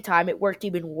second time it worked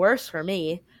even worse for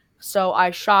me. So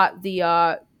I shot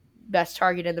the best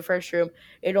target in the first room.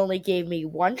 It only gave me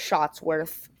 1 shot's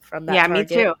worth from that yeah. Me target.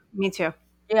 too. Me too.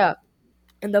 Yeah.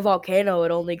 In the volcano, it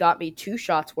only got me 2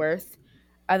 shots worth,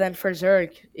 and then for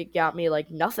Zerg, it got me like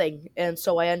nothing, and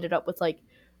so I ended up with like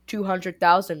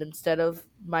 200,000 instead of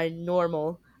my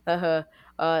normal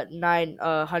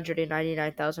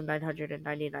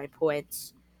 999,999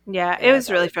 points, Yeah, it and was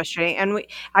I really was frustrating. And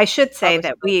I should I say was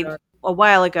that so we've done. a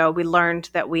while ago we learned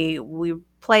that we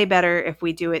play better if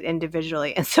we do it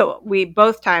individually. And so we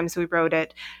both times we wrote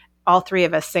it, all three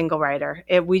of us single rider.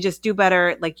 If we just do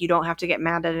better, like you don't have to get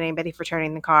mad at anybody for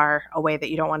turning the car away that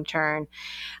you don't want to turn.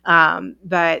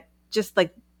 But just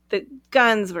like the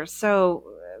guns were so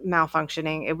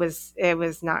malfunctioning, it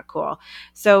was not cool.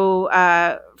 So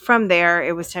from there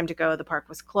it was time to go. The park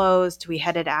was closed. We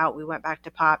headed out. We went back to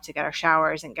Pop to get our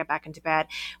showers and get back into bed.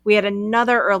 We had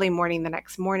another early morning the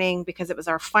next morning because it was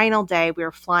our final day. We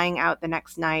were flying out the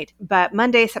next night, but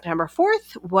Monday, September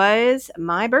 4th was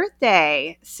my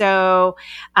birthday. So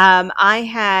I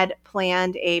had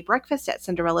planned a breakfast at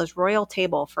Cinderella's Royal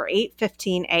Table for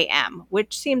 8:15 a.m.,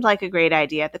 which seemed like a great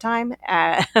idea at the time.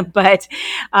 But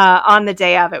on the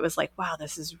day of, it was like, wow,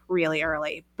 this is really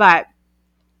early. But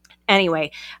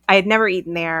anyway, I had never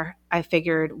eaten there. I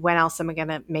figured, when else am I going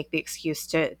to make the excuse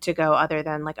to go other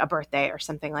than like a birthday or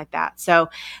something like that? So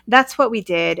that's what we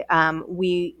did.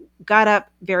 We got up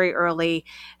very early,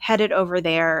 headed over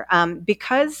there.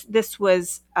 Because this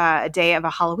was a day of a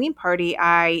Halloween party,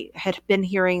 I had been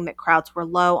hearing that crowds were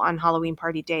low on Halloween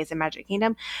party days in Magic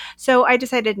Kingdom. So I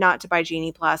decided not to buy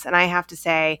Genie Plus. And I have to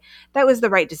say, that was the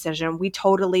right decision. We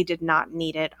totally did not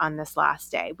need it on this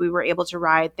last day. We were able to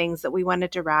ride things that we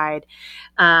wanted to ride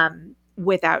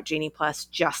without Genie Plus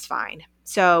just fine.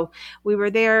 So we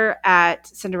were there at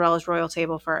Cinderella's Royal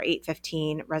Table for our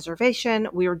 8:15 reservation.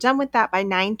 We were done with that by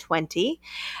 9:20.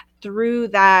 Through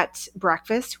that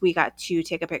breakfast, we got to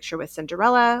take a picture with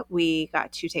Cinderella. We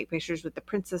got to take pictures with the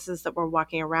princesses that were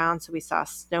walking around. So we saw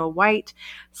Snow White,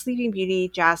 Sleeping Beauty,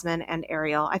 Jasmine, and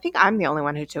Ariel. I think I'm the only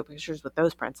one who took pictures with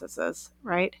those princesses,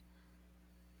 right?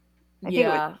 I think it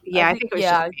was, Yeah, I yeah, I think think it was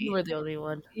just yeah, you me. were the only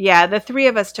one. Yeah, the three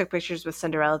of us took pictures with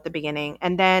Cinderella at the beginning,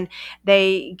 and then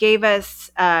they gave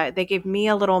me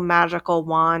a little magical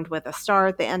wand with a star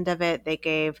at the end of it. They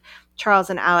gave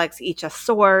Charles and Alex each a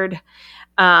sword.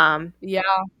 Um, Yeah,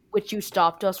 which you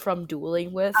stopped us from dueling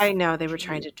I with. know they were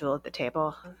trying to duel at the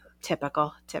table.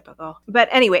 Typical, typical. But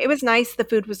anyway, it was nice. The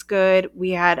food was good.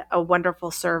 We had a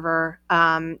wonderful server.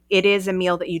 It is a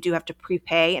meal that you do have to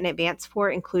prepay in advance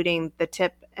for, including the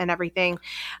tip and everything.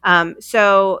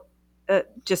 So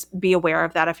just be aware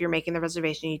of that. If you're making the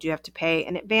reservation, you do have to pay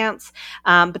in advance.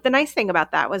 But the nice thing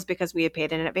about that was, because we had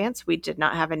paid in advance, we did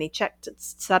not have any check to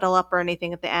settle up or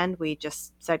anything at the end. We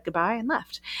just said goodbye and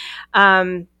left.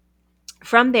 Um,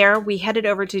 from there, we headed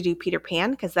over to do Peter Pan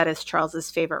because that is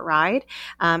Charles's favorite ride.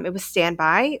 It was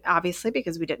standby, obviously,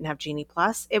 because we didn't have Genie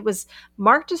Plus. It was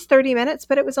marked as 30 minutes,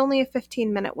 but it was only a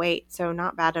 15-minute wait, so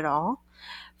not bad at all.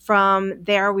 From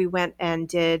there, we went and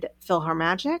did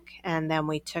PhilharMagic, and then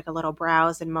we took a little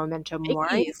browse in Memento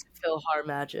Mori. Mickey's Philhar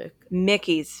Magic.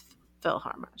 Mickey's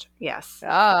PhilharMagic, yes.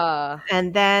 Ah,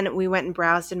 And then we went and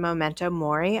browsed in Memento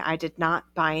Mori. I did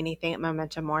not buy anything at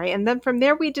Memento Mori. And then from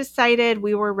there, we decided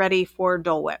we were ready for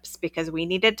Dole Whips because we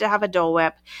needed to have a Dole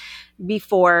Whip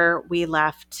before we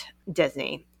left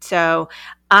Disney. So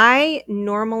I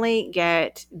normally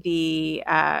get the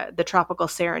tropical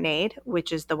serenade,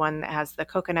 which is the one that has the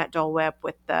coconut Dole Whip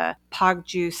with the pog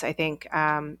juice, I think,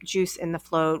 juice in the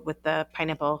float with the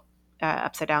pineapple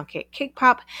upside down cake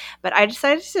pop. But I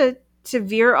decided to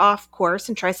veer off course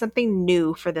and try something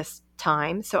new for this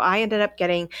time. So I ended up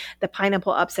getting the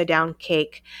pineapple upside down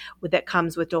cake that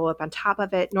comes with Dole Whip on top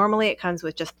of it. Normally it comes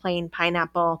with just plain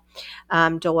pineapple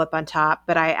Dole Whip on top,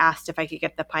 but I asked if I could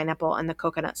get the pineapple and the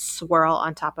coconut swirl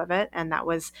on top of it, and that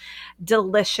was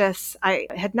delicious. I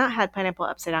had not had pineapple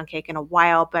upside down cake in a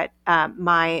while, but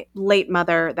my late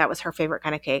mother, that was her favorite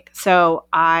kind of cake. So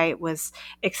I was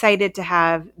excited to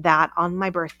have that on my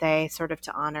birthday, sort of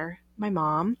to honor my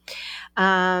mom.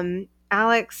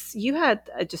 Alex, you had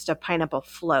just a pineapple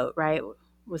float, right?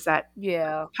 Was that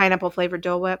Yeah. pineapple flavored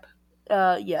Dole Whip?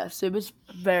 Yes, it was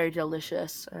very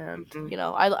delicious, and Hmm.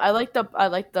 I like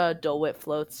the Dole Whip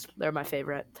floats. They're my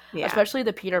favorite, Yeah. especially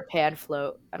the Peter Pan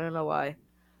float. I don't know why,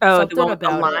 Oh, the something one with the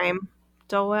about it. lime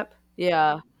Dole Whip?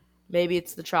 Yeah, maybe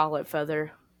it's the chocolate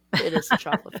feather. It is the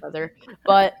chocolate feather,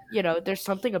 but there's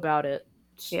something about it.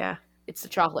 It's, Yeah. it's the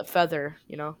chocolate feather,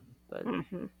 but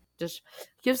Hmm. just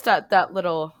gives it that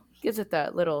little A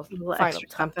little final extra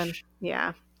something. touch,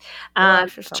 Yeah. a little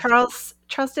extra something.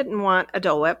 Charles didn't want a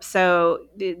Dole Whip, so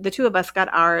the two of us got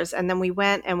ours, and then we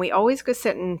went and we always go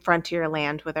sit in Frontier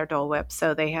Land with our Dole Whip.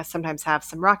 So they sometimes have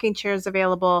some rocking chairs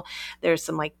available. There's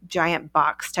some like giant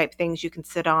box type things you can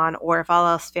sit on, or if all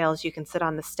else fails, you can sit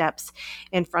on the steps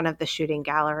in front of the shooting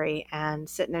gallery and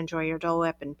sit and enjoy your Dole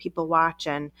Whip and people watch.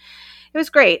 And it was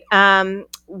great.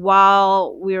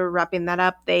 While we were wrapping that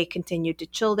up, they continued to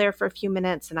chill there for a few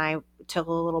minutes, and I took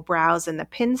a little browse in the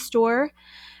pin store.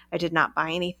 I did not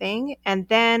buy anything. And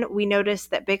then we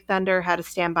noticed that Big Thunder had a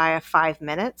standby of 5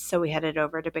 minutes. So we headed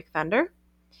over to Big Thunder.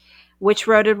 Which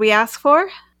row did we ask for?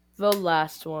 The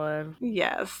last one.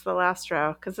 Yes, the last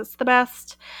row, because it's the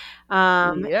best.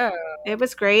 Um, Yeah. it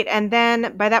was great. And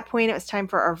then by that point, it was time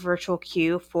for our virtual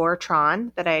queue for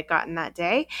Tron that I had gotten that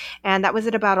day. And that was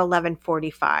at about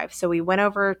 11:45. So we went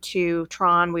over to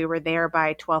Tron. We were there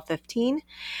by 12:15.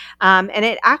 And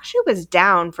it actually was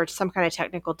down for some kind of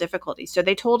technical difficulty. So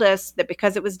they told us that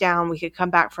because it was down, we could come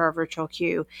back for our virtual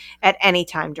queue at any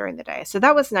time during the day. So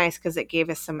that was nice because it gave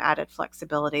us some added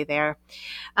flexibility there.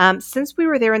 Since we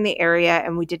were there in the area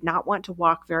and we did not want to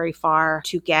walk very far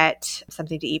to get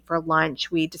something to eat for lunch,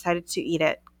 we decided to eat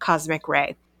at Cosmic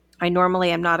Ray. I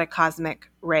normally am not a Cosmic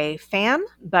Ray fan,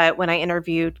 but when I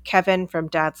interviewed Kevin from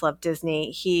Dads Love Disney,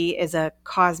 he is a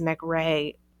Cosmic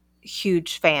Ray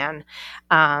huge fan.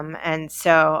 And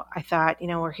so I thought,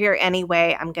 we're here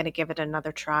anyway. I'm going to give it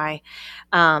another try.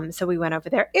 So we went over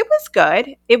there. It was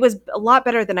good. It was a lot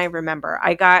better than I remember.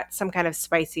 I got some kind of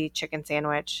spicy chicken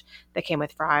sandwich that came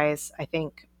with fries. I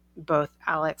think both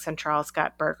Alex and Charles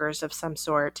got burgers of some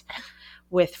sort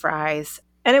with fries.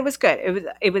 And it was good.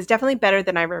 It was definitely better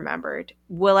than I remembered.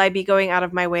 Will I be going out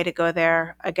of my way to go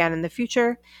there again in the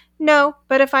future? No,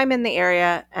 but if I'm in the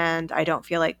area and I don't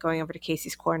feel like going over to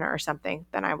Casey's Corner or something,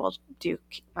 then I will do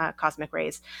Cosmic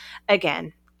Rays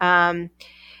again.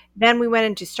 Then we went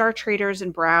into Star Traders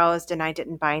and browsed, and I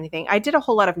didn't buy anything. I did a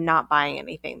whole lot of not buying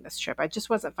anything this trip. I just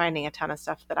wasn't finding a ton of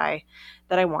stuff that I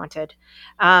wanted.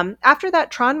 After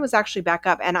that, Tron was actually back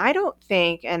up, and I don't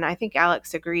think, and I think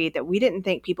Alex agreed that we didn't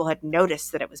think people had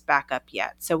noticed that it was back up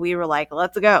yet. So we were like,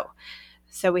 let's go.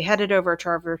 So we headed over to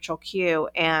our virtual queue,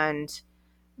 and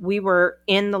we were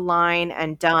in the line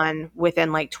and done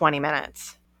within like 20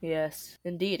 minutes. Yes,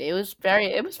 indeed. It was very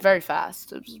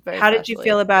fast. It was very How did fast you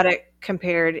feel lane. about it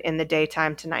compared in the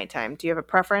daytime to nighttime? Do you have a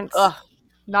preference? Ugh,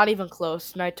 not even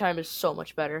close. Nighttime is so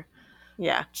much better.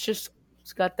 Yeah. It's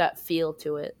got that feel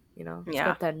to it, It's Yeah.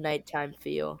 got that nighttime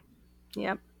feel.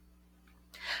 Yep.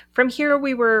 From here,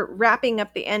 we were wrapping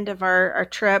up the end of our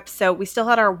trip. So we still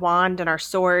had our wand and our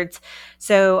swords.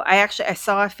 So I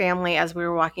saw a family as we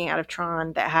were walking out of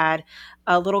Tron that had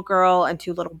a little girl and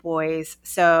two little boys.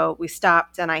 So we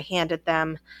stopped and I handed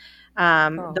them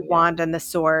Oh the yeah. wand and the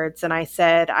swords. And I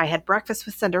said, I had breakfast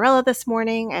with Cinderella this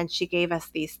morning and she gave us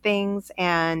these things.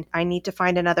 And I need to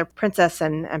find another princess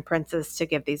and princess to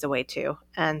give these away to.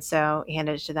 And so he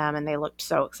handed it to them and they looked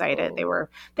so excited. They Oh, were,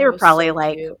 they that were was probably so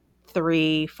like cute.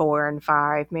 3, 4, and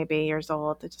 5, maybe years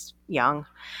old. They're just young.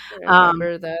 I Um,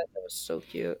 remember that. That was so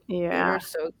cute. They yeah. were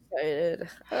so excited.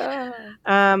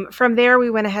 Ah. From there, we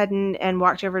went ahead and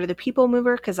walked over to the People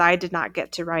Mover because I did not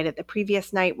get to ride it the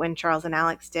previous night when Charles and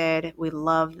Alex did. We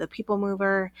love the People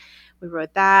Mover. We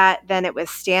rode that. Then it was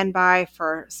standby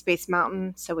for Space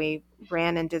Mountain. So we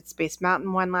ran and did Space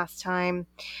Mountain one last time.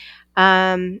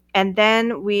 And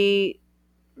then we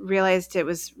realized it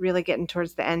was really getting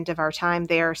towards the end of our time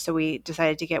there. So we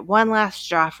decided to get one last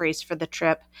Joffrey's for the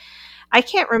trip. I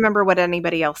can't remember what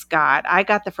anybody else got. I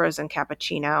got the frozen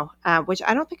cappuccino, which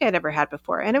I don't think I'd ever had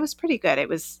before, and it was pretty good. It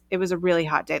was a really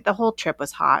hot day. The whole trip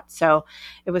was hot, so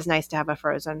it was nice to have a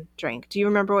frozen drink. Do you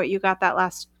remember what you got that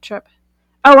last trip?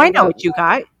 Oh, I I know got what you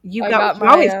got. You I got what got you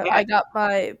always I get. got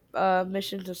my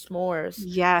mission to s'mores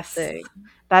Yes, thing.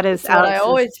 that is It's what I Alex's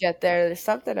always get there. There's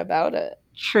something about it.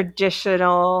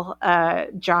 traditional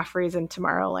Joffrey's in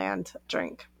Tomorrowland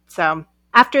drink. So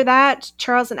after that,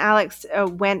 Charles and Alex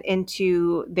went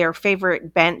into their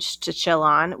favorite bench to chill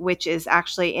on, which is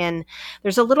actually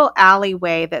there's a little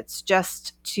alleyway that's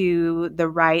just to the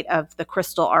right of the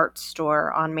Crystal Art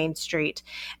Store on Main Street.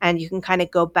 And you can kind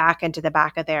of go back into the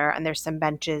back of there, and there's some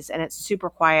benches, and it's super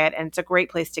quiet, and it's a great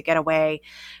place to get away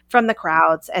from the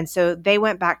crowds. And so they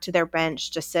went back to their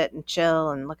bench to sit and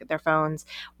chill and look at their phones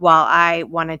while I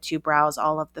wanted to browse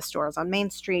all of the stores on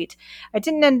Main Street. I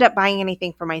didn't end up buying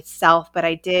anything for myself, but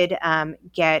I did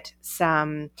get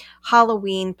some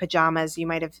Halloween pajamas. You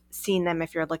might have seen them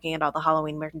if you're looking at all the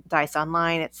Halloween merchandise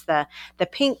online. It's the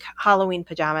pink Halloween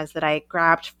pajamas that I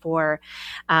grabbed for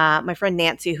my friend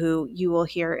Nancy, who you will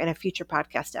hear in a future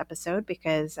podcast episode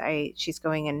because she's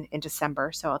going in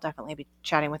December, so I'll definitely be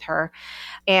chatting with her.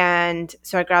 And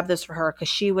so I grabbed those for her because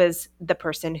she was the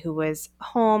person who was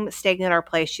home staying at our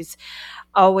place. She's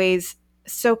always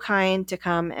so kind to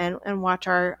come and watch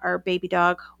our baby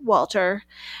dog, Walter.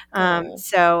 Oh,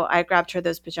 So I grabbed her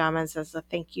those pajamas as a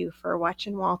thank you for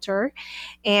watching Walter.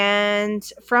 And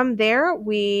from there,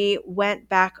 we went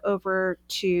back over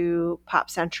to Pop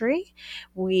Century.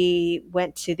 We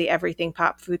went to the Everything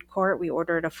Pop food court. We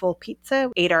ordered a full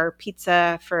pizza, ate our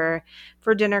pizza for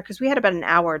dinner because we had about an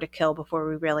hour to kill before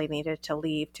we really needed to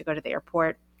leave to go to the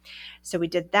airport. So we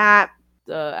did that.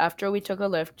 after we took a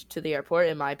lift to the airport,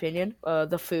 in my opinion,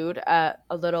 the food at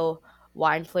a little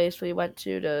wine place we went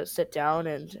to sit down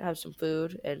and have some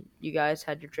food, and you guys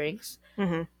had your drinks.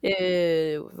 Mhm.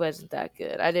 It wasn't that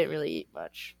good. I didn't really eat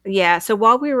much. Yeah. So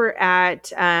while we were at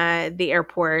the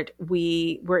airport,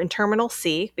 we were in Terminal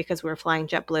C because we were flying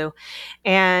JetBlue,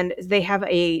 and they have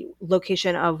a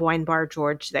location of Wine Bar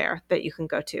George there that you can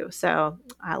go to. So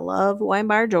I love Wine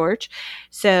Bar George.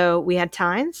 So we had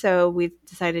time, so we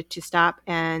decided to stop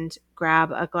and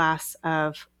grab a glass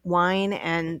of wine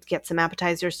and get some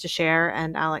appetizers to share.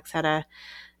 And Alex had a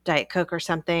Diet Coke or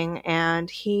something, and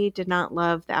he did not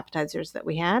love the appetizers that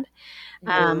we had.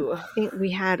 No. I think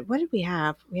we had, what did we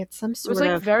have? We had some It was sort like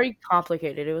of, very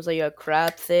complicated. It was like a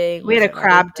crab thing we had with a another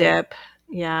crab thing. dip.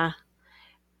 Yeah.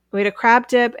 We had a crab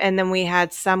dip, and then we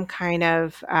had some kind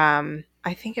of,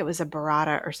 I think it was a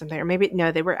burrata or something, or maybe,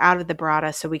 no, they were out of the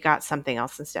burrata. So we got something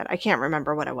else instead. I can't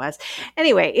remember what it was.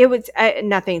 Anyway, it was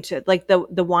nothing to like the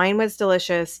wine was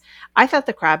delicious. I thought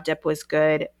the crab dip was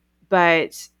good,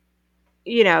 but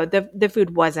the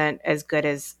food wasn't as good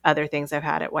as other things I've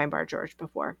had at Wine Bar George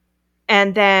before.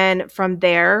 And then from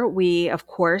there, we, of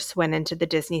course, went into the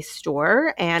Disney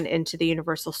store and into the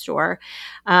Universal store.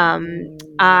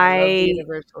 I love the I,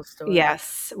 Universal store.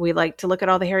 yes, we like to look at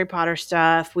all the Harry Potter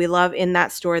stuff. We love in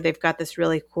that store, they've got this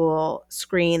really cool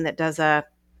screen that does a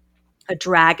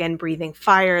dragon breathing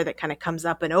fire that kind of comes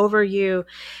up and over you.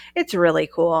 It's really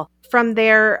cool. From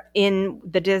there in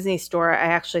the Disney store, I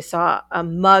actually saw a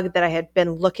mug that I had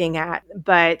been looking at,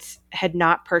 but had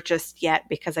not purchased yet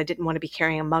because I didn't want to be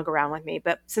carrying a mug around with me.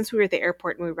 But since we were at the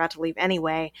airport and we were about to leave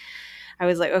anyway, I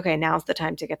was like, okay, now's the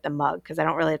time to get the mug because I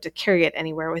don't really have to carry it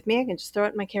anywhere with me. I can just throw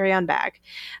it in my carry-on bag.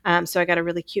 So I got a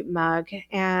really cute mug,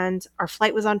 and our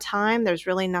flight was on time. There's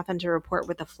really nothing to report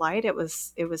with the flight. It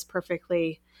was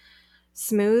perfectly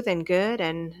smooth and good,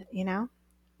 and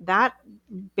that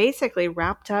basically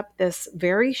wrapped up this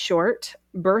very short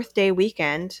birthday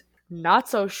weekend. Not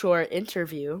so short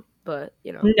interview, but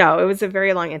you know. No, it was a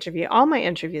very long interview. All my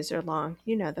interviews are long.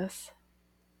 You know this.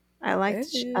 I like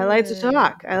to Eh.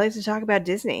 talk. I like to talk about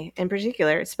Disney in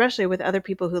particular, especially with other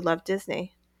people who love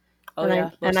Disney. Oh And I yeah,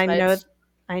 and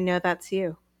I know that's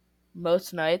you.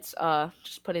 most nights,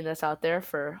 just putting this out there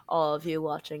for all of you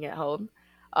watching at home.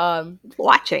 Um,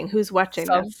 Watching. Who's watching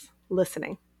some this?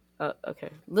 Listening. okay,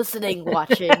 listening,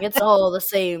 watching, it's all the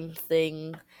same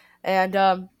thing.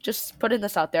 And just putting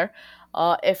this out there,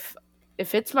 if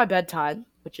it's my bedtime,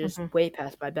 which is Hmm. way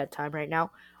past my bedtime right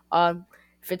now, um,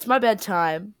 if it's my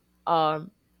bedtime,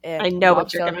 um, I and know what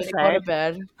mom's you're telling gonna me to go say. to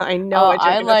bed, I know what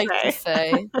you're I gonna like to say.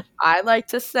 say, I like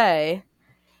to say,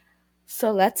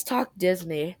 so let's talk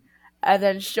Disney. And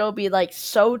then she'll be like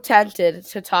so tempted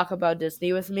to talk about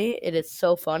Disney with me. It is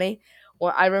so funny.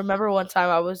 Well, I remember one time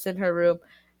I was in her room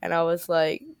and I was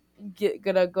like,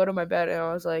 gonna go to my bed, and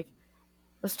I was like,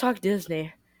 let's talk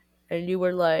Disney. And you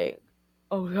were like,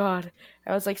 oh God.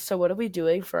 And I was like, so what are we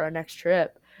doing for our next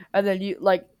trip? And then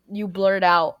you blurt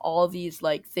out all these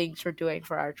like things we're doing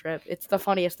for our trip. It's the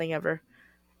funniest thing ever.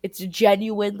 It's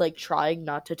genuine, like trying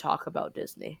not to talk about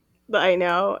Disney. I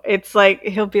know. It's like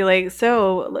he'll be like,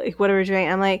 "So, like, what are we doing?"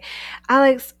 I'm like,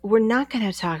 "Alex, we're not going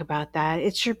to talk about that.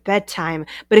 It's your bedtime.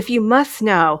 But if you must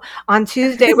know, on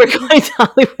Tuesday we're going to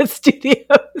Hollywood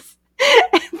Studios."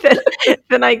 And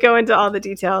then I go into all the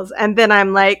details, and then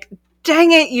I'm like,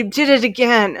 "Dang it, you did it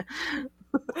again."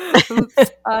 Oops,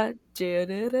 I did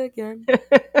it again.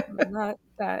 Not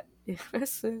that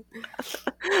innocent.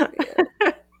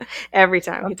 Yeah. Every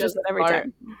time he I'm does just it every smart.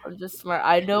 time. I'm just smart.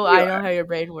 I know. You I are. know how your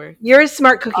brain works. You're a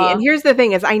smart cookie. And Uh, here's the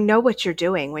thing is I know what you're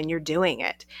doing when you're doing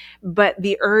it. But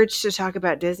the urge to talk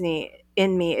about Disney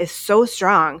in me is so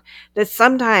strong that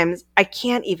sometimes I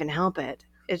can't even help it.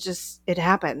 It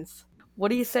happens. what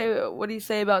do you say? What do you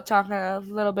say about talking a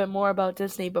little bit more about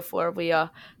Disney before we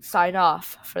sign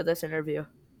off for this interview?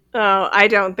 Oh, I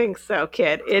don't think so,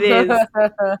 kid. It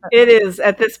is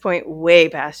at this point way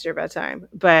past your bedtime.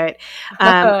 But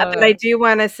I do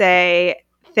want to say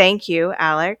thank you,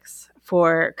 Alex,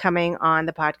 for coming on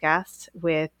the podcast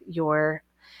with your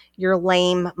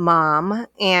lame mom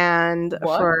and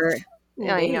What? for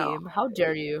I know Lame. How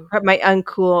dare you? my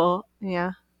uncool,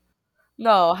 yeah.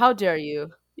 No, how dare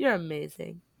you? You're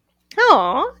amazing.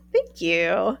 Oh, thank you.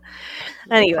 No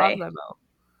Anyway, problemo.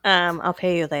 I'll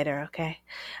pay you later, okay?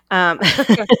 Um,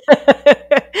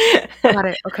 Got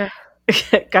it. Okay.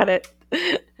 got it.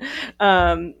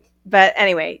 But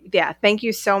anyway, yeah, thank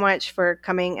you so much for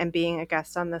coming and being a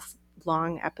guest on this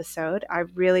long episode. I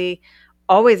really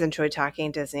always enjoy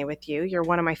talking Disney with you. You're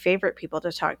one of my favorite people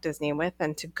to talk Disney with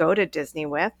and to go to Disney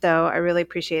with. So I really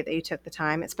appreciate that you took the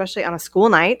time, especially on a school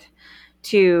night,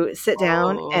 to sit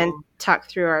down and Oh, talk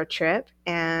through our trip.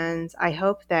 And I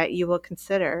hope that you will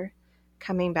consider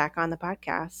coming back on the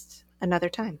podcast another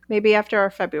time, maybe after our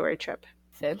February trip.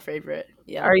 fan favorite.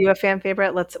 Yeah. Are you a fan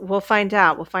favorite? We'll find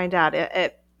out. We'll find out.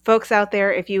 Folks out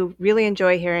there, if you really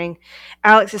enjoy hearing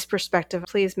Alex's perspective,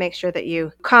 please make sure that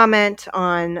you comment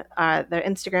on the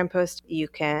Instagram post. You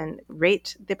can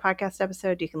rate the podcast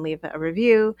episode. You can leave a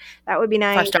review. That would be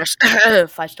Five nice.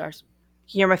 stars. 5 stars.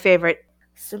 You're my favorite.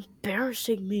 It's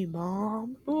embarrassing me,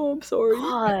 Mom. Oh, I'm sorry.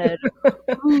 God.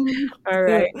 All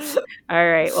right. All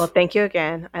right. Well, thank you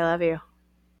again. I love you.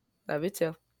 Love you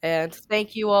too. And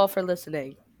thank you all for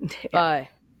listening. Yeah. Bye.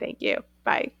 Thank you.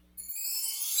 Bye.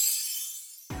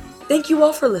 Thank you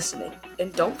all for listening.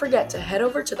 And don't forget to head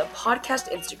over to the podcast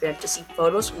Instagram to see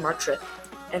photos from our trip.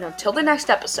 And until the next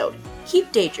episode,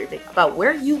 keep daydreaming about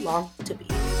where you long to be.